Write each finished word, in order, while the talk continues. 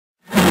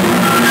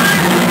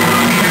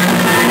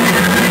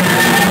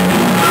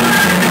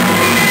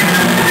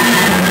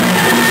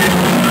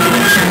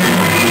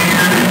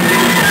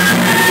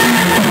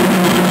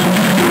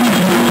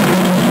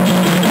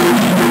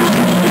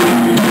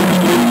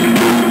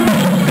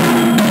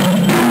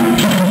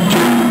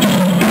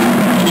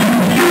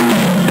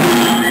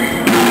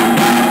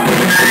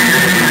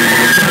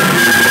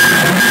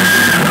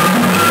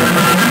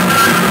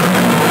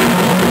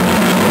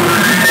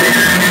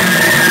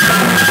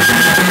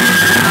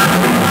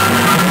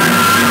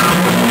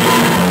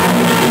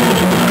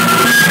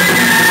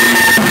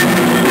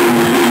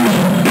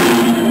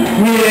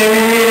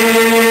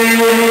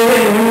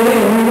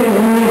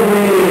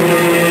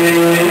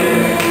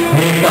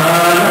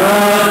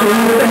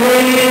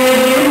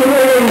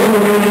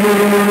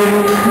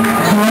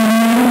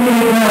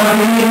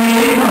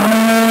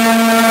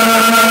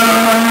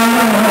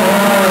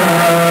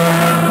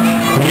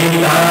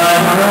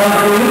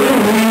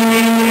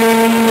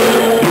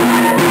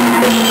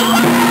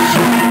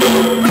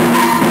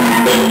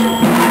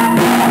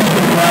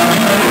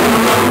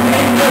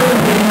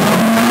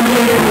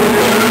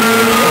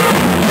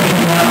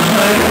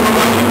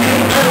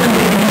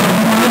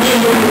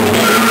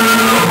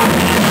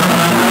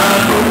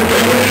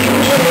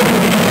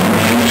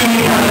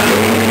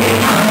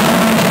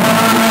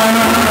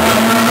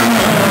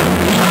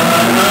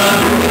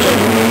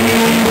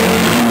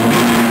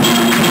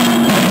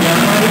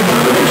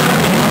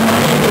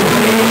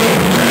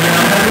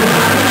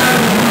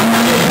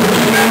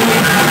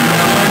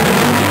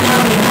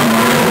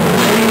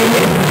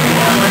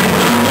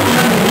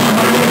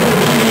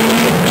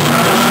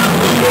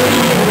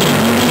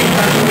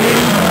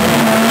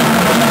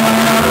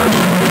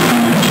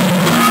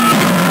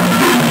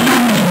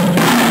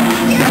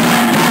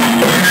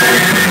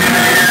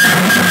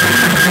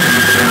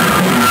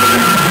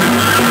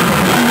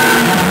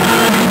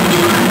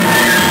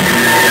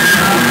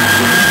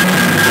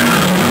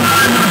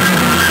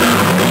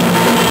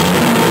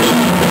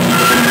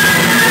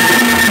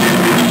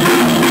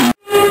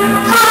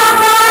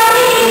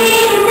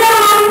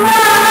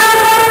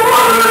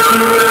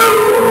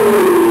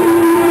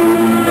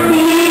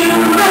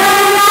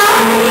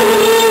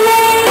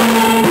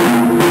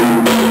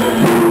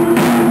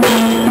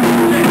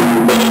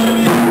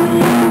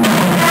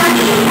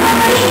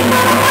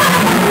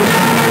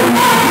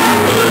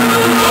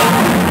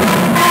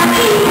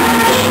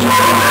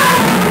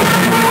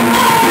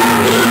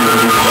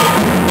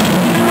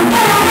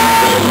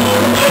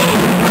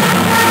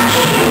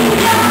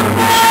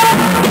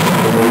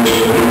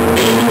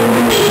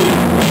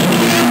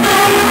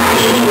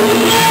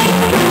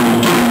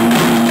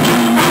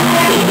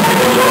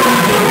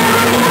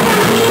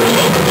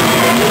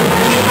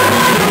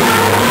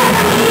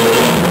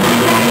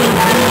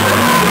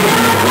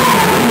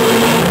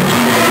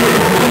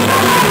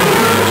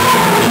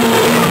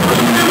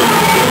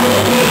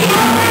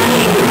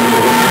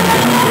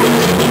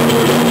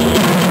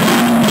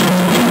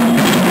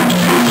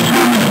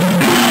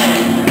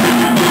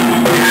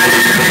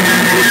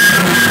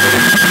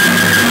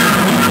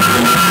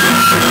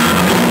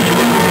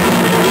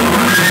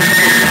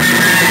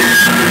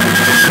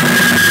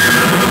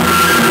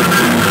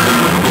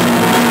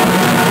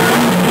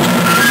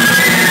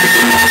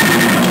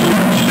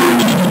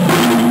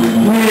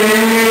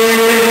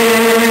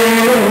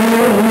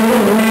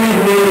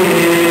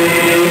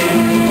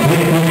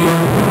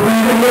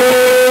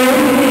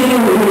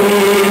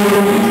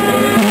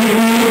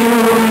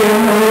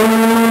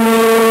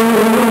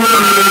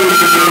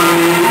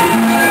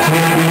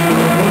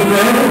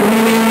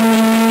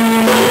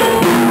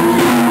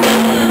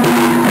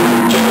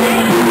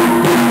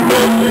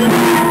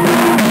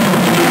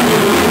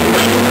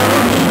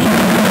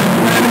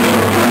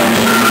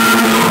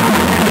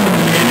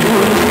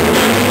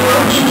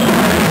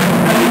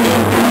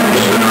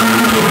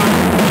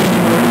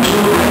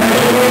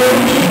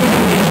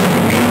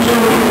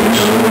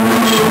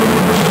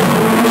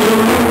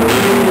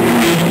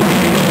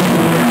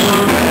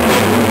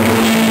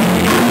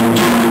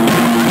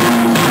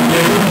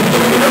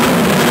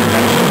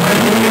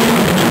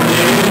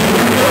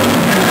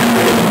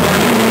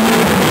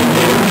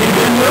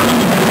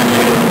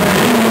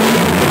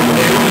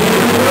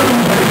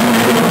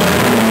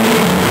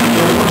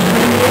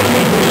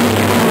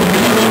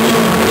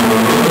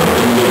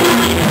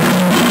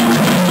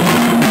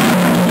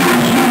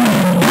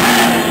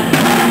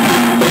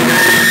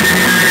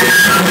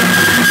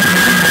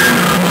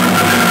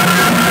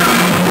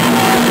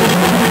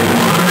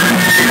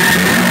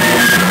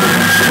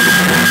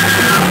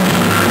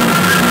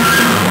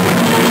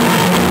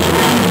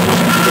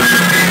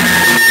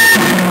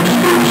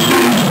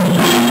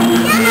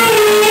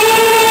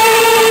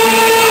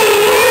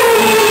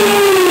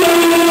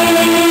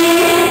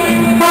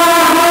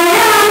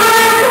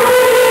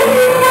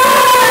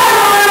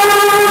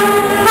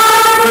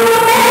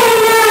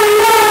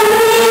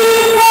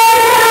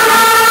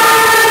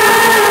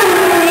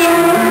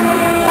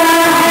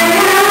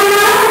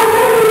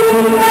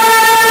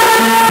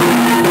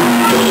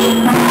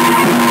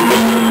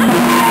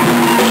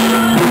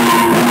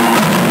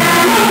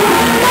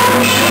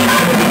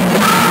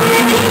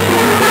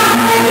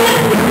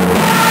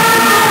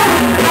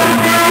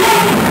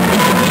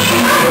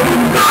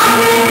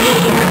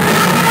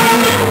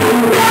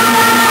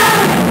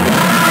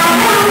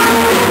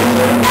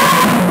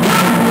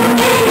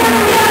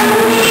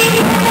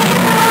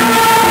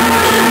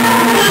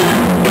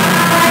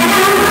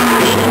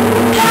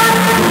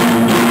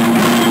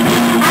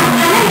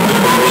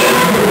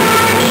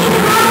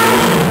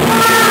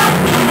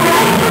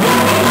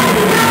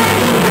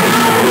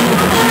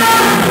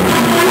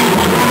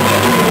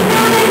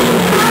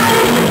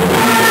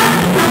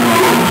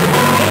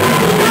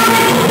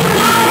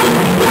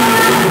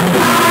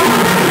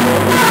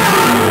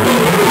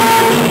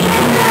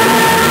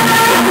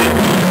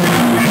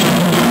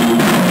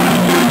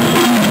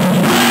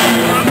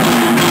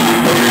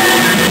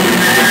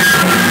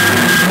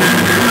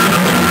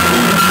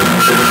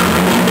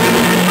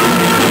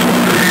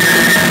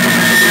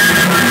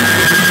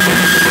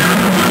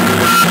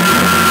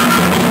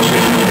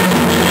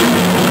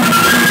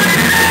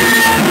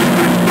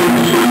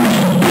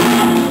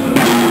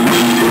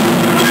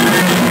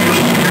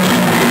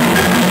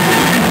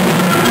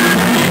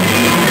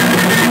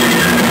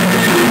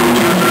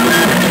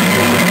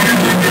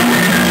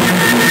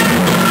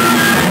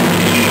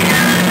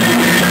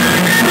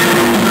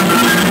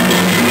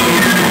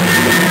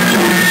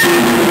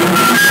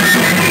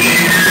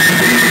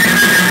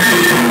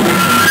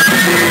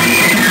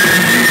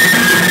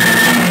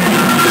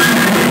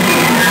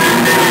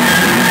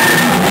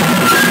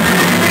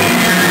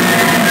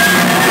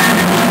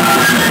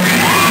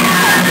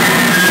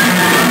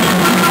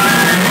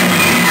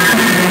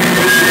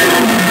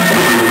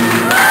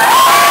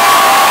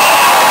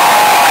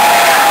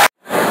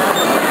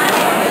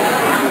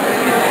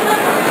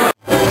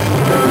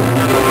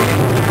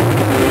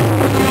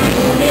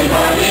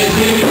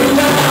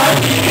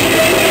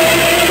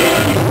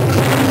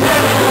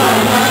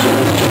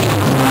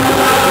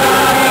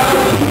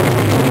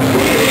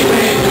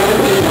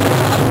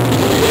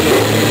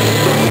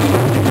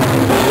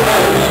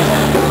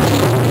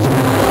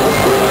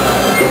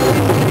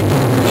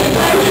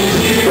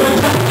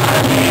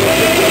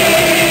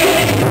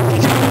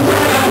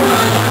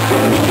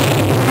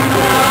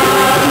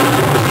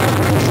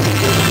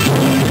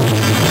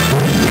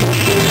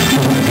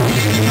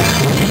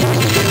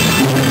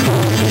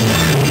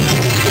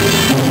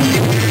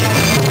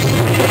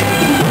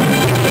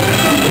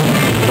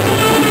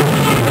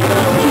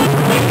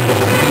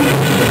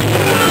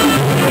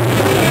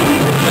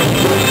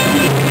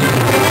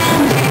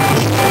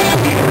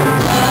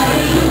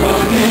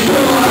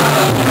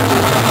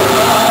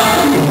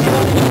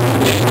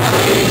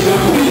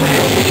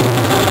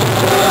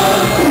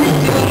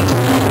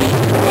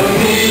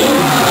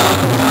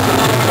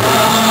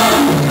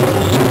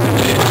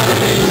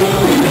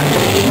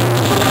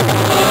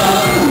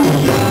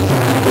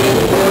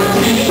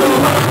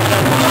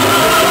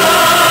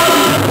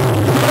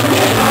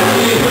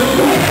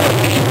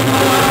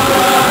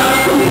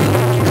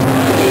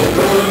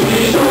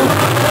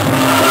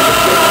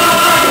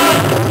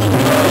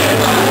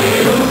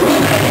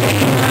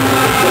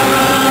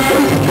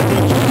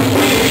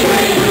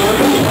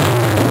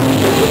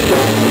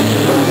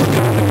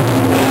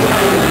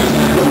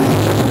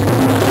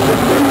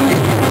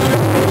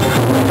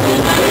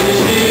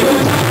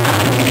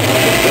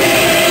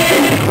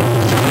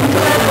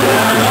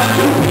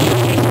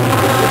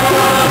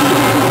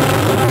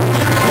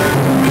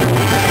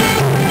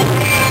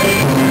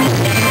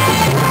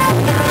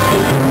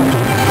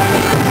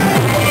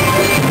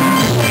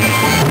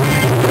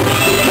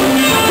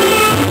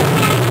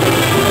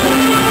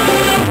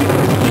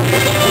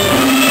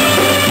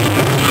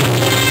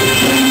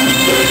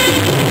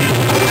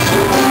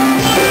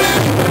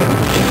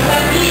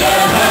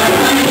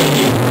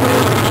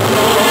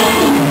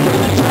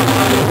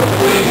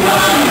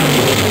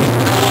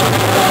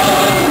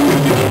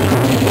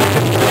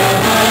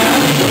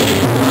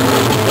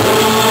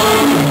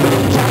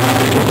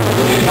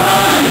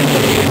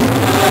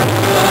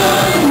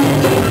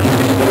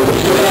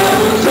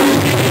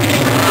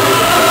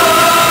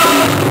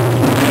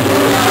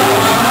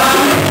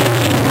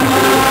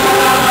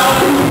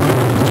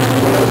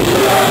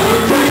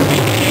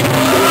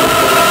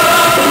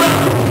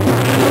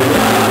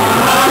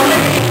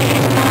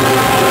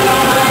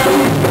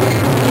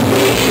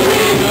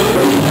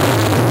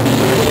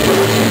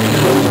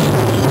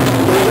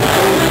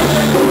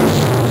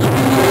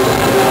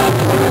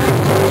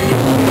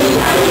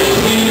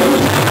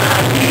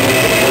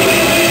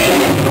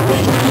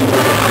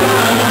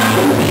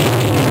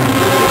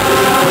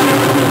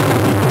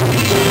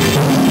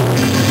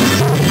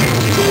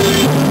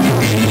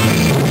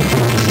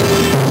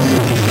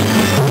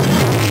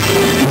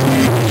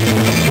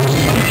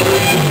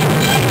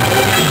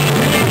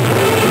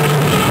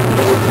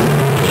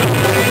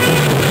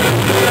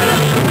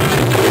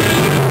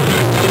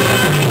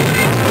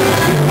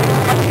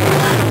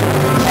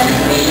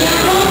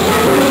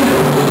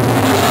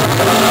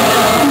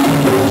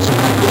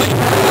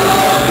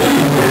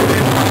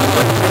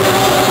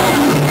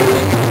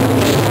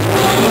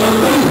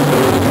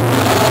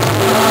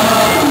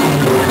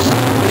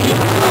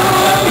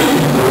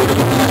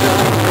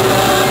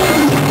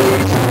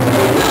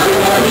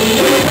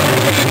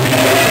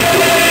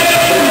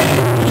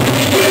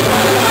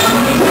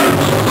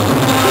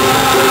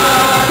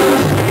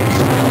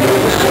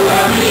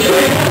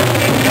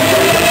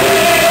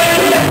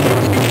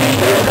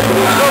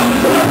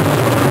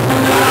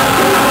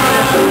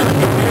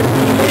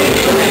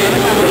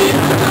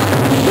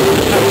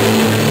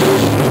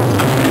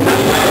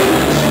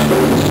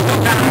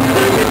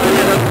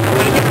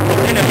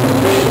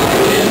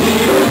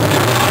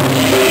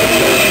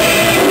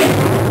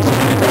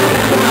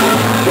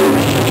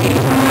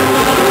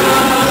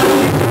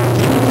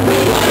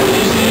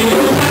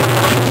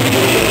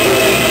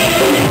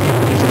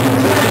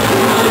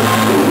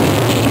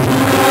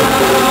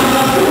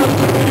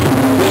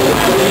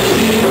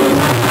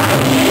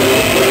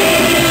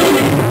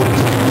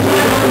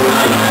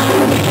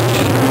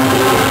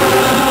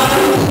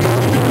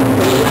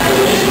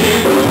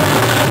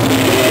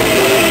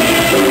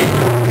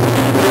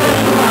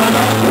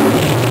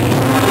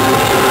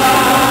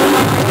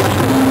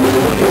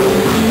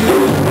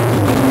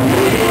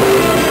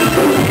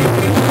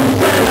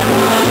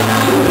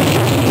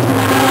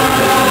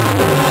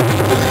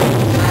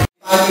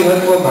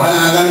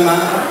आँगनमा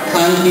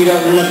शान्ति र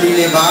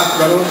उन्नतिले बास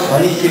गरोस्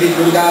भनी श्री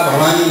दुर्गा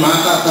भवानी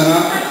मातासँग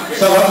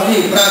सबैले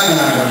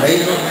प्रार्थना गर्दै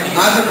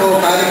आजको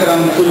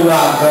कार्यक्रम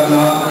सुरुवात गर्न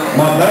म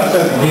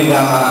दर्शक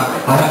वृन्दमा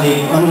हार्दिक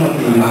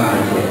अनुमति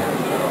माग्छु।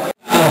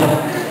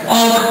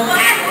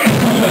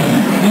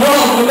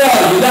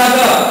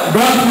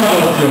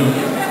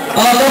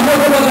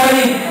 दर्शकको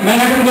पछाडि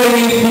म्यानेजमेन्ट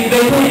गर्ने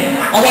सिक्दै थिएँ।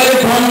 अब अहिले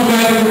फर्म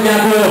गएको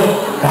त्यहाँको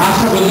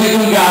भाषा बुझ्ने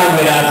जुन गाह्रो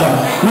भइरहेको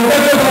छ। म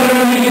कस्तो गरेर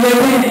निस्किँदै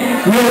थिएँ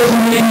मेरो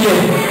समितिले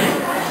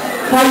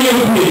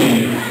पाइएको थिएँ।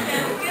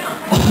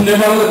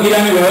 नेपालको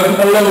बिरामी भएको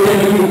बल्ल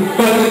उठेको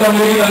कति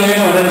तमेरी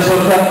भनेर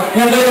सोध्छ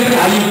यहाँ कहिले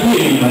खाली के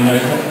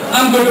भन्दैछ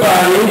I'm good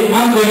by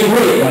I'm going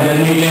good भनेर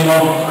निक्लेँ म।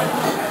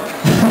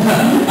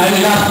 अहिले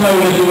लास्टमा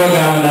उसले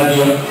शुभकामना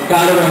दियो।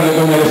 कालो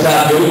रङको मेरो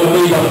साथीहरू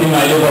कतै बस्तीमा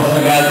अहिले बस्न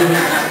गएको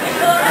छु।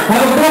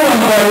 Have a go on,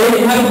 buddy.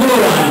 Have a go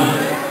on.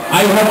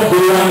 I hope go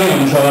on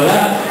हुन्छ होला।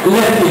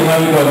 Let's see how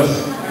it goes.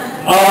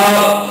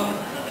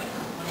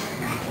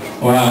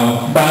 Wow,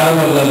 12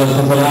 बज्दा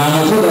जस्तो छ लामो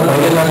छ तर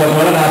भइरहेको छ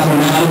मलाई आफ्नो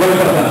नाम पनि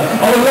पर्छ।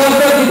 अब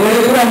गर्दा कि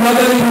धेरै कुरा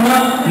नगरिकन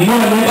म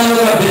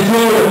नेपालका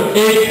बेजोड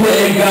एक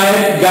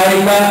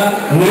गायिका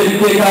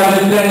नृत्यका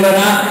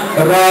नृत्यङ्गना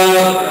र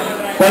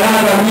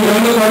कलाकर्मी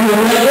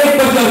रङ्गकर्मीहरूलाई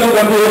एकपटक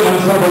गर्दै यो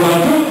मञ्चमा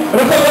बोलाउँछु र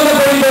सबैभन्दा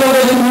पहिलो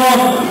बोलाउँदैछु म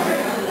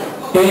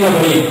त्यही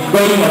नभई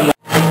गौरी मल्ल।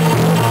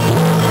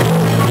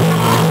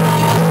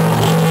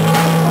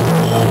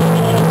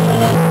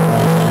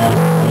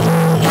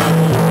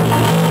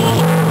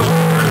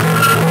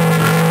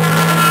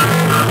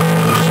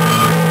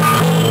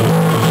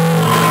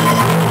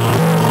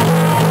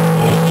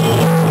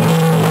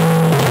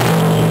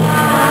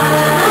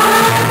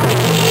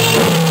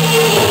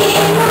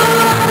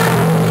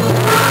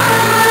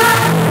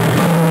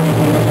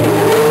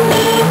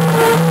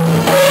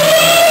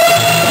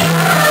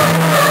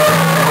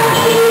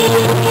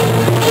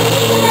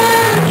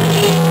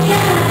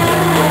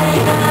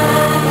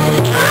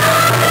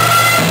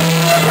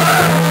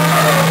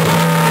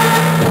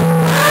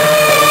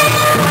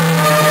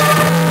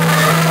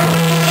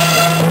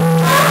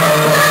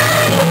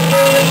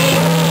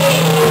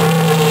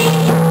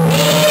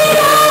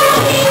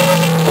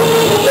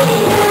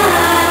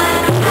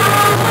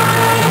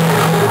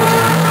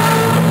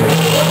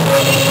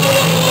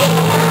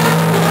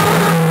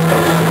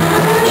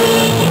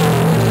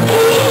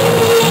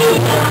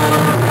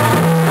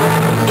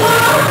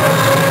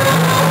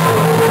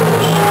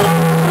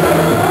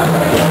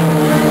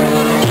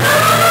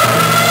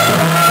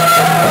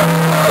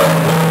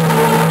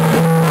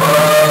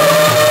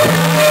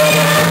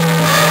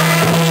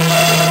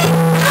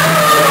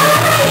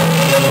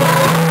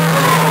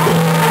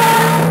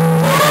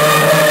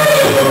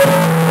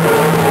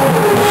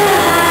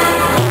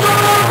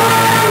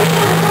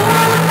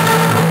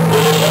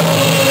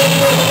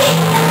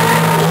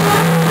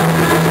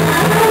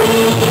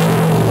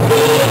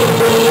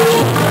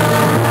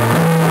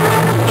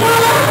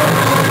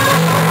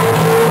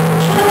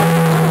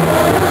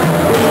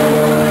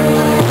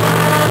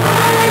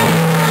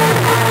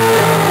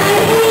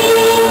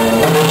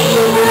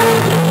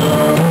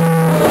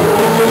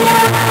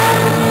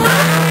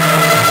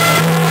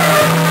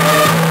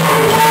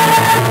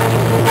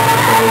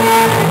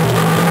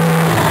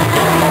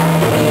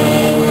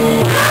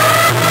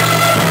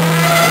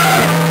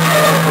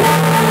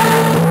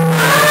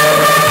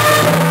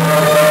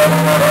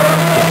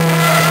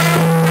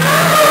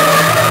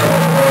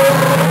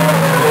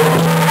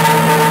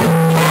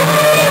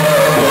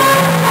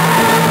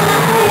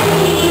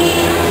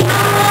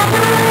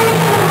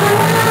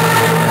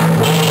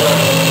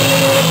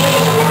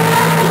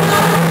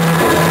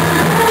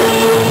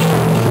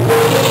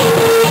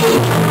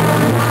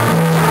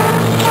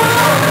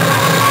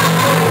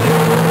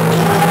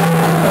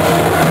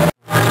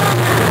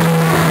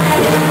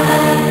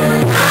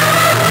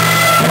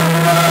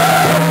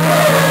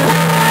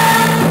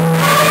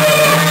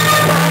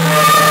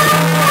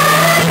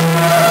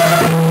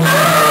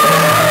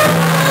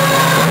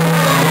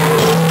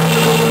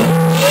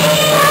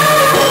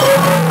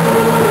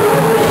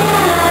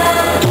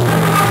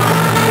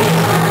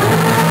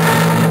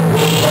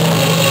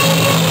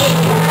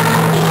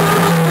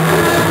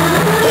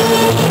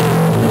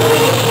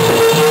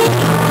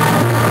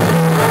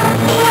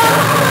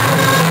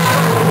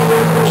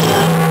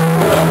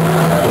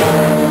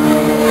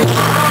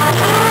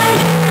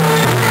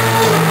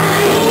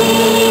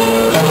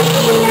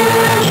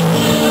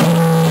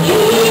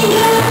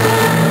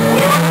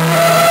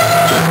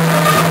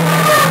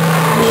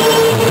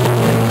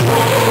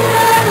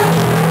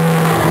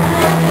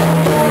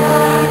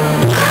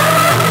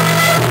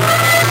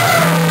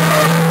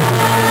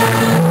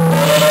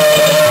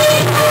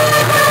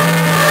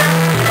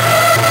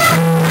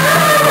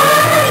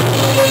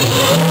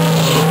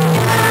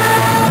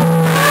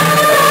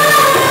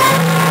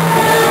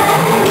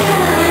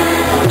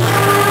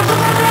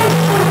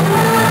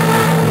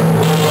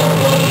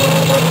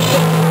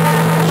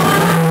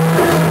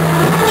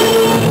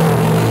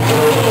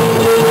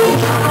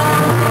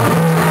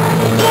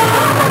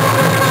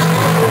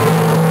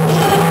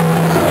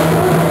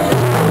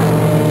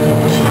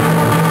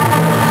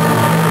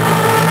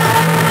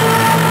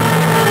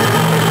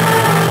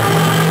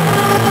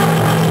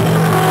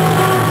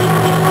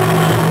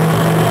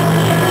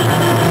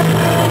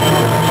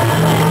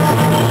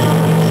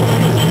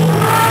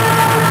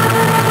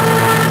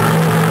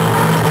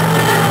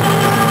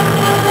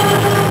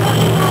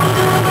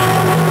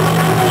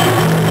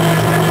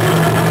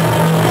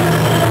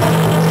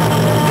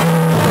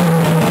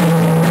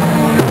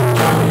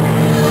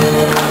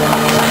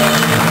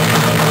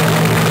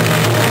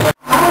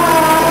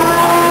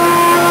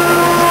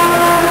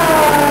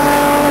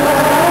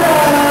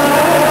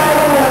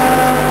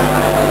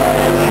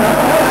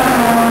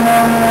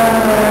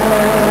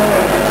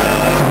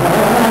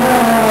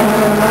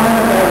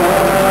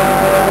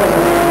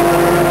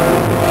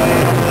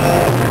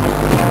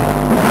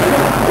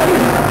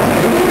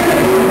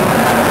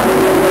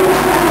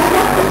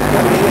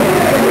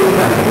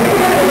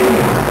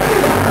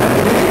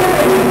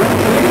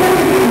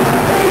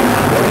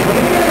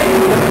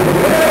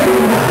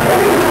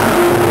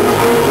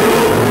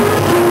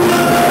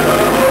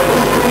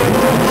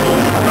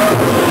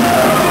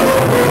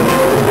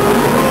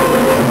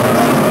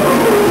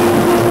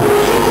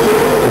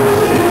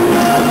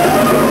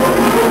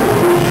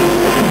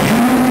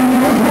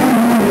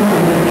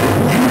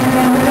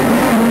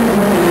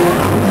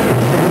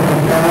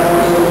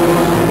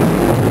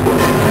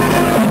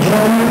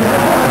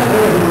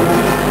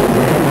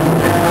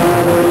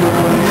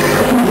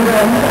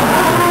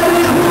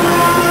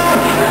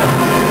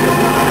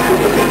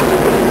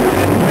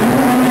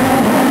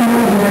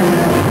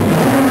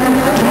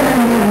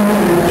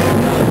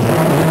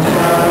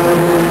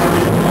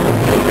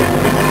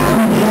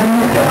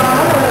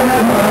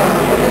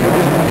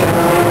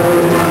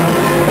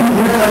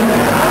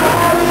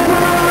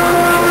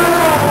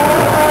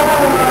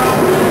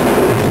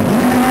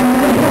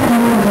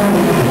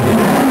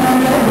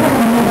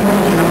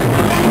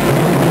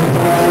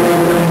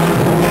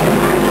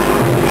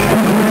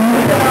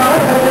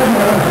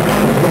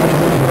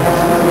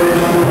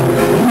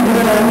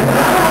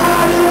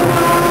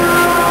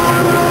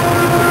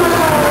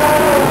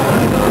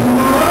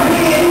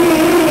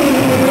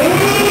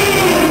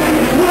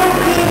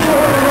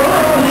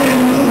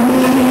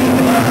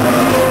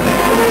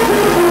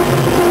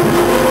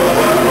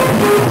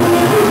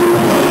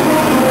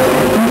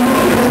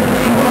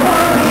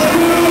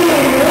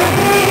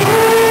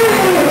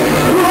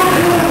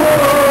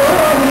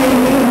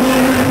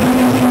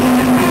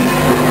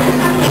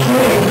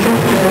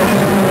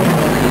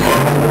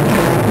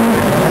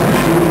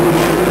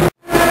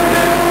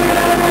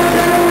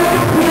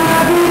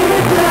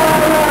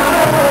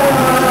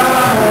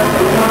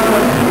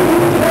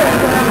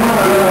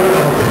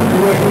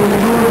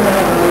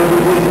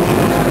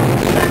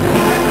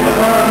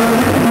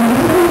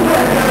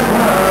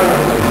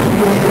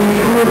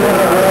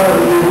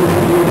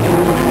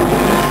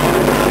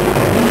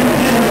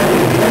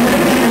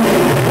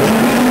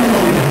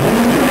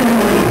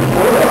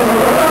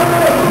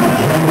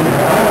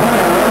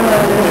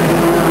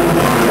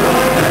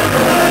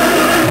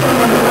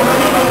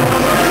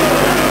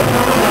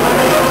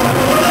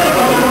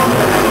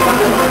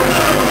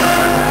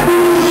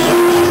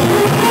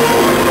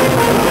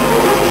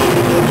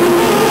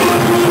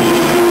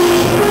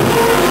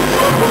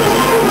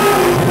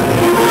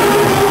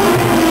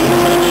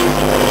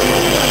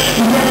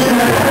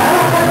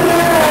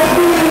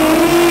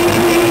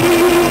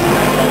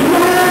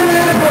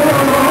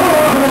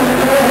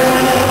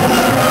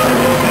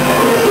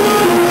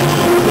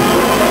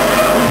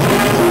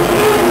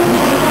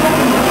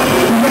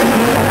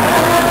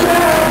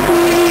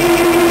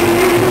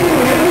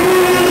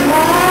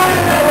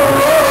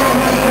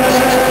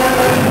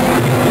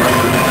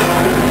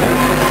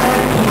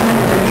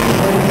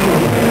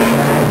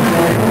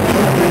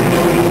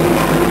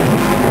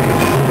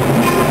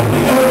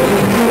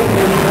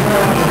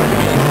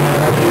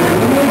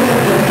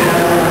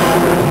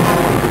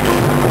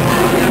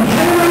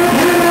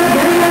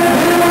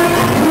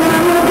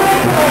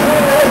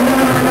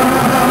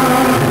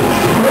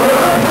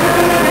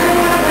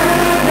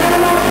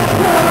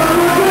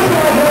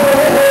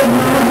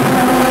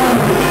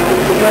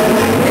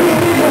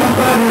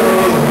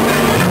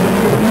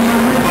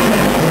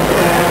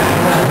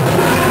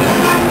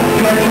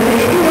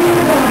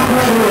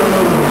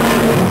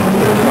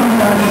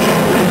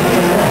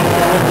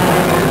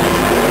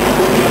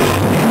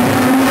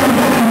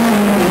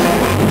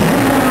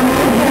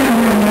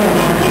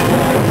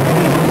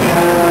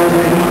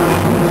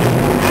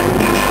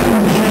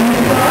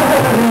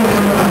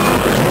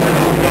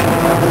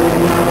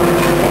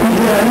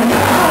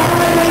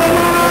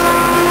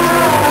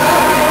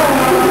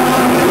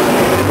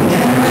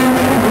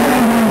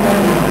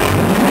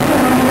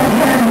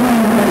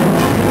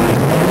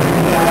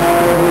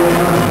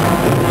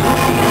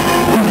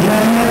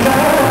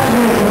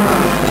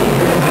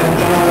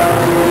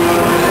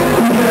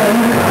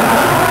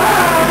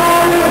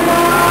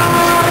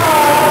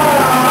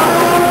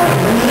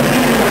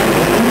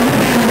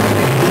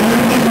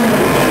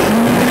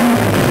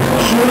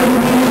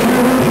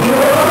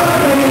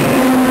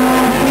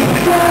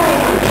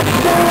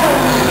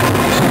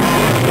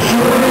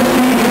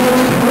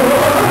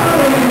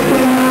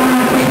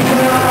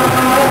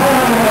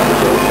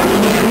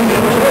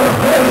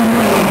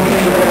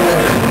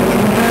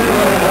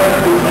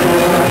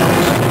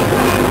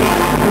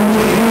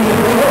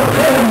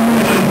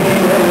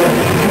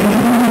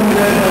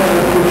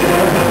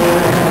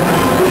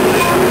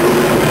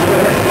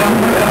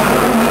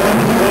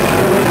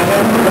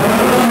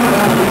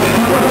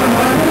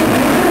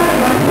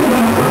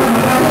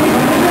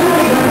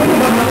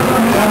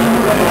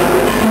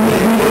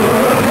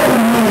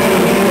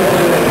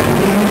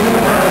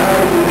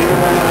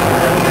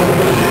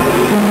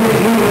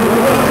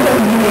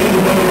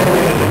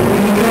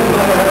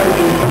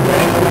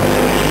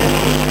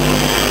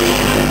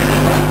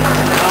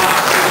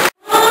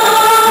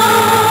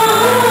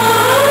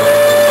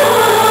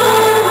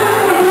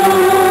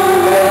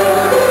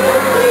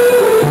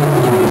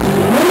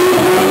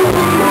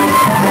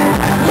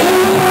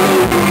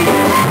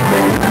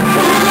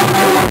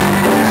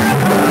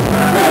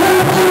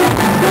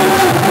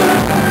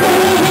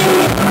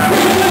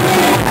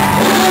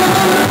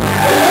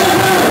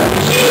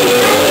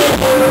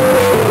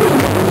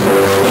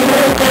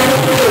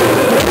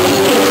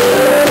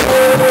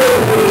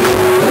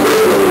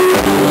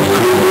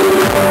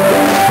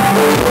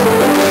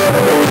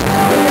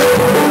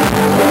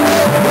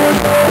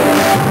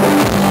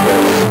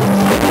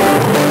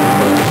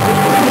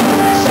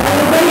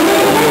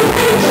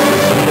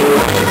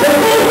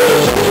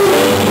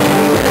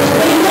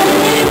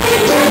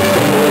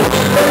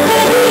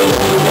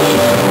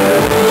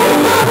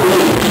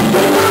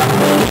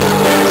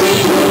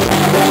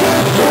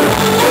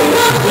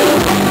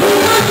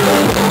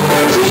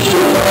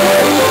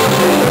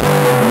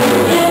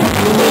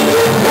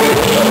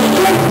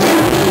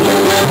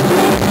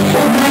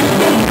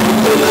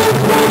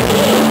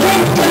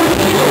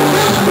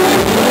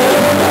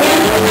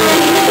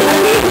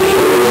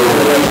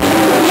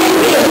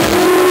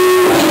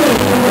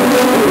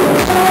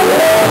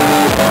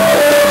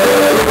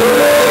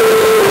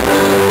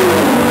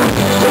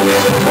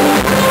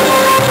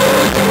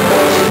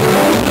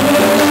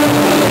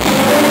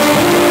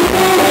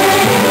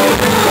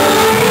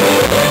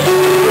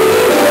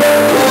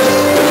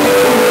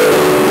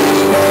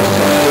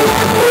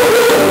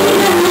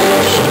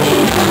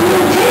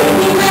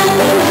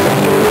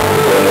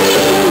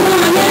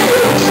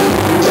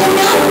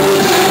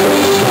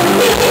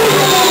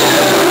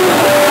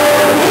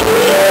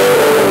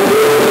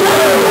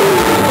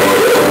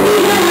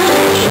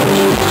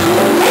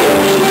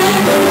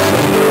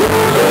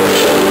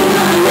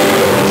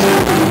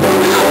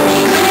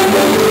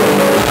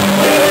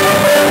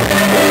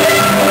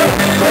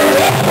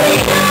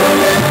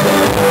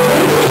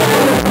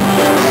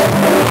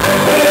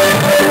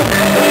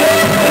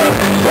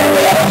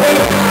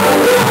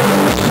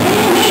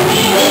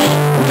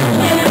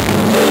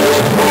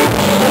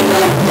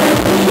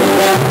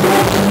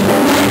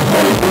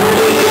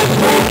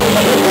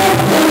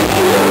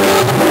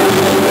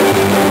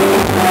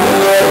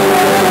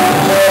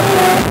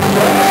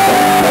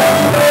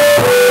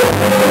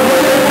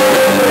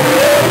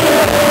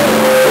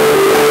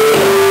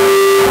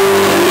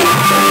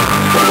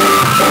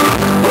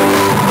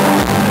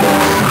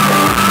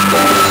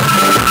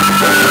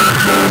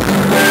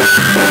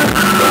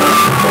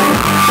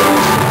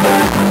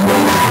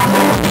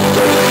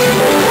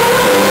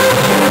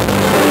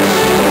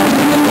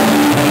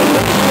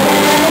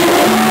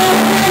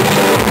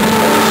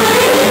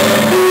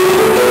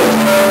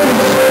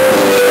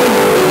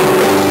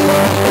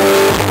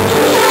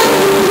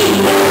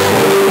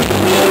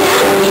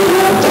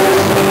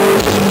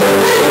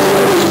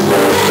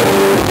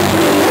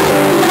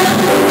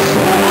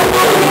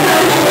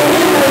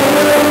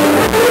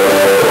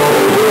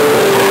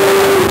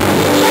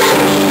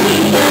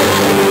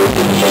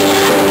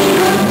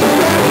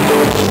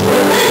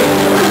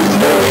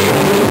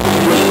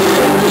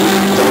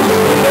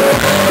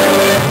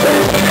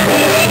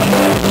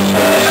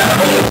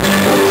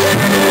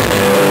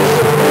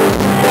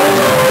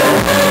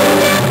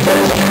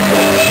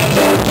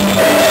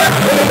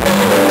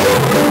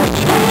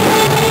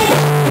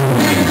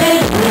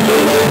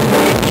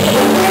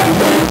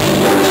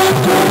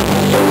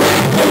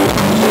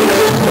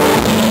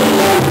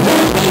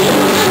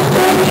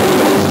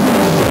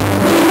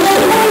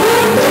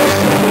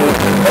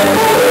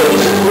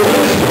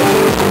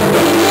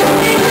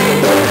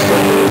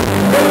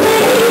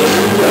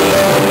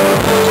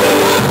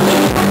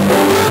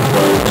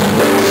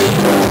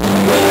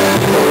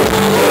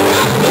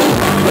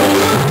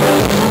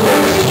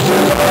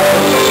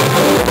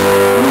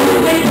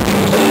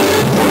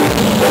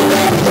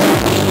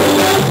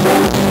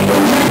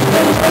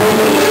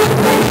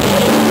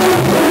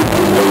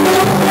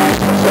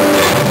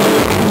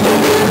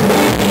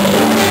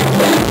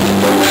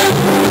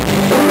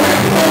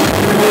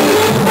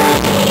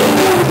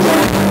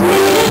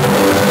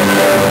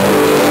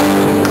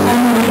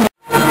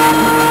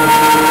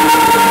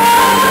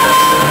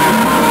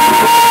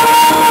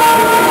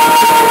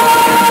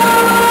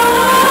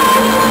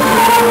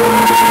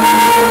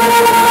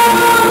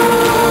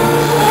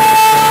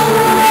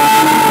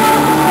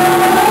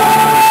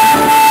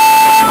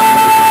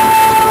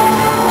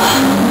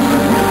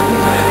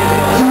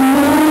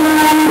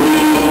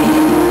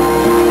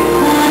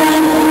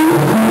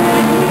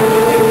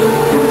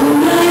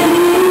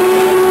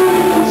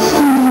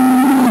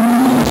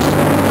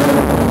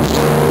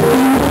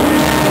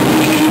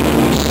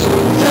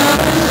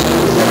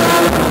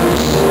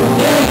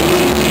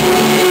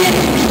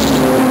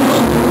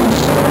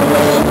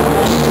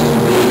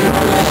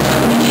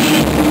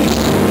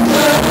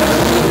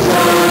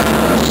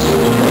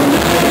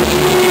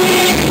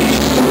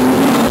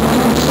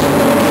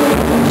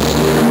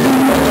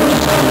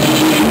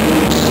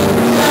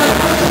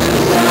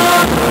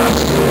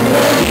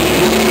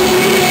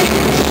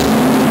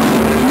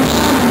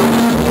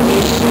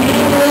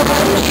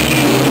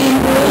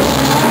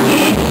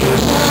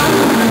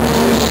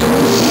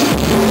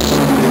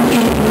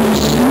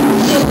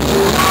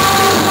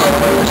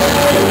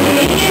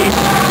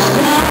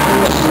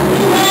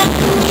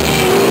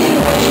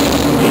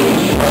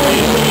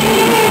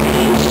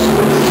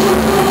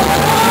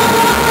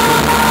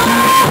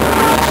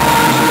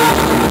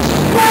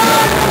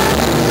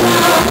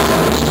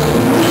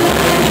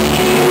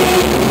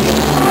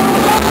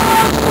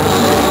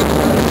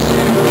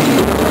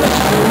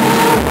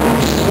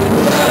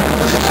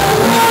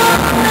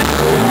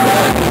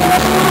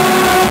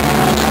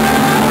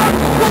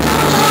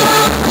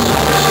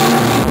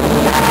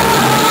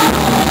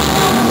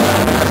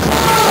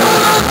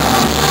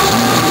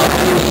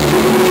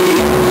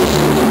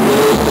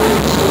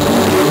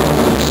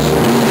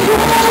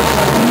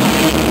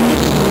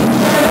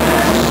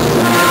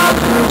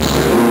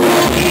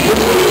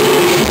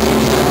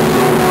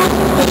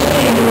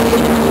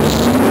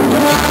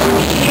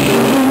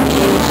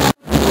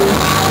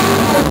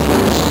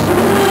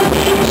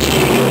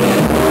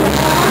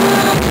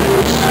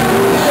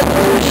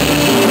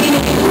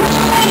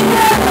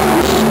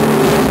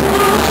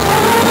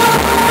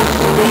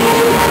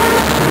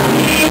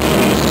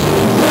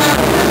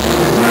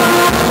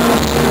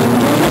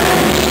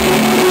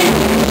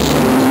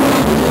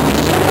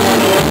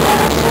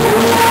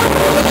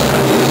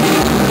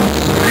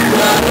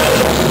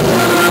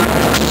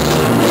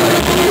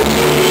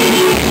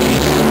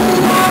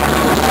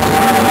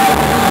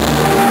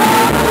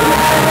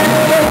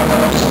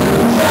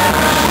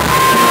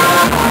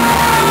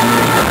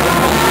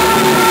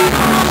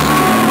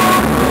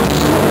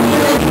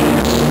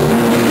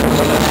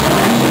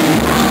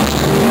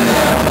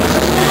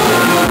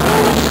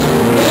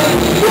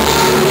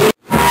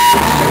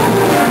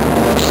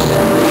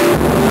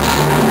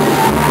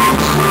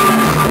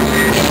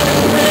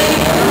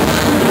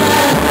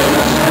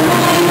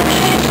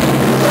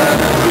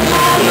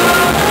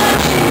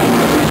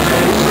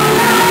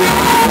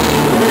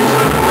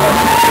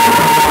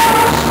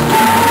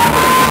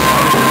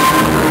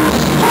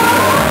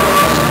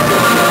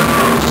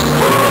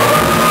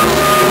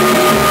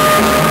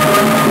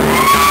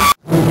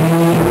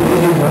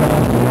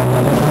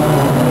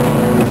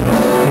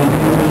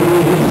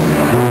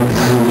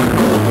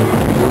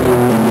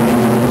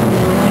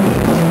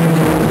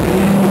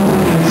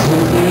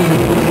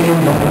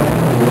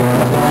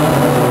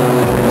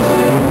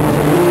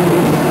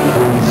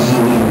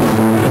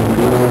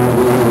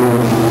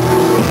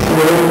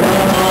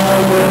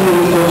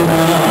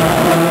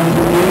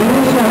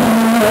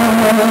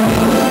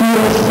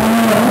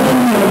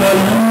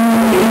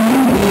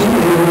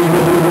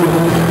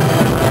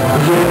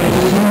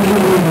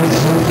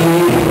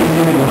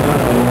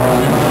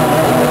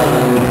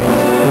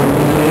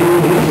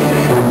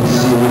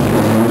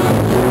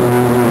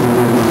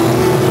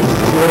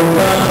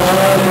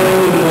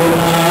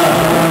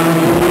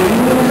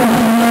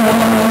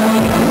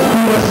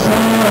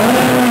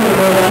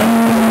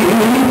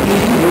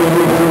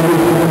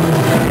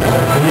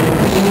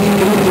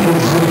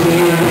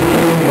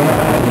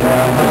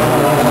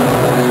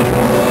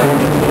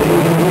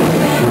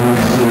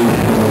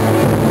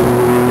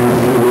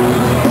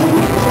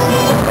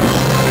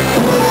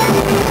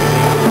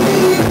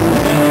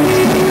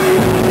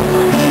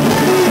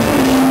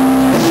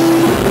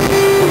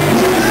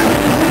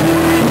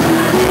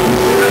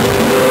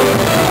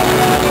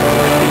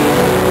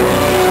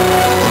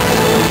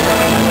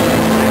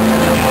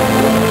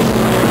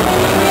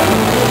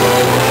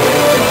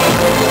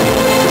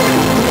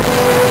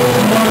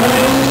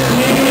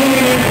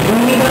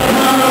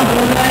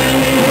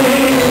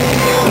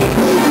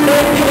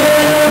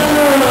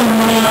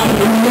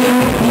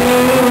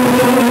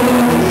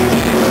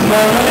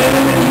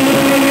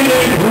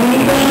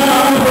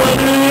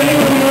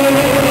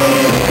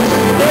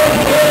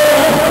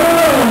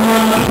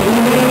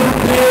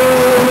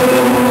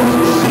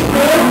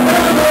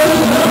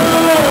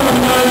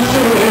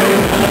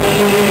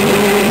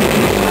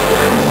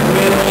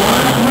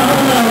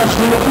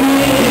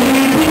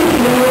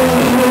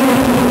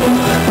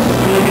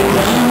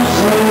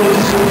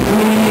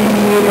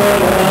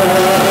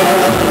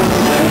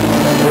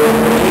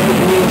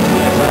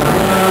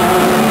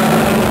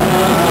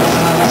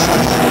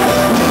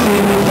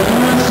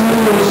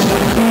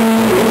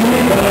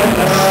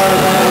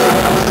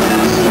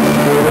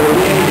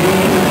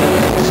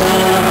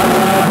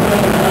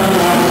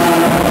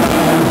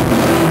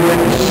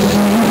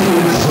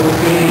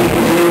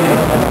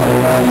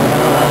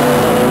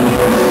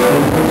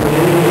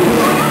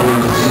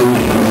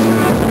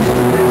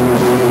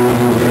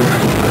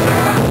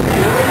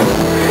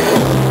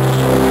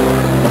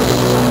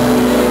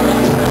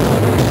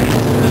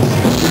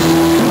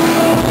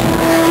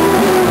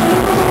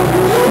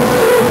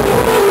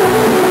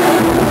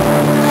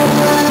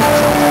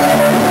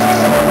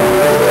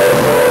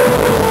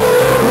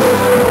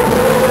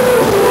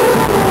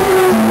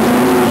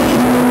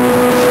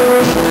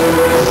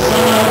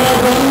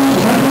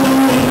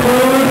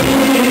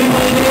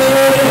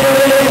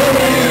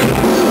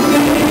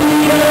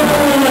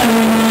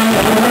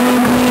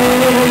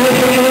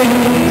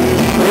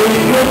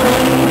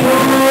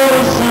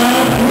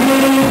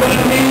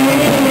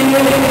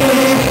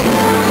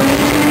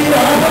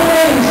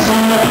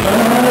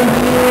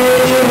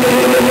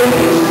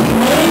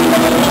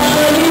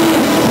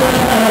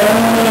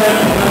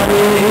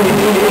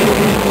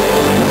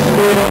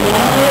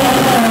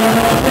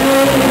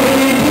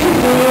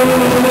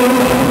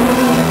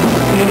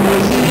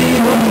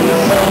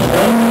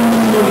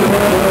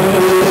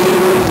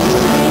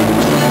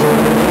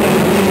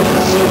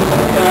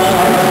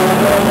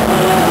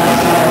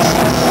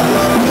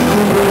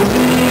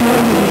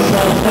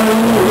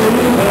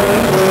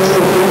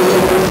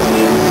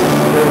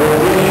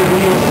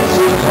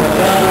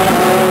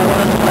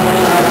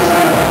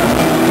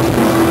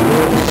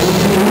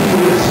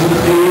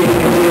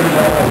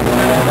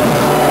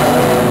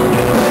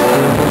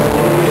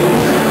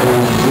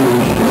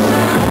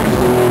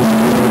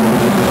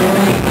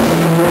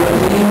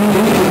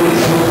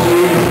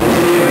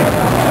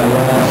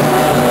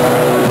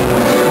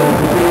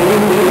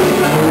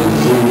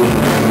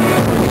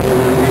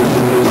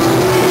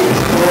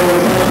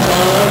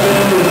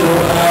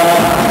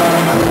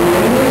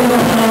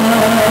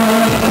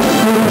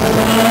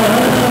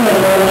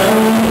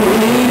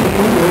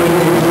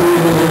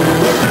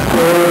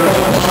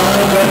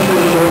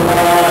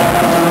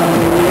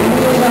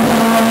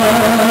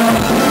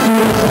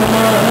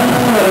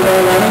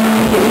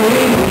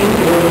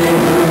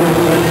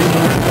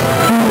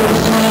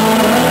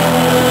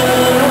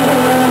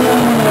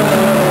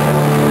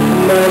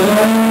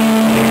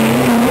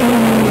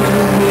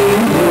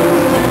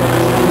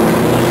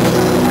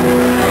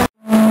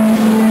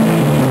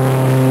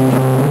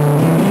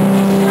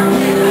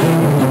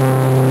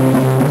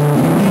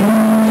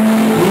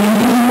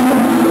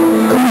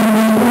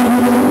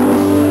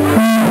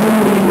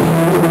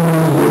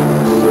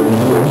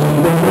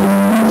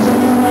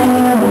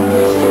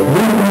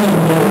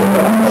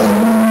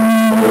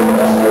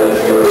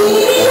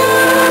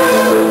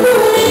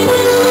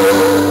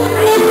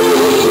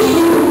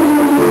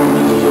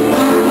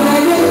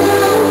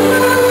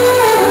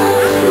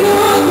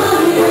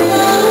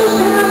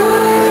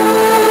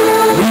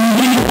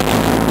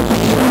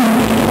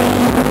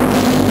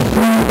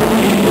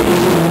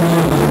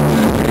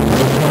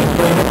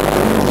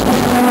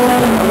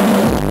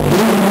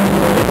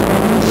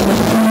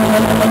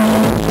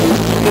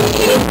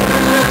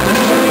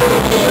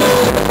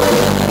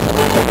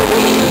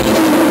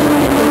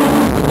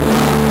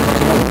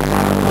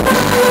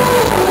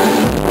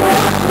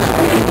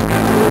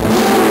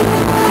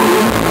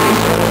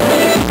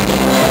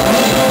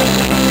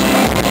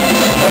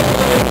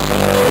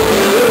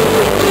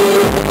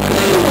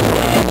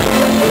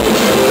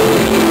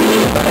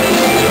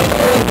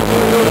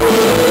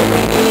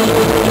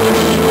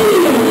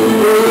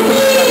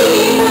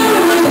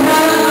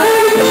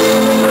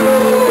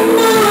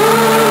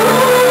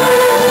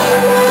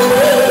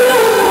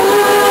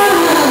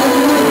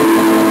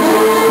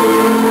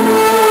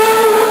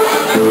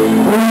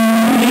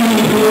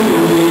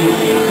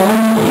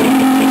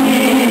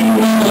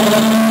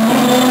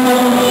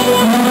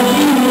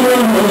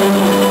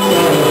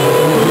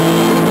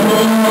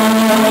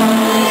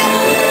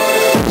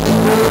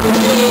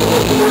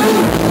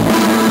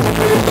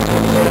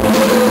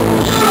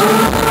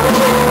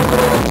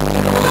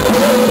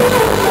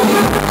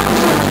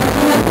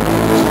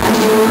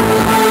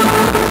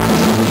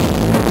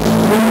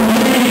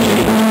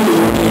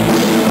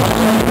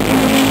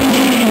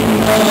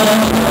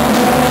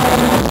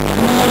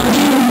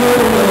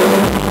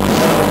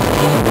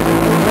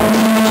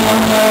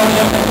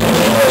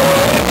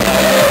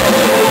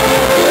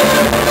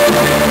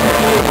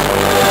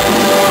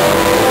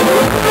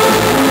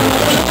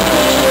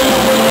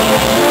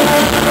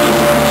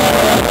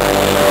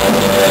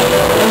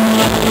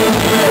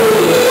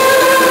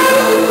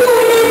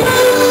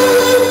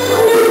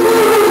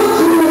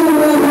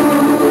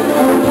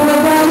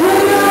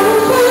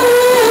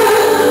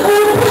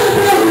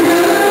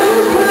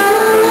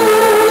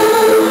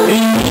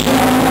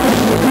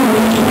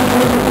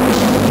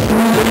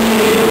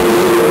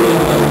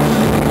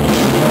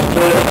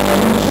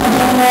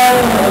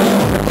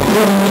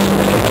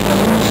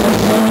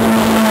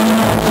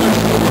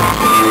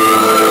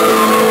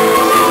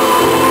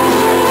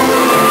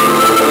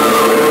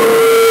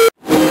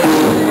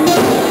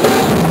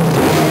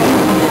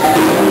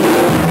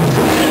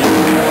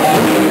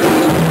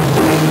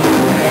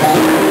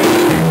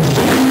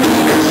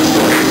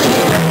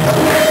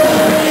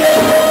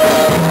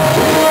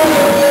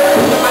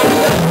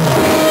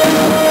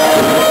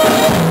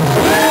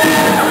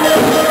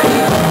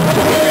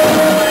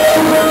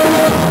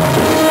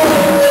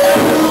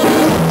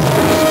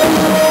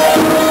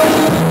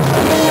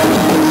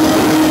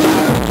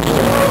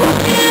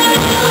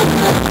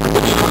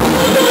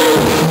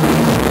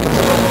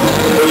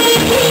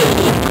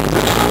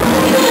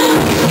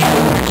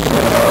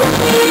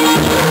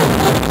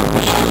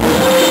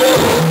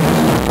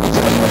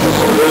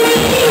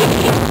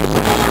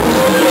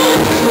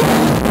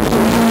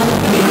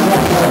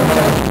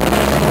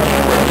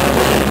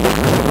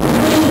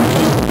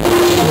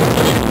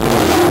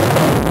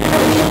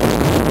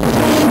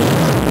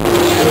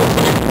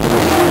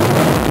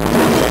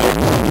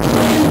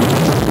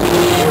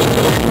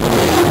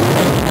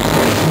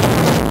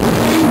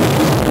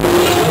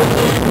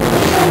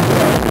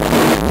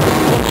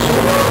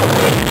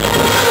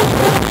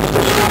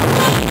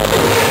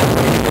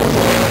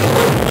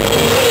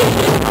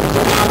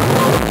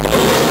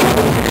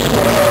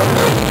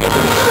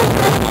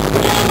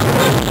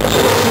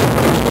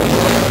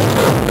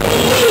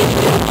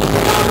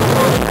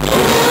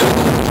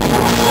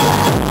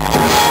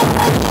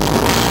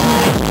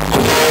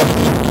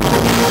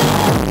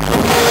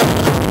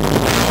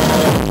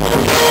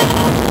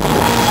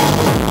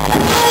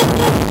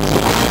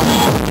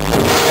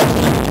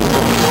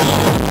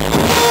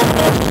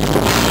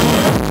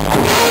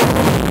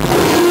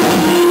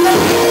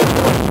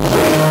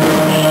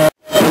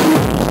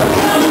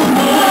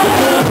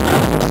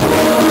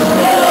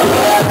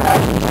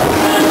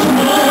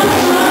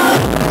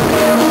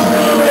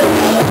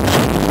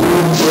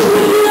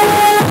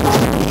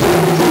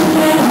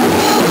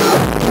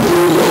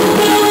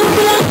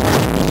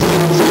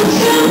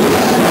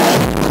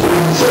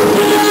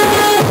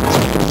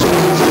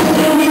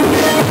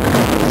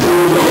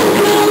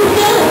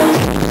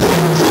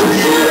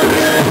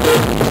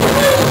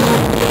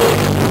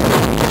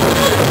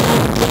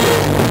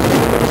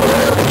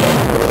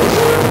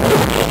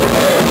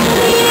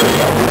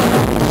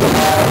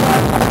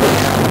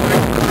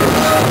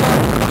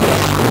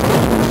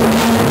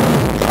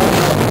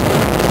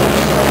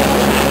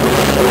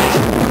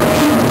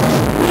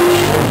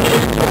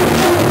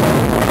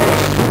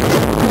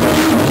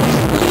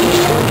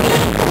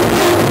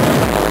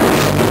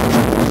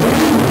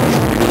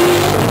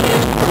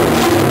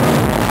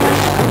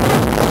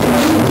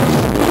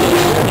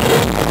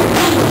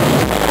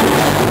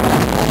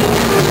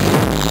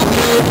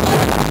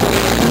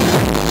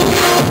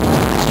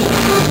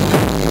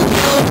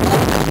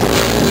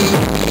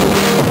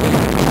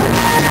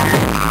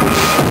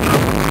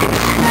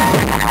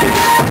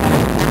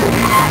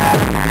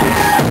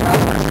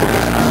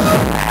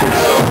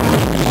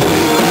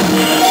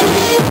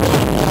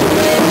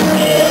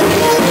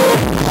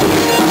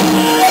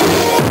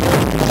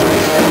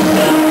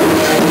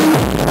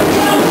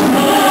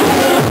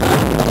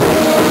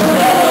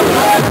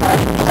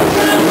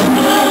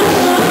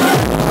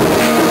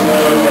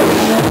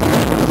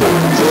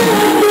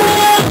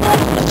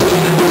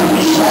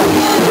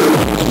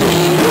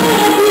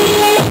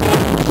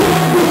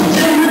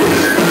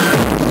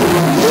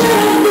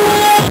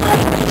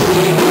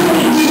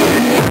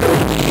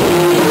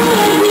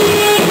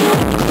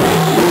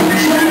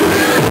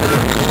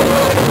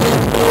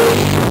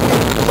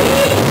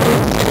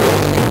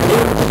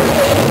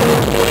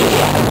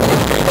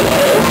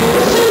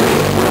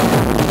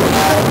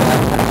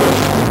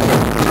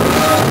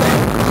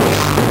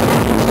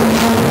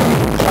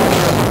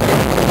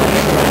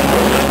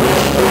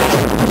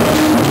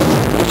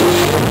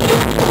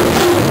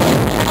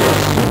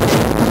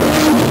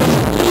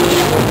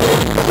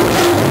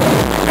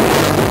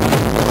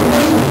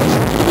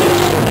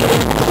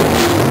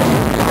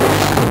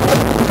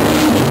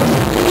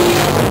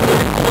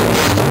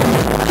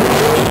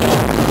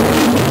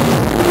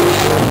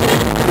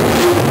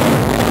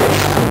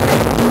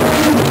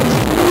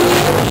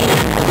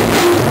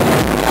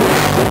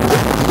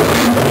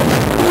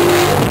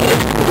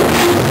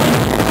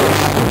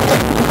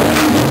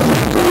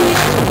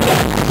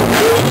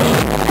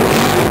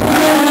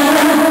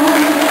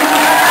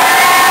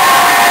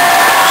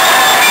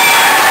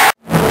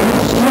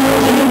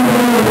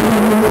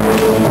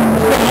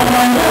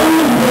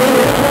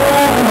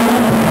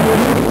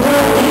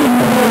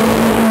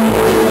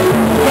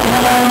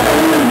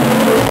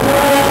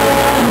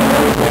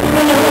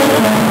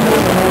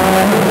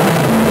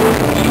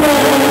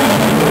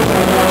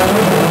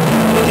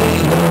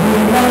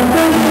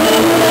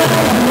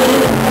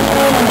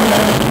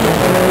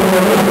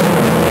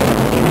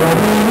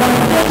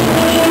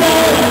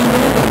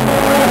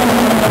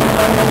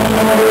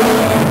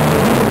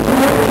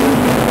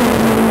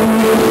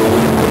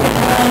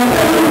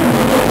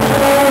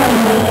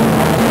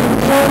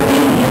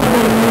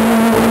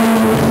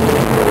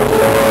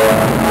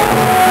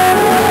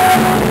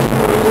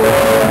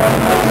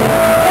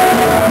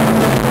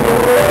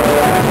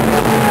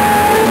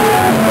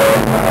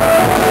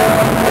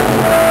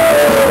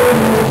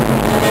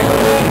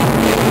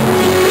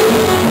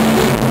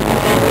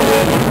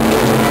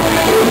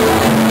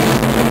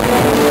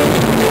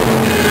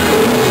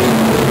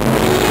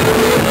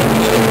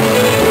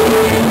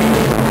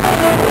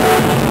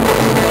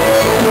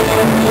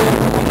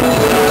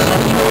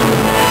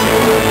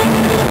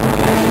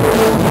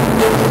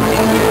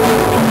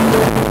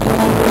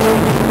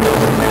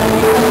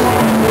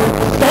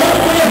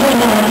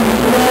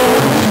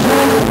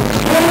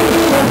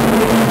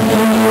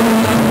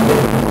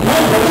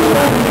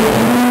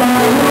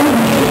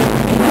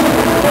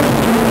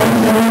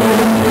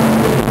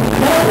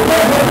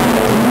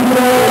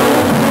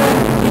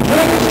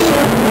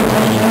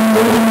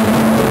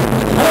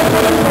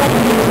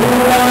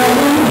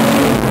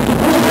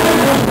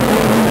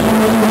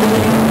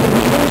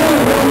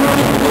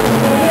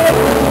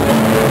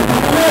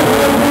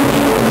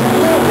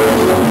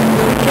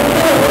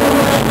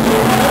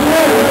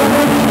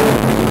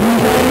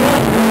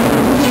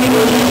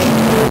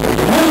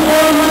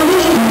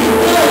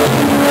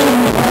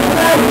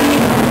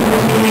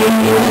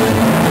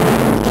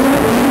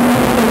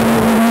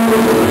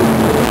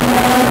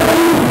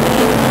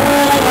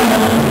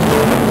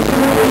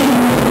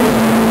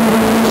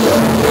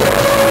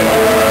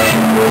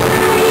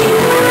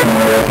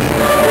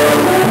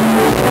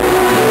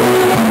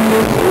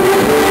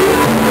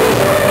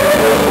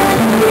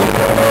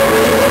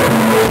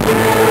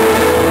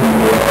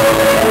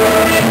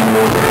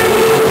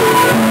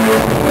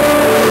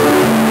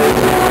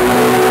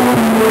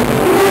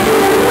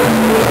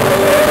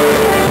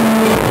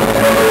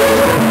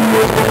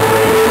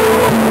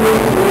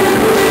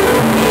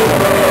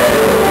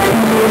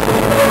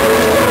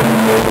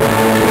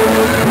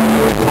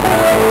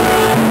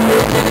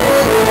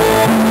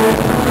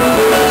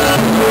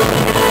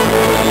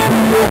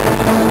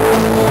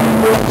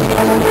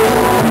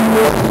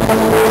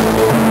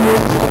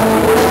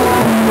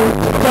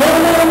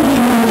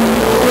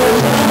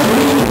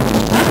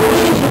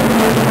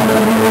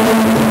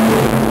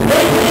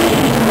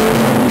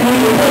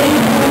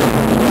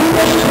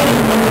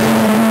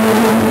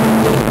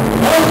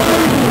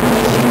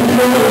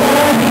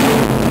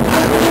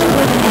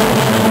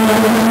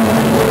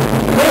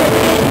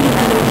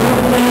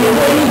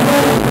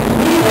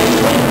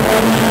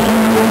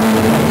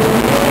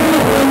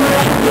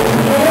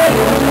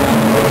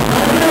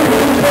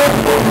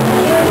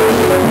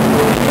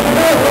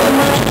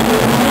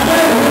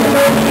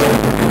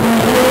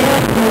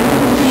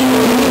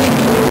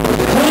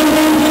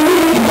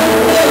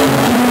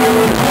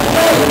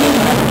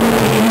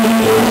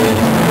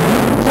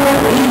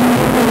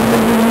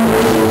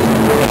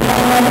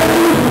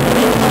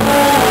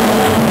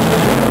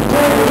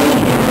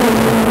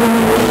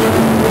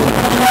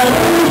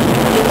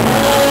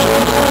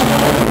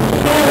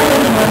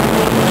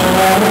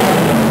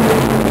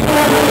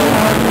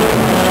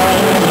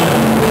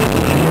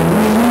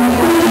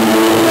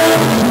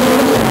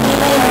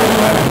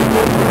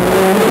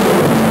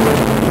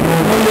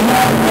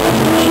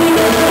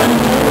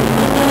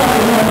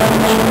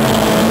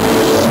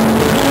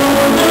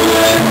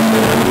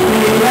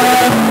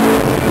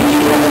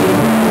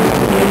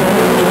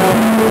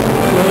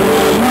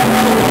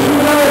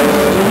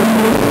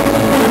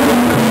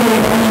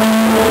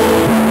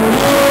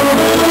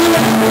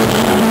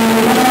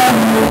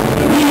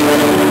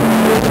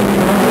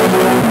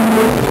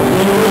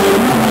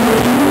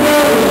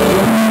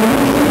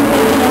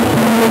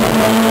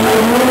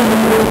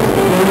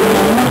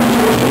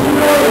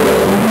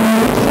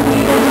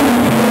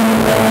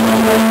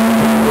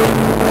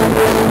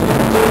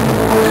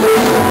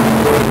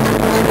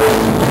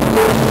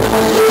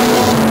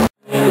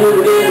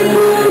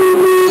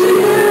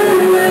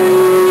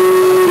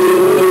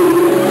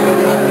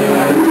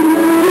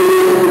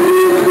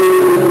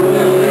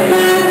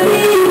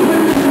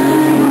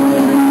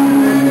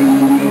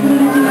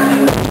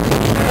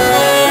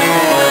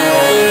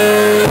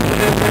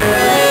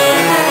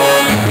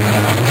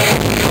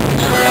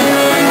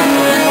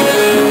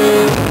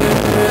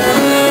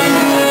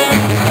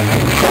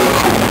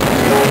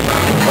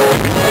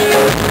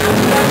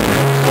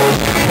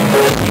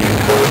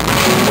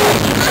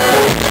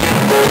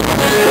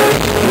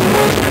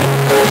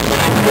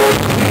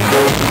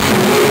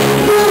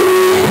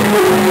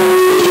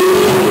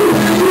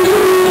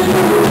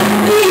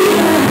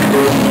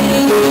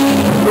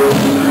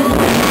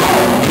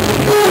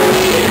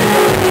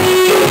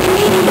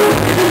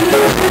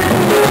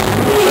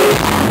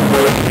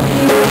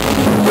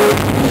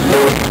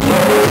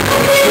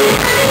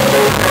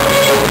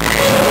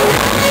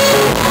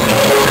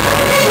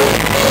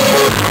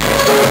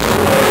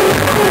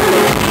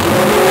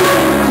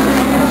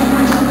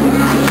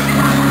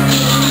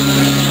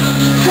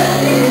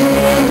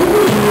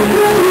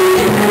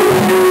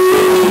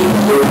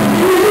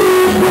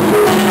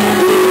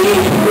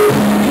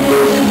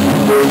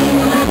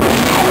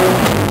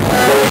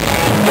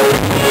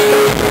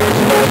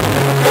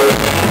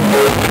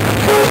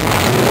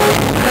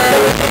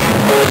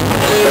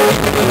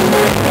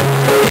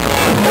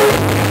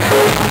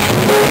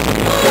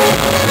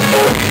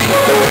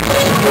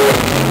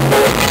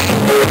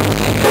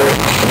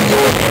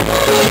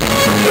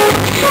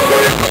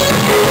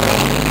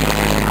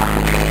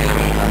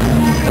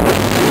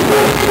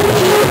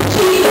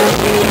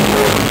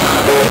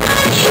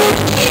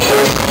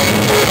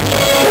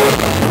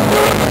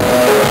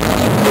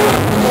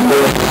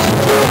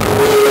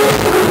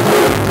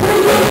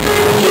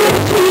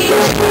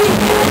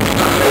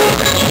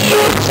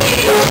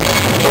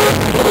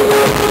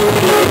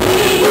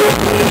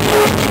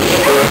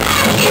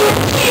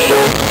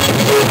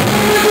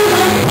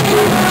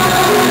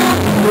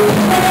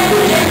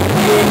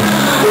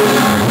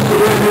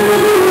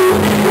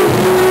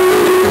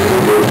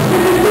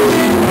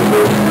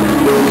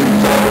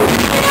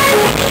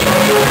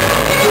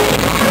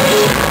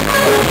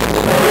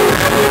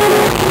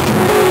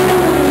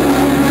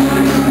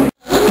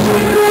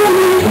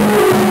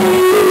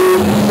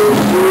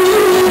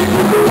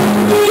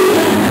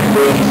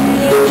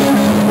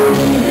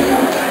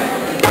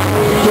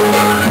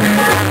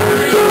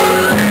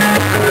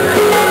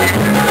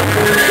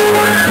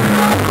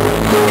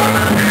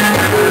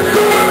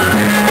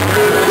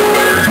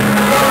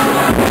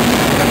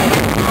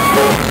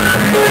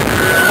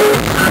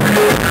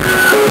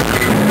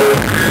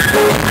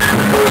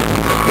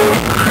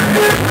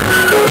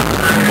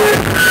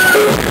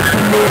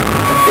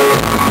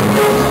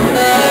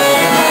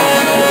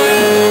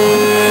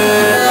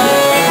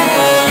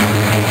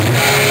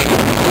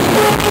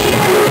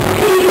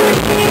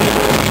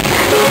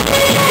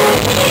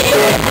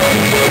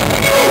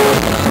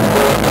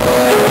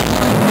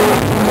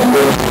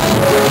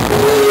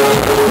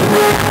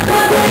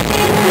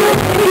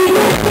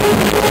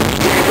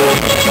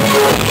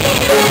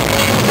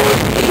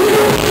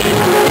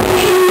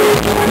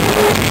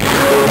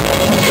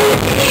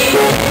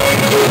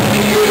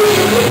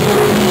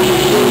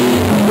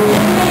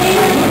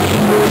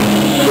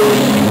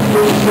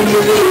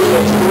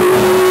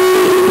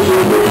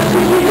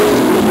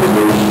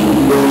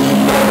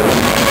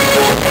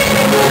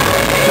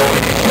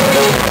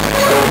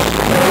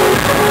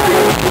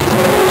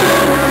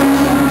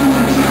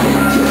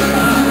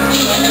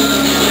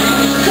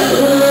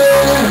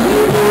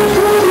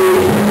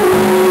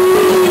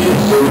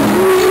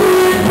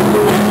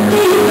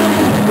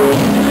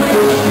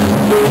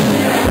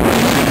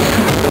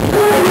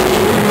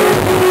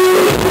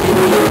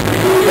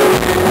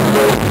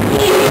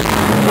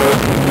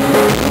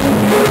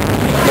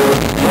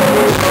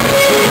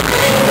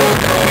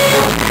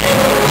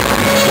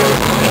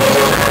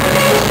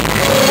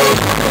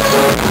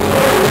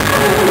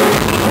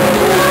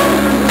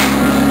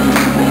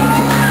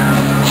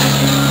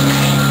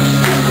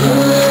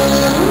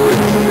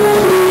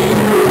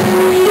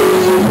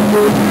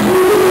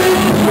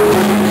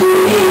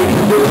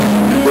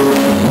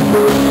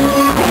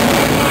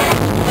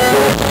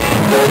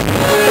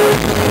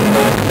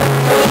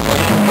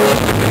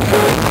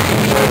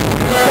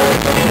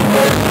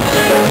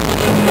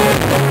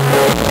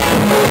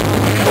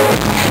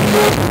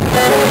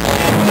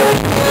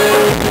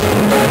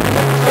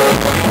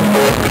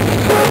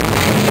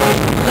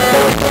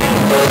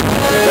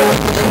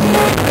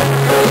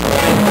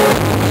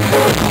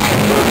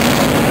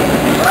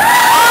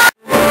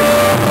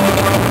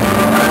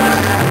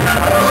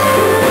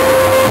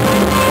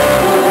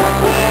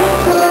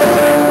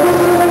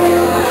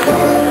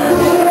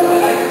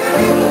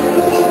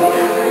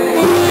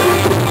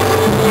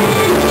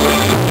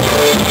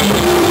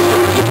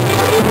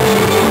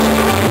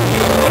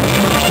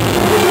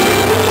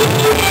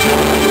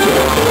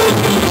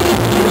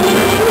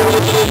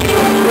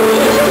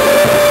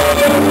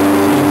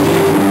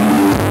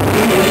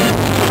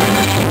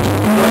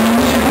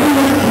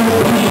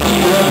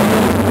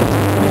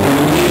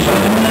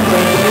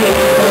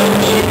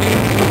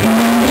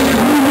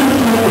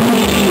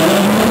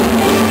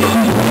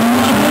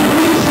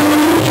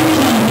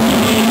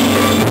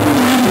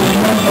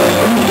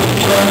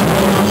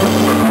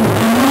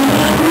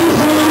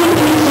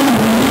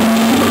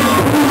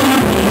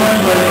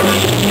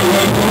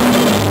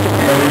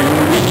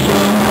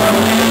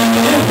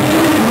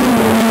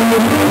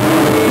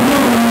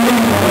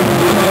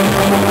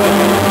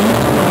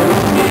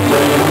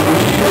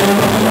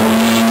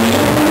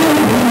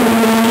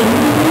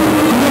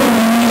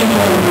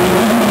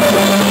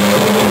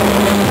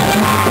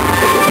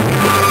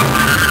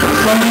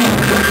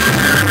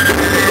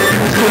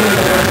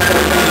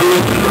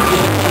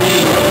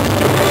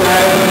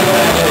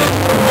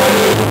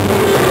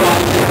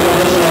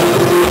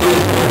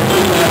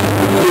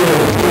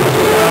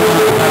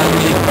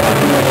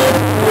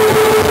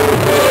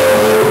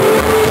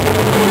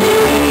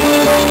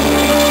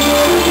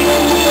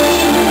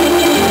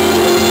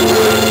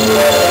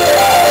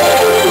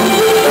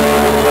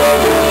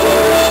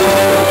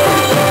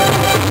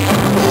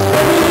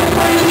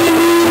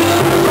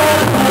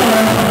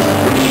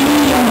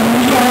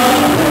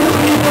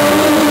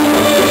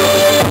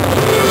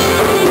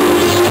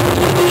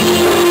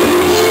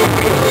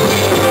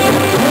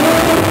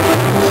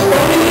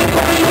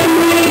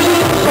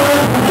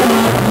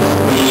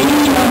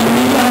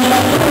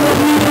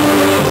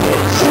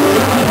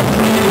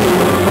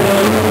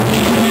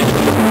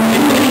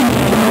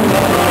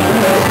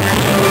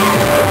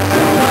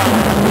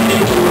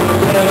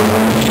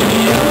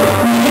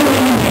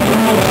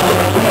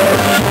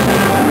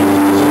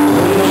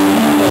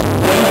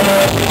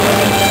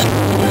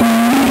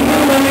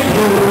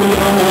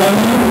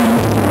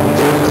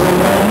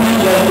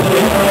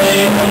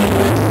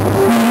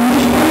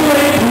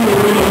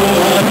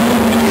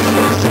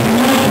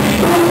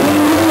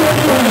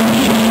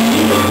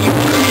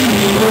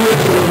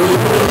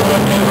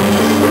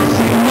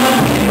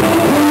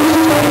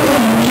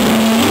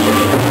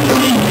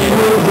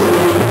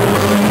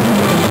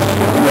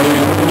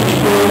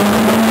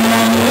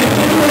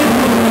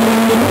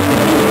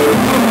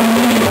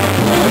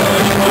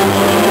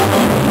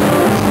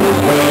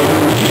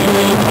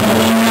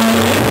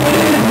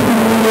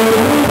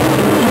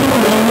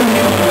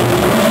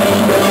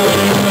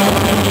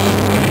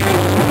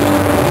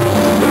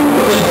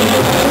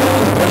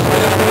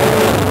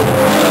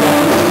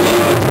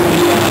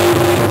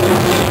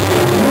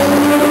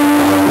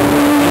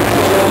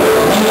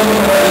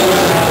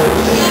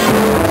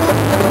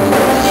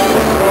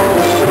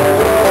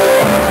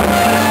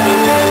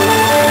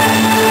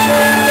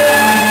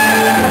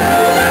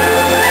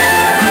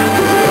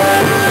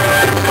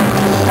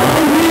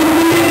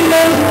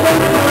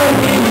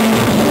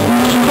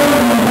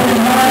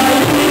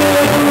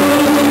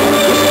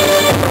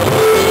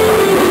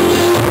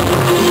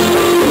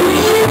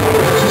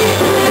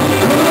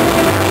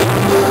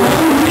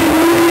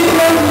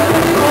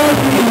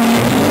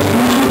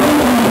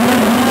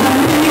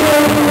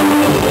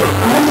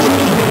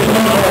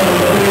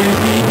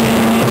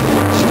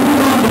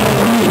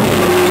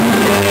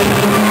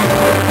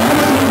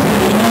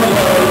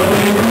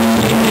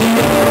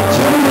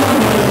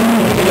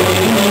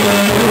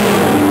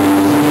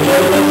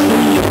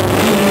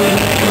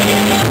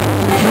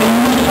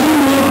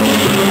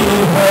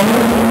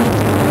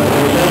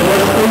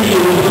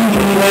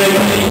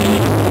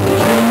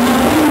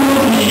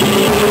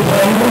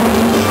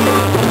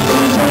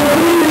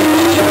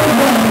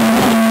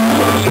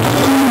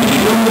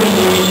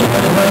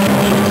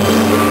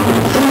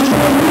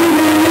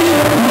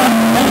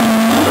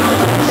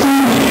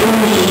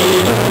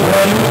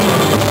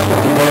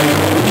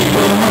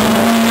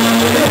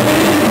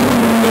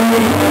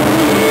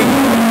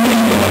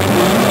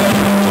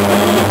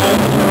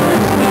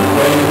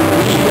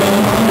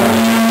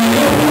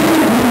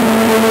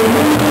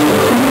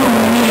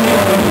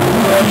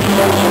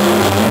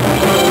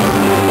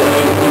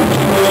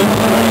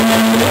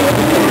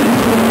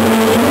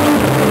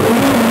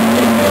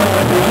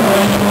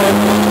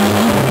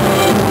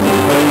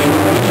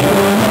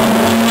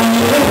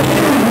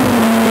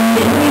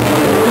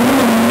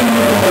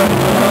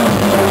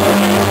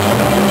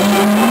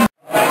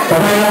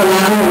 तपाईँलाई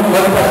लामो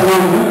कविता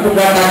सुनाउनु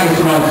टुक्रा टाकेर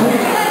सुनाउँछु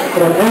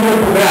र पहिलो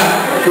टुक्रा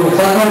त्यो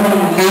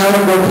सन्दर्भमा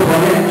कहाँबाट गर्छु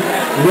भने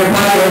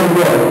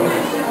नेपालीहरूको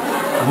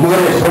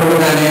मरे स्वर्ग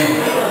जाने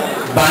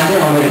बाजे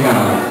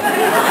अमेरिकामा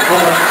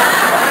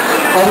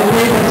अब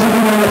त्यही पछि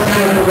मैले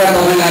सानो टुक्रा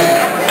तपाईँलाई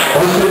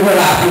भन्छु र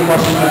आफ्नो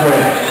प्रश्न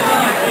गरे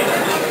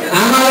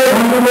आमाले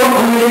भन्नुभयो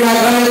अमेरिका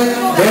गए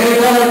धेरै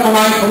डलर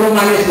कमाई ठुलो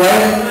मानिस भए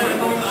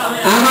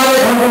आमाले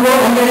भन्नुभयो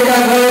अमेरिका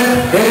गए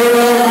धेरै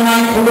डलर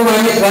कमाई ठुलो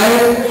मानिस भए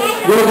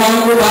यो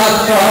गाउँको बास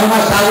सहरमा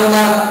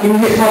सारुँदा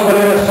इङ्ग्लिसमा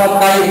बोलेर सब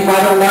तारिफ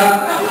मारौँला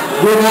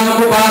यो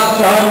गाउँको बास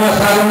सहरमा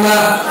सारुँदा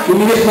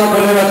इङ्ग्लिसमा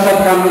बोलेर सब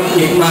काम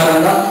एक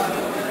मारौँला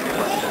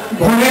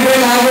भनेकै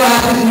लाग्यो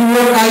आशिष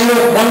न्युयोर्क आयो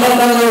बल्ल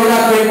बल्ल एउटा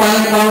पेट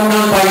पानी पाउन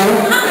नाम पायो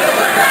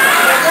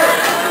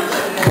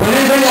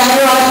भनेकै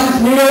लाग्यो आशिष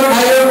न्युयोर्क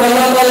आयो बल्ल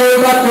बल्ल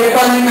एउटा पेट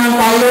पानी नाम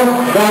पायो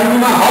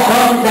गर्मीमा हप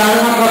हप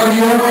जाडोमा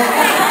कक्रियो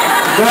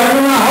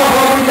गर्मीमा हप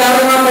हप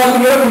जाडोमा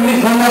कक्रियो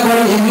इङ्ग्लिसभन्दा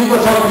बढी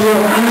हिन्दीको सकियो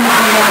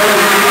इङ्ग्लिसभन्दा बढी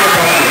हिन्दीको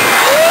सकियो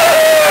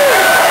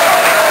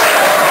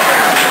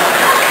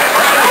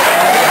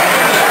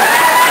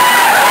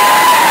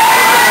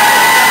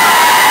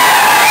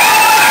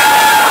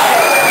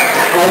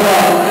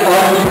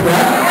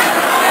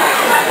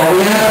अब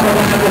यहाँ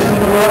आजकल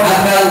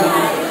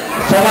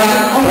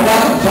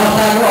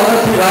संस्थाको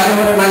अध्यक्ष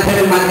भएकोबाट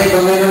मान्छेले मान्छे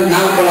गर्दैनन्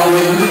नाम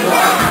बोलाउँदैन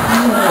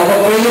अब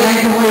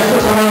पहिलेदेखि म यस्तो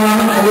समयमा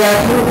पनि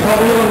पुगेको छु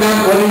सबैको नाम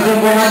बोलिन्छ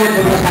बोलाले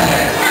पुग्न थाले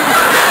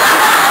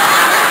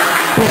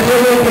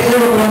त्यसैको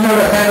क्रममा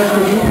एउटा सानो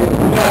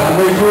कुरा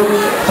भन्दैछु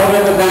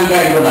सबैको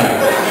जानकारीको लागि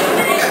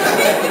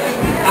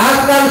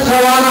आजकल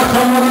सभामा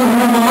सम्बोधन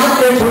हुनमा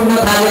मात्रै छुट्न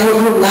थालेको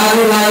छु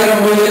लागेर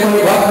मैले पनि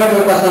भर्खर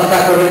एउटा संस्था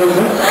खोलेको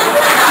छु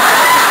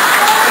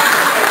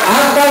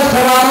आजकल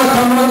सभामा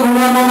सम्बोधन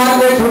हुनमा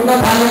मात्रै छुट्न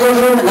थालेको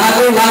छु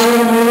लागेर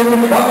मैले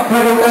पनि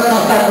भर्खर एउटा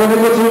संस्था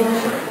खोलेको छु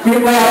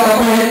कृपया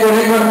तपाईँको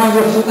रेकर्डमा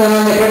यो सूचना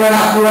लेखेर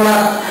राख्नु होला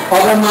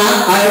अब म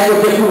आएको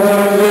देखियो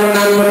भने मेरो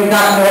नाम पनि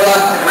राख्नु होला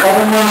अब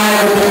म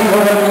आएको देखियो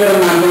भने मेरो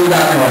नाम पनि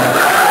राख्नु होला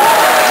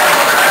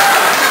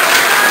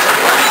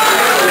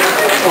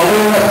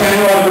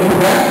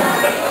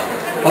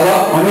अब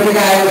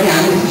अमेरिका आएपछि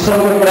हामी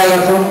सिस्टमको कुरा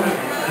गर्छौँ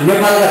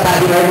नेपालका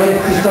साथीभाइले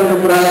सिस्टमको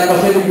कुरालाई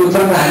कसरी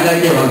बुझ्छन् र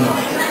हामीलाई के भन्छ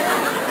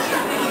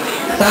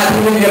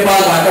साथीले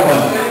नेपालबाट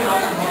भन्छ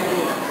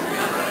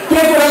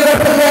के कुरा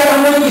गर्छ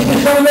अमेरिकी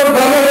सिस्टमको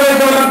कुरा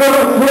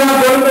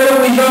गर्नु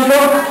मिसनको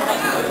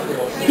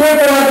के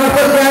कुरा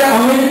गर्छ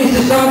अमेरिकी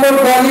सिस्टमको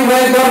गर्ने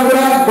भएको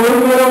कुरा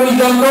गर्नु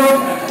मिसनको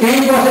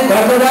केही कसै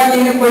घट्दा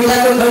किन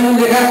पैसाको छैन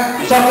देखा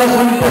सक्सेस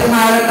पनि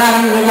त्यसमा आएर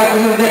तालिम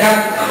लगाएको देखा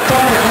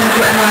सक्सेस पनि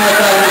त्यसमा आएर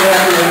तालिम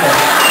लगाएको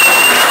देखा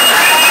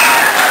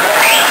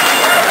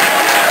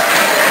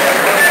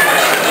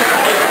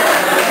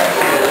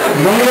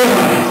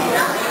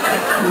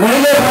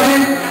मैले भने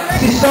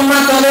सिस्टममा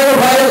चलेको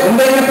भए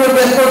हुँदैन त्यो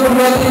देशको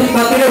उन्नति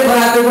कतिले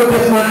खराबको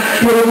देशमा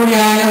त्यो पनि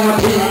आएन म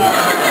ठिक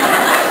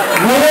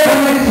मैले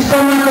भने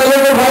सिस्टममा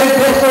चलेको भए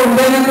देशको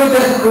हुँदैन त्यो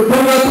देशको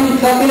उन्नति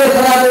कतिले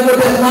खराबको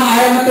देशमा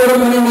आएन त्यो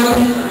पनि म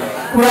ठिक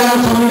पुरानो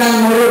संविधान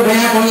मर्यो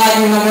नयाँ बन्ला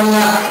कि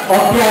नबन्ला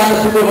अप्ठ्यारो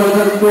सुतो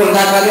भन्छ चोर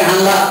डाकाले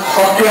हान्ला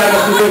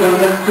अप्ठ्यारो सुतो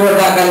भन्छ चोर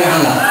डाकाले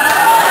हान्ला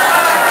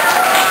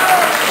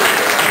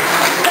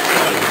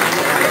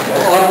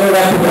अर्को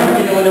एउटा कुरा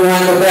किनभने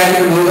उहाँको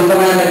तयारीको भूमिका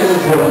तपाईँलाई के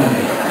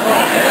छोड्नु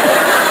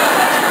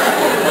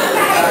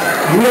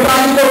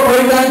नेपालीको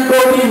पहिचान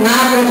टोपी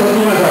नाक र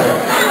धोतीमा छ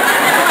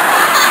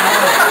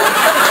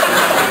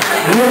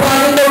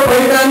नेपालीको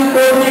पहिचान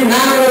टोपी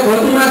नाक र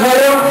धोतीमा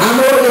गयो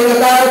हाम्रो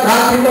एकता र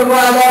भातृत्वको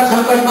आधार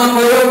सङ्कटमा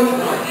गयो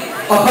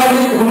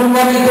अखण्डित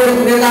हुनुपर्ने देश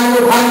नेताको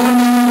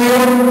भागभण्डामा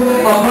गयो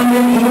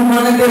अखण्डित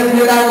हुनुपर्ने देश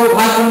नेताको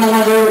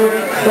भागभण्डामा गयो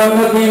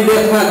दण्डविहीन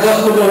देशमा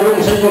जसको डोरो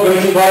उसैको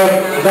भैँसी भयो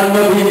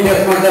दण्डविहीन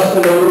देशमा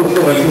जसको डोरो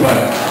उसको भैँसी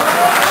भयो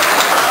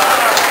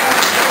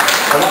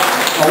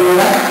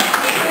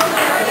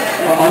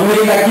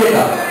अमेरिका के त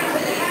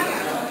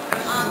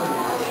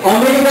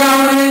अमेरिका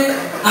आउने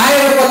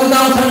आएर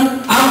पछुताउँछन्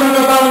आउन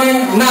नपाउने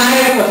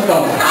नआएर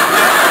पछुताउँछन्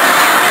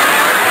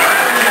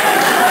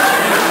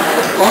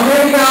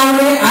अमेरिका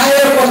आउने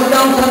आएर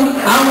पछुताउँछन्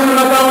आउन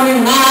नपाउने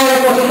नआएर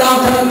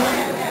पछुताउँछन्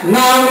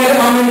नआउने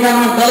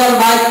अमेरिकामा डलर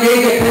बाहेक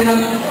केही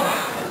देख्दैनन्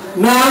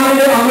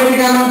नआउने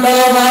अमेरिकामा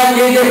डलर बाहेक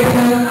केही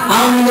देख्दैनन्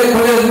आउनेले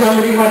खोजेपछि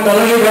अमेरिकामा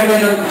डलरै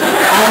भेट्दैनन्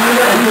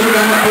आउनेले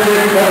अमेरिकामा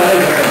खोजेपछि डलरै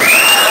भेट्दैनन्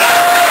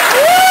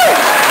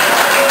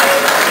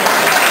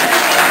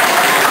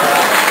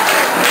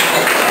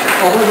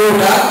अब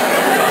एउटा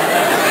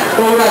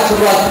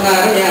सुरुवात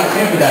सुनाएर यहाँ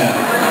चाहिँ विधान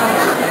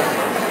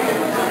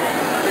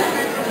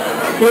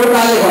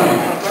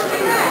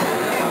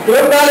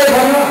एउटाले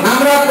भन्यो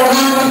हाम्रा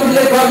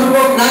प्रधानमन्त्रीले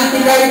गर्नुभयो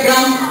क्रान्तिकारी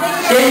काम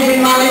केही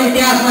दिनमा नै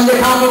इतिहासमा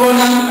देखाउनुभयो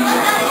नाम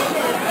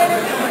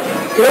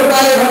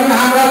एउटाले भन्यो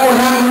हाम्रा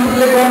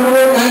प्रधानमन्त्रीले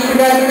गर्नुभयो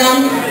क्रान्तिकारी काम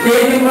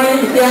केही दिनमा नै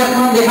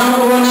इतिहासमा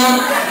देखाउनुभयो नाम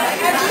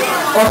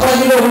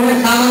असजिलो हुने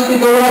सामन्ती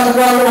दौरा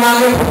सुरुवाल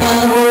उहाँले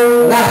फुटाउनुभयो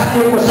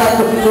राष्ट्रिय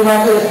प्रसादको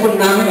सूचीबाट यसको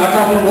नामै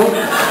हटाउनुभयो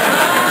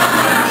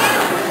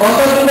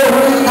असजिलो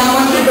हुने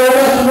सामन्ती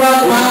दौरा सुरुवाल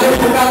उहाँले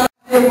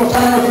फुटाउनु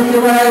पोसाको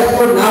सूचीबाट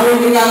यसको नामै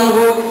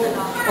निकाल्नुभयो।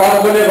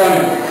 अर्कोले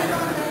भन्यो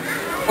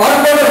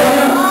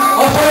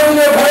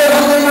असहयोग भयो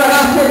भन्दैमा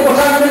राष्ट्रिय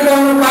पोसाक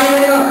निकाल्नु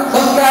पाइँदैन,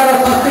 संस्कार र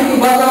संस्कृति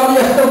बचाउने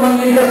यस्तो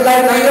मन्दिर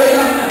देशलाई चाहिँदैन।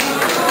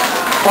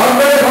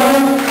 अर्कोले भन्यो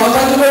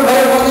असहयोग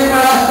भयो भन्दैमा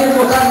राष्ट्रिय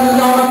पोसाक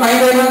निकाल्न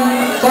पाइँदैन,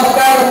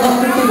 संस्कार र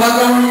संस्कृति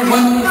बचाउने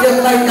मन्दिर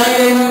देशलाई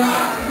चाहिँदैन।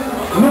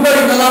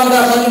 लुगरी नलाउँदा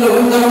सजिलो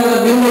हुन्छ भनेर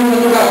भिन्दैन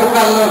लुगा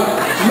फुकाल्न,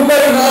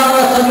 लुगरी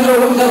नलाउँदा सजिलो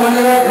हुन्छ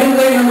भनेर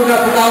भिन्दैन लुगा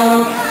फुकाउन,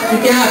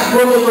 इतिहास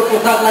बोलेको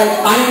पोसाकलाई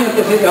पाइन्न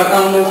त्यसरी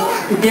हटाउनु,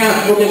 इतिहास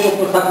बोलेको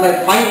पोसाकलाई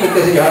पाइन्न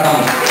त्यसरी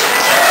हटाउनु।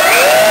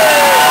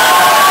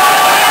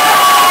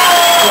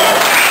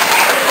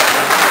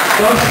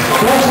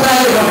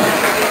 प्रस्तावले भने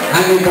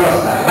हामी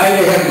प्रस्ताव बाहिर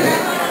हेर्ने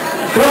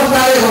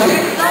प्रस्तावले भने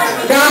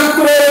काम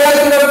कुरो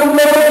एकातिर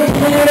कुम्लेर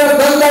ठिकेर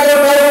जनताको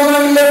बारेमा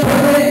यिनले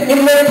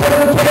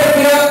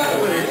छोडेतिर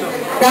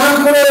काम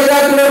कुरो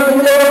एकातिर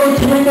कुम्लेर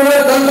ठिकेर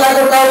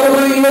जनताको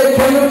टाउकोमा यिनले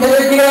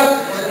खेलेतिर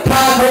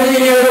थाहा छैन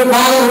यिनीहरू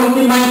बाँदर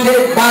हुने मान्छे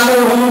बाँदर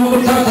हुनु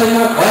पुग्छ छैन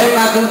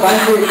भएका छन्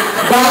मान्छे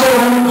बाँदर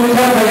हुनु पुग्छ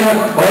छैन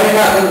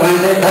भएका छन्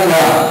मान्छे।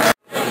 धन्यवाद।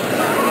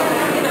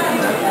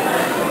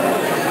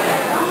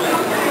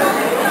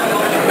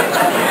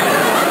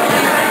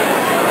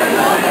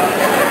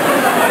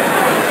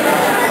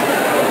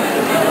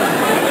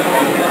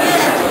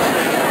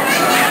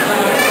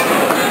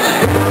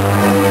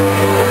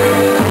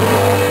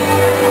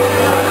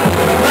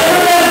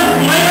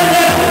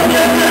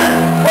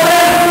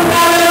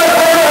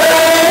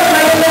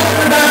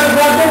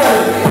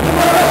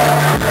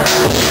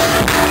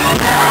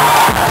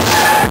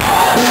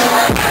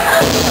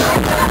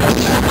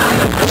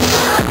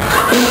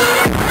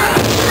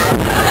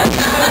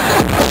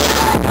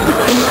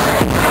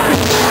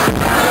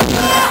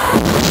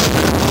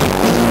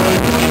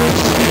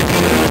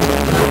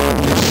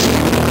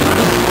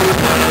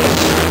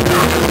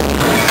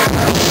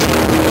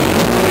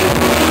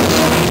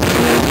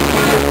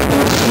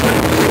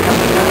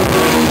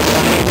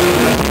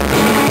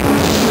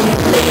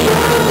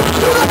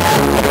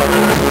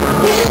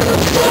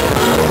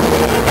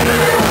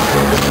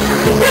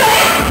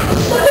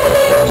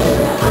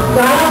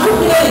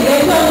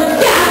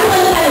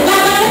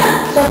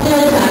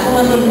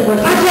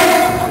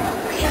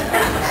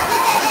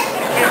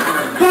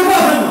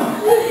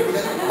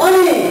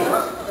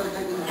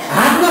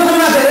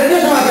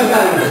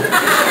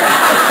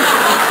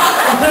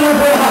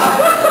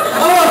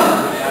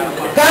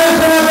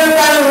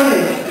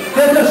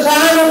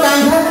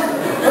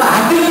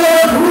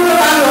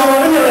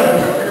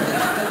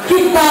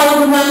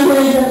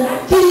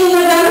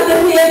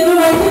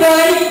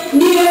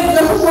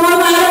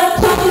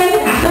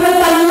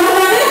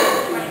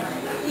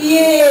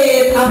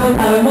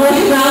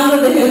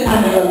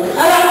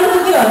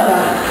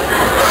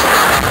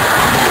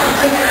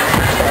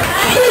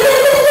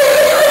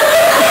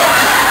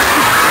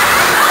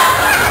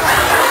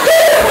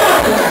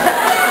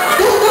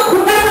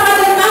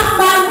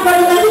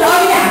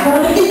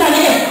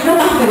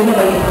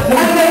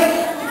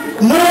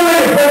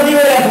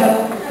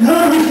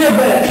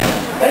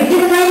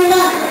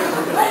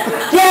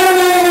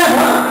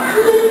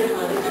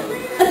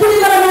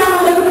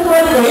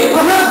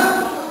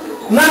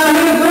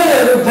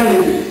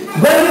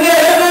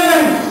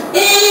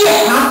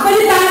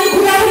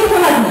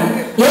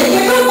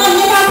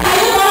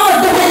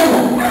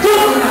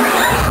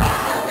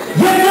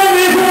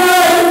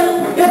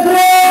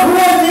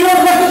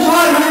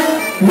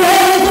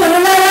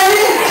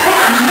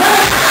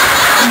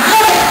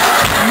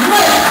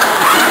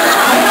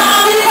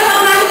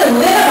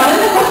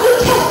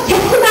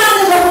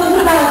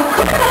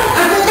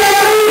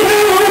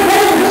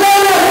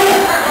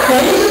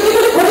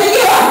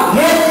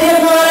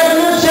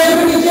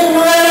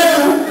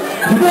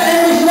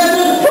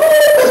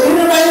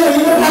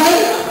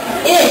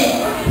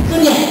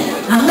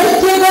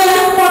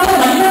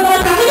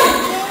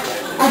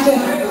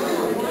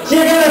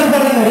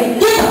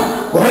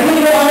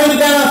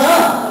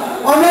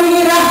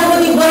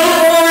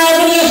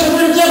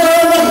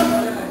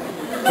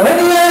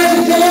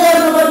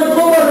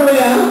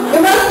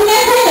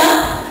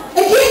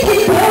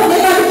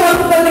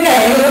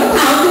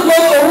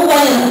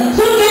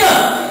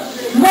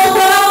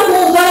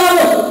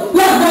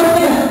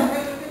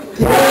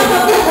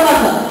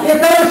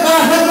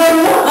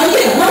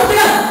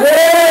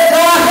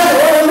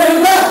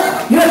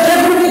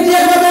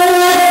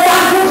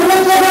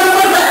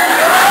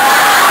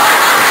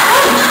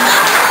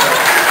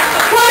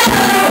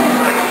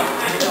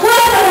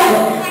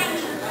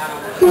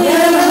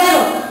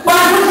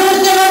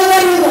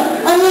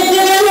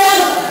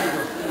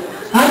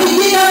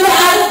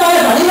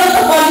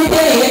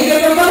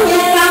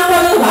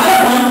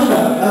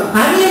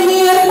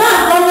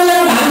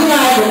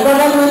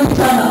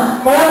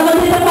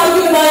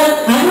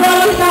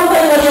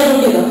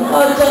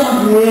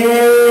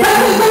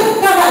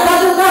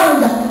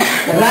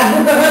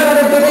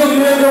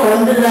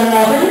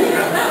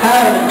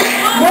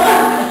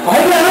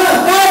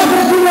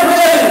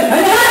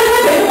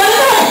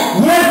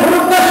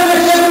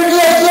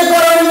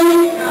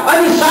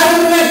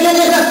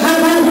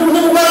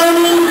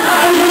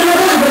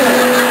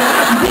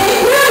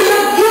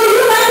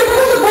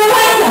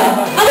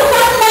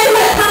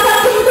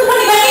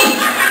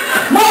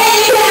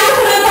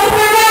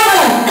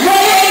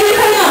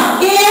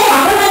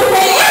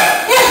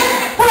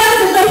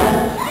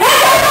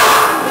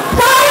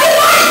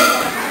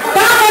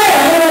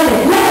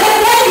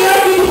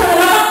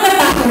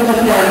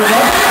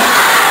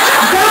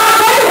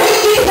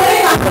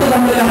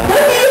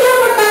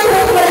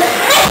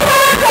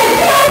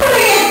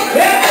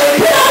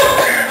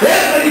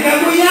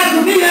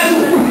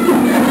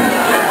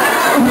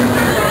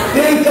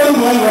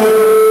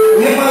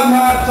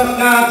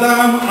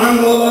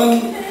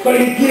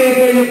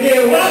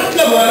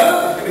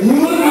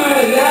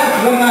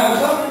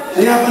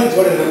 यहाँ पनि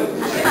छोडेर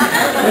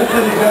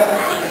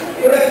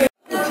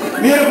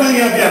मेरो पनि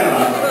यहाँ बिहान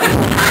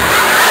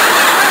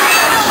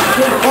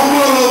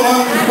कमल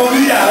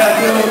पबिरी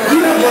हालेको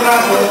किन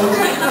बोलाएको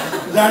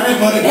जानै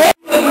पर्यो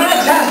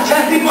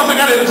छाती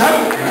पत्रकारहरू छन्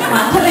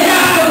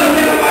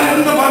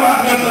बर्बाद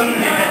गर्छन्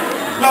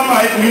लम्बा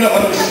आइपुग्न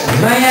भन्नुहोस्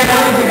नयाँ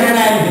गाउँ देखेर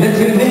आयो भित्र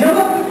छिर्दिनु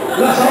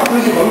ल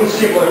सबैले भन्नुहोस्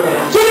के भयो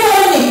के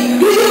भयो नि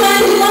यो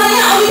मान्छे मलाई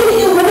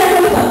अलिकति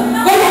उठाएको छ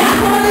कहिले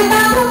हातमा मात्रै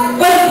तान्छ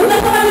कहिले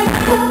खुट्टामा मात्रै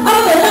तान्छ अब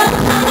हेर्दा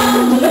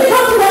झुलले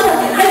खान्छ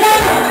हैन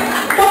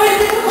तपाईले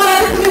त्यस्तो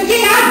पाराले के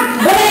काम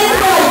बनाइदिनु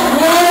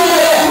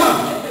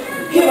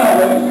के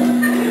भयो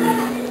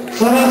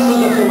सरस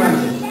जस्तो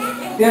मान्छे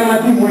त्यहाँ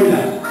माथि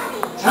महिला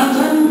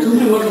सानसानो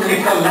ठुल्ठुलो गर्नु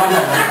एकताल लाजा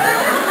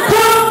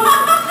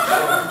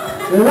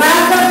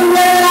रात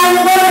पुगेर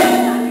लाग्नु पर्यो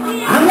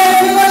हामीलाई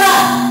के होला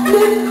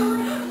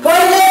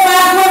कहिले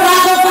पासको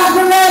रातो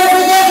पासको ल्याएर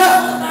बेचेको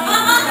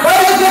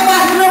कहिले त्यो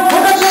पासको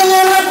फोटो चाहिँ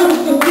ल्याएर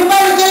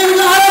तिमीले चाहिँ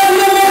अरे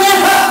त्यो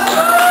बेचेको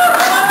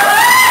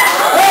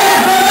कहिले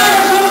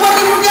सरकारको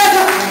सम्पत्ति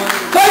लुटेको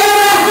कहिले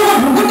राष्ट्रको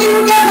ढुकुटी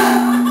लुटेको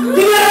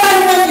तिमीहरूलाई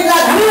पनि जिल्ला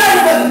हामीलाई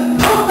पनि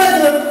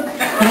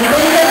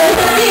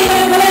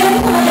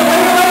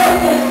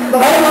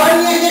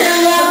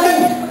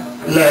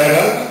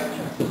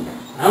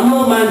हाम्रो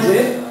मान्छे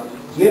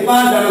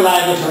नेपाल जान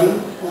लागेको छन्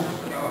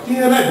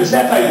तिनीहरूलाई भिसा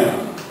चाहियो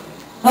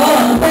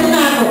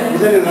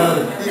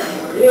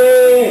ए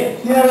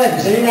तिनीहरूलाई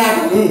भिसा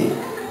आएको नि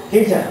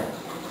ठिक छ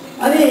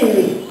अनि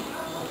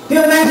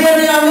त्यो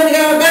मान्छेहरूले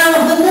अमेरिकामा कहाँ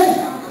बस्छन्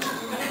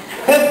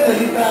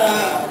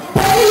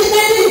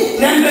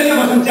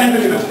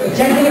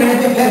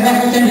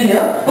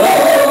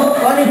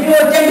अनि त्यो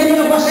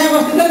च्याम्पियनमा बस्या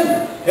बस्दैछन्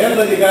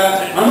हेर्दैका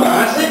हाम्रो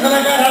हाँस्य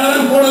कलाकार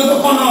राजाराम पौडेलको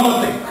कन्या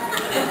बस्दै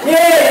ए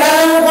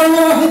राजाराम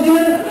पौडेलमा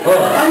बस्दैछन्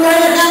अनि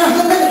अहिले कहाँ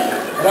बस्छन्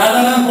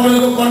राजाराम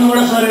पौडेलको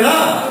कन्याबाट सरेर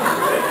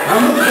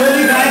हाम्रो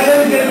छोरी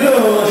गायत्री के त्यो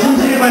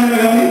सुनसिरी बानीमा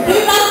गाउने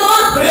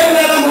प्रेम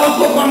राजा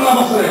मको कन्या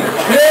बस्दै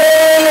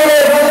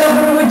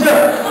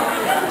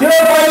त्यो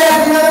पहिला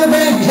तिनीहरू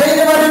चाहिँ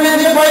भिसाइले गर्ने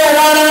मान्छे पहिला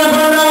राजाराम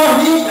पौडेलमा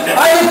बस्ने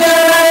अहिले त्यो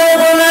राजाराम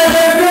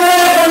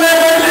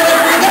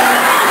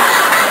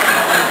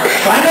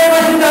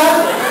भनेपछि त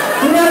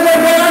तिनीहरूको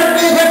रेकर्ड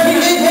पेसा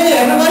ठिकै थियो नि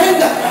हेर्नु पऱ्यो नि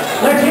त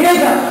ल ठिकै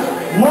छ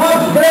म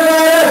भित्र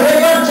गएर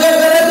रेकर्ड चेक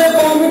गरेर त्यो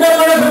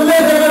कम्प्युटरबाट सुन्दै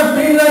रेकर्ड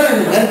प्रिन्ट गरेर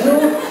हेर्छु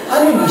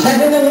अनि भिसा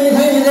दिन मिल्छ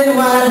मिल्दैन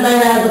म आएर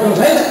बाहिर आएको छ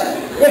है त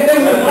एकै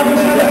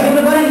कम्प्युटरमा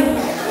सुन्नु पऱ्यो नि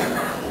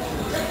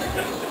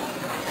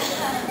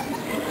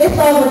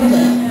यस्तो अवधि छ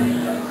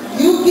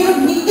यो के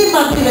निकै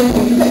मान्छेलाई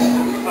छ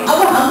अब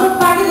हाम्रो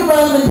पार्टीको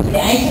प्रधानमन्त्री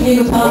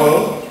आइसकेको छ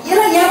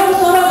यसलाई यहाँबाट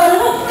सर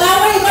गरेर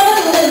कारवाही गर्न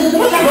हुँदैन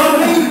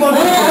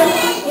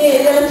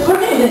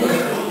छोड्नै हुँदैन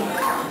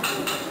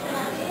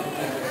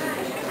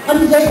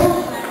अनि जस्तो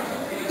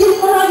यस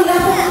प्रणाली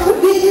राष्ट्र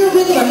बेच्यो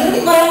भनेर नि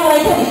कराएको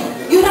रहेछ नि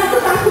यो राष्ट्र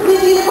पासको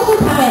बेच्ने कसो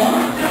थाहा पाएन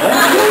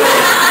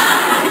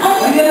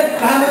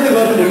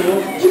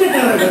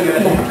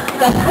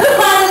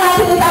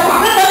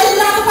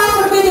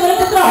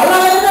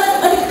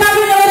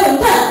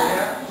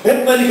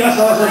नेपालीका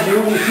सभासदज्यू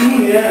सुन्नु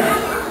यहाँ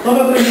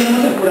तपाईँको यहाँ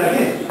मात्रै कुरा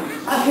के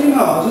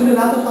आखिरमा हजुरले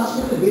रातो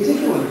पासपोर्ट त बेचे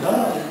के भन्नु त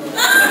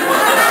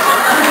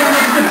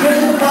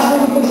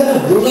पासपोर्टको पैसा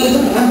भोगेर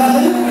खान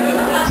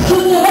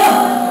सुन्नु हो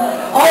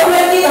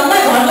औरती भन्दा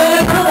घर गएर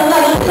खाऊ भन्दा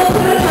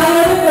सबै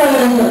खाएर पनि प्रयोग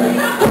हुन्छ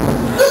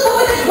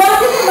तपाईँले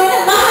गर्दै छैन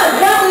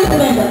नगर्दै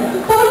छैन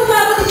तपाईँले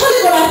साथी कसले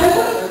बनाएको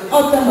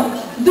अचम्म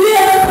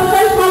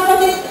 2047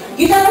 सालपछि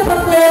गीताको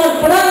संस्कार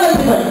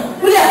प्रधानमन्त्री बने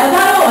उसले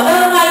हजारौँ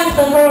मानिस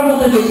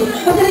प्रधानमन्त्री दिए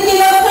कसैले के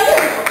गर्छ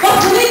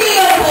कसैले के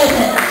गर्छ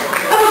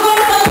अब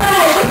गर्नु सक्छ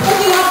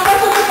त्यसपछि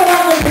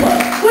प्रधानमन्त्री भयो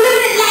उसले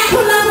पनि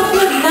लाखौँ लाखौँ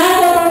त्यो नारा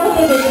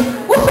प्रधानमन्त्री दिए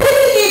उसले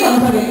पनि के भन्न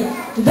सके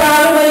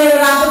जाडो गरेर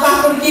रातो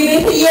पासपोर्ट के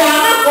बेच्छ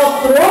यहाँ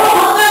कत्रो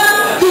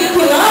के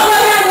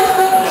गरे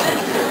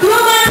त्यो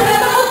मान्छेले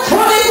त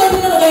छोडै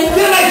छोड्दिन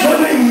त्यसलाई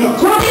छोड्नै हुन्न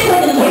छोडै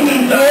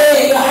छोड्दिन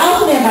ए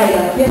आउँछ नि बाहिर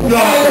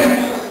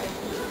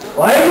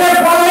होइन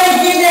पढाइ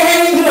के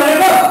देखाइदिन्छु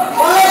भनेको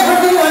पढाइ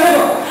छोडिदिनु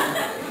भनेको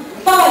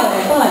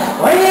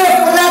होइन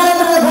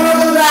प्रजातन्त्र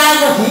गणतन्त्र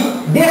आएपछि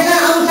देशमा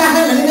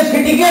अनुशासन भन्ने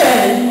फिटिकै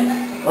होइन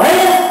होइन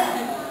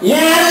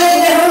यहाँले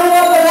देखाउनु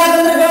भयो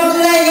प्रजातन्त्र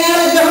गणतन्त्र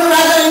यहाँले देखाउनु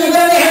राजनीति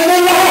गर्ने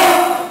हेर्दैन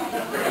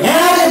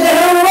यहाँले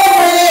देखाउनु भयो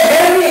पहिले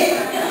हेर्ने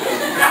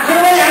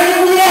किनभने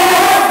हामीले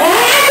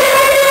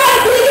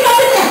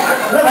बुझिरहेको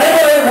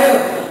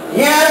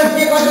यहाँहरू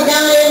के कति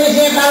काम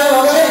एमएसए पाल्नु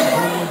भयो भने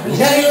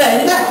भिसा लिँदा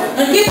होइन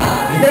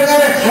भित्र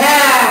गएर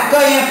ठ्याक्क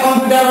यहाँ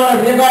कम्प्युटरबाट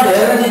रेकर्ड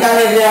हेरेर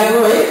निकालेर ल्याएको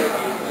है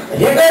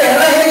रेकर्ड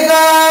हेर्दाखेरि त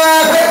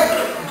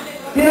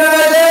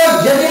तिनीहरूलाई त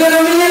भिसा दिन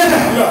मिल्दैन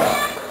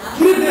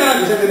किन त्यहाँ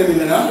भिसा दिन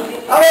मिल्दैन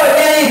अब यहाँ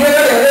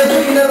रेकर्ड हेरेर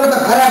तिनीहरूको त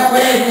खराब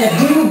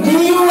परिरहेको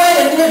डियुवाई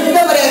भन्ने सिद्ध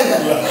परिरहेको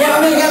छ यहाँ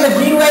अमेरिकामा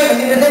डियुवाई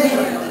भन्ने रहेछ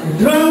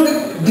नि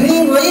ड्रिङ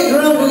हो कि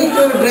ड्रङ हो कि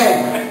त्यो ड्राइभ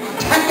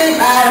ठ्याक्कै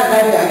खाएर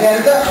गाडी हालेर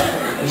त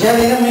भिसा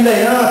दिन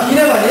मिल्दैन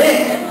किनभने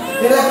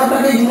त्यसलाई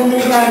पटक्कै दिन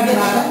मिल्ने कारण के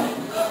थाहा छ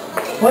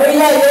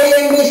पहिला यही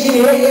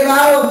एमबिसीले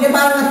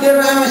नेपालमा तेरो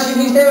आमा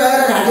सिकिँदै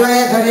भएर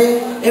गरे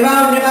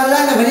एवं नेपाल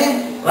जान भने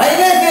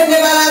होइन त्यो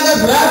नेपाल आएर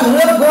भुला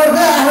भुलो गोर्छ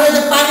आफूलाई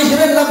चाहिँ पानी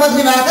समेत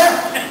नपच्ने भएको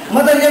छ म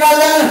त नेपाल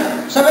जान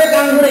सबै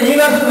काम गरेर यही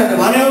गर्छु भनेर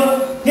भन्यो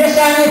त्यस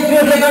कारणले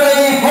त्यो रेकर्ड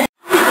अहिले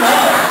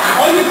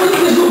अहिले पनि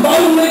त्यसको बाउ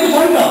उमेरको छ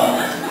नि त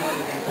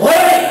हो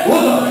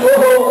त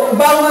ओहो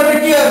बाउमा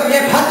के हो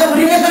यहाँ खासमा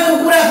रिलेसनको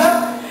कुरा छ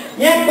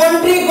यहाँ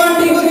कन्ट्रीको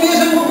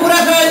रिलेसनको कुरा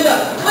छ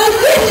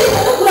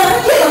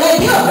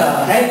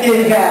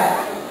अहिले त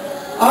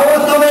अब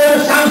तपाईँहरू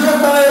सांसद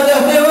तपाईँहरू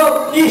जस्तै हो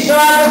यी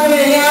सभापति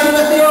यहाँहरू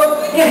जस्तै हो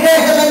यस्तै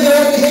यस्तो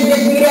मान्छेहरू त्यसै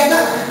देश बिग्रिएको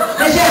छ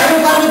त्यसै हाम्रो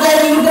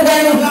कर्मचारी मुक्त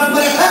जाने काम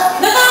परेको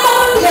छ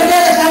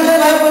त्यसैले सांसद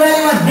भएको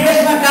बेलामा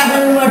देशमा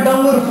काठमाडौँमा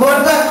डङ्गुर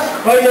फोर्छ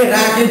कहिले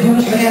राज्य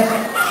जुलुस भइरहेको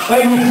छ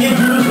कहिले के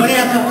जुलुस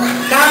भइरहेको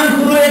छ काम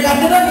कुरो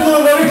एकातिर कुरो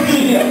गरी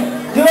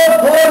त्यो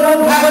फोहोर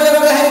नउठाएकोले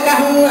गर्दाखेरि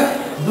काठमाडौँमा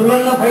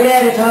दुर्गन्ध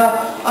फैलिरहेको छ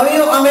अब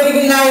यो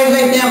अमेरिकी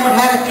नागरिकलाई त्यहाँ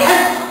पठाएर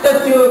ठ्याक्क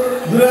त्यो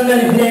दुर्गन्धले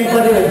बिरामी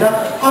पर्यो भने त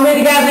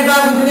अमेरिका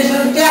नेपालको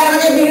रिलेसन त्यहाँ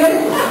मात्रै बिग्रियो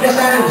त्यस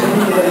कारण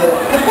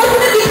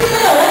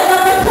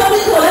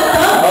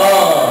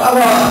अब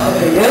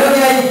हेर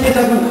यहाँ के छ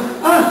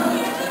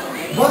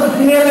बरु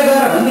तिनीहरूलाई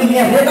गएर भनिदिनु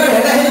यहाँ रेकर्ड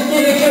हेर्दाखेरि के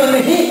लेख्यो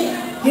भनेदेखि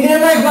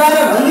तिनीहरूलाई गएर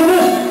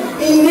भनिदिनुहोस्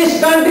in this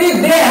country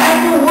they have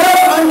to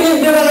work until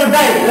they will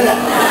die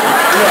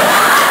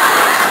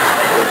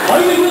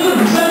अहिले यो त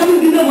भिसा पनि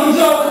दिन भन्छ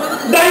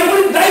डाइ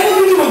पनि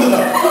दिनु भन्छ त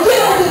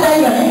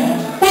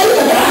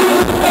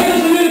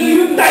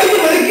डाइ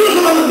भने के छ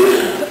भन्नु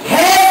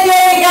हे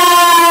तेगा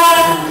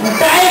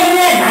डाइ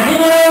भने घाँटी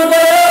बनाउनु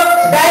पर्यो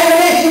डाइ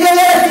भने सिधा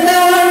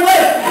बनाउनु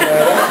पर्यो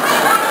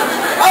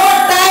अब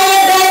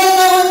डाइले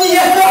नबुझ्ने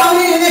यस्तो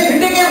अङ्ग्रेजीले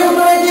फिटेकै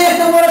बुझ्नु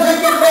यस्तो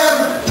मोटरसाइकल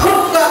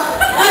ठुक्क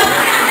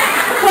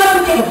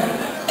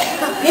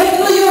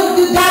यस्तो यो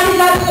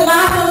जातिको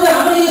महासङ्घ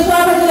हाम्रो यो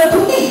सभापतिले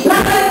ठुक्की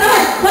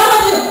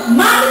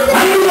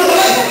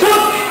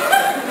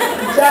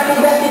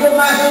जातिको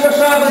महासङ्घ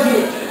सभापति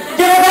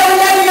के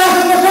जाति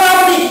महासङ्घ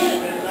सभापति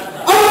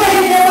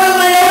अबदेखि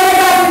नेपालमा एउटै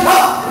जाति छ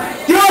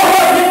त्यो हो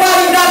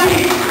नेपाली जाति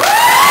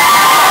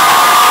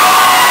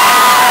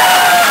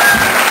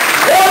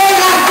एउटै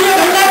राष्ट्रिय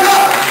झन्डा छ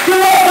त्यो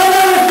हो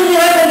बन्दामा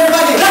सुनिरहेको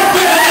नेपाली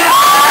राष्ट्रिय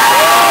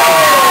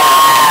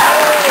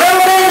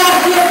एउटै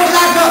राष्ट्रिय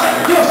पोसाक छ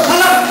त्यो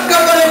सलक्क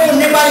गरेको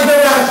नेपाली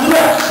बेउरा सुन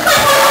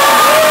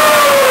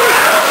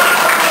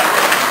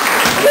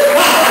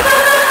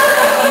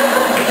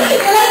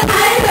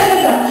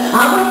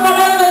हाम्रो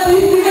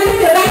प्रधानमन्त्री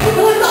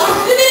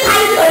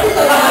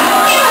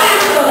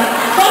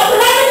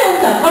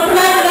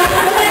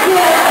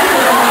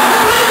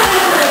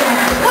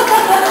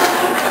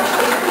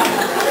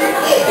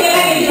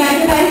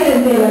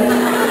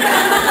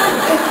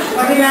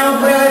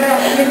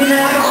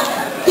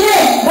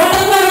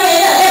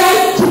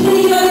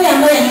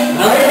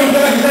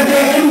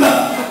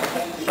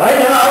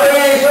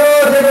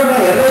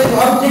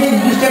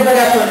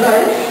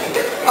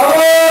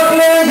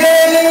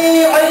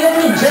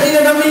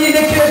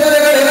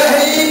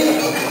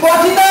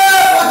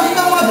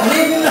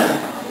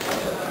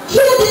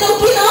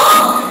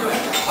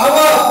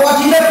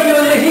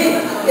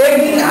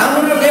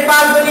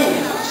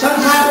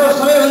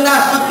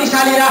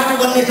शक्तिशाली राष्ट्र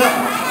बन्ने छ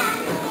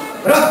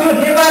र त्यो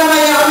नेपालमा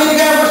यहाँ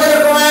अमेरिका बसेर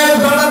कमाएको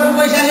डलरको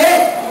पैसाले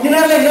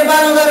तिनीहरूले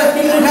नेपालमा गएर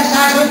 3 मुठा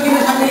साग किन्न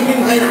सक्ने किन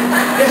छैन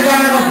त्यस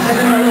कारण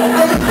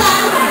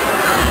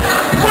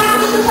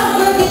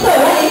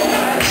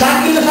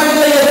साकिलो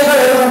सक्ने यो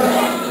रेकर्डहरू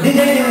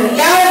दिँदै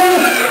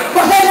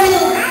कसैले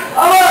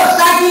अब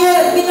साकिलो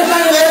किन्न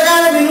सक्ने भएर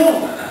कहाँ दिनु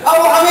अब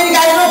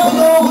अमेरिकाले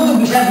खुदो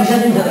भिसा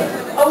दिन्छ त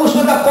अब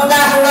उसको त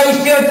 50वटा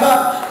स्टेट छ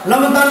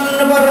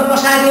लमतन्नबाट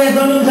पसारिए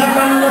जमिन छ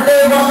टन्न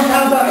त्यही बस्नु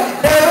थाल्छ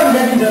त्यही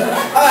पनि दिन्छ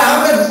अब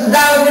हाम्रो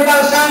जाओ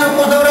नेपाल सानो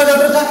कोठौरा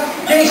जस्तो छ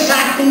त्यही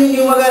 7 दिन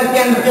यो गएर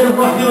त्यहाँ तेरो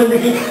बस्दियो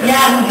भनेदेखि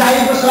यहाँ आफ्नो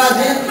जागिरको स्वाद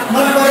चाहिँ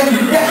मन परेन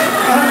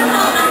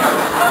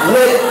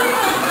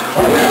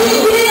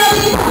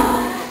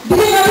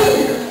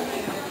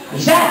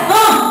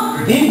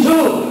दिन्छु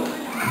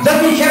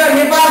जतिखेर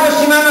नेपालको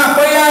सीमामा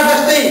पहिला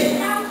जस्तै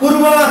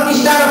पूर्वमा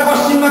टिस्टा र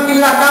पश्चिममा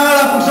किल्ला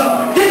काँगडा पुग्छ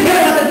त्यतिखेर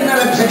मात्र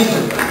तिनीहरूलाई भिसा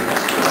दिन्छु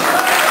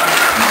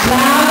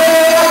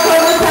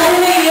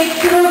कर्मचारीले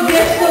यत्रो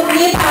देशको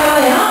नेता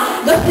भयो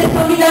जस्तै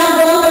संविधान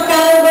बनाउन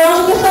कार्य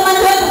बनाउनु त्यस्तो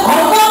मान्छेलाई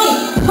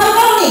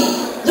फर्काउने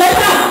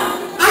जस्ता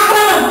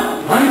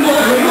आक्रमण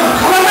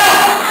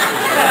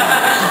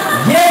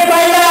जे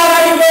पहिला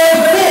अगाडि गयो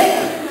भने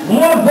म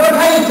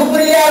गोर्खाली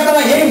थुप्रै ल्याएर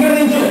त यही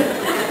गरिदिन्छु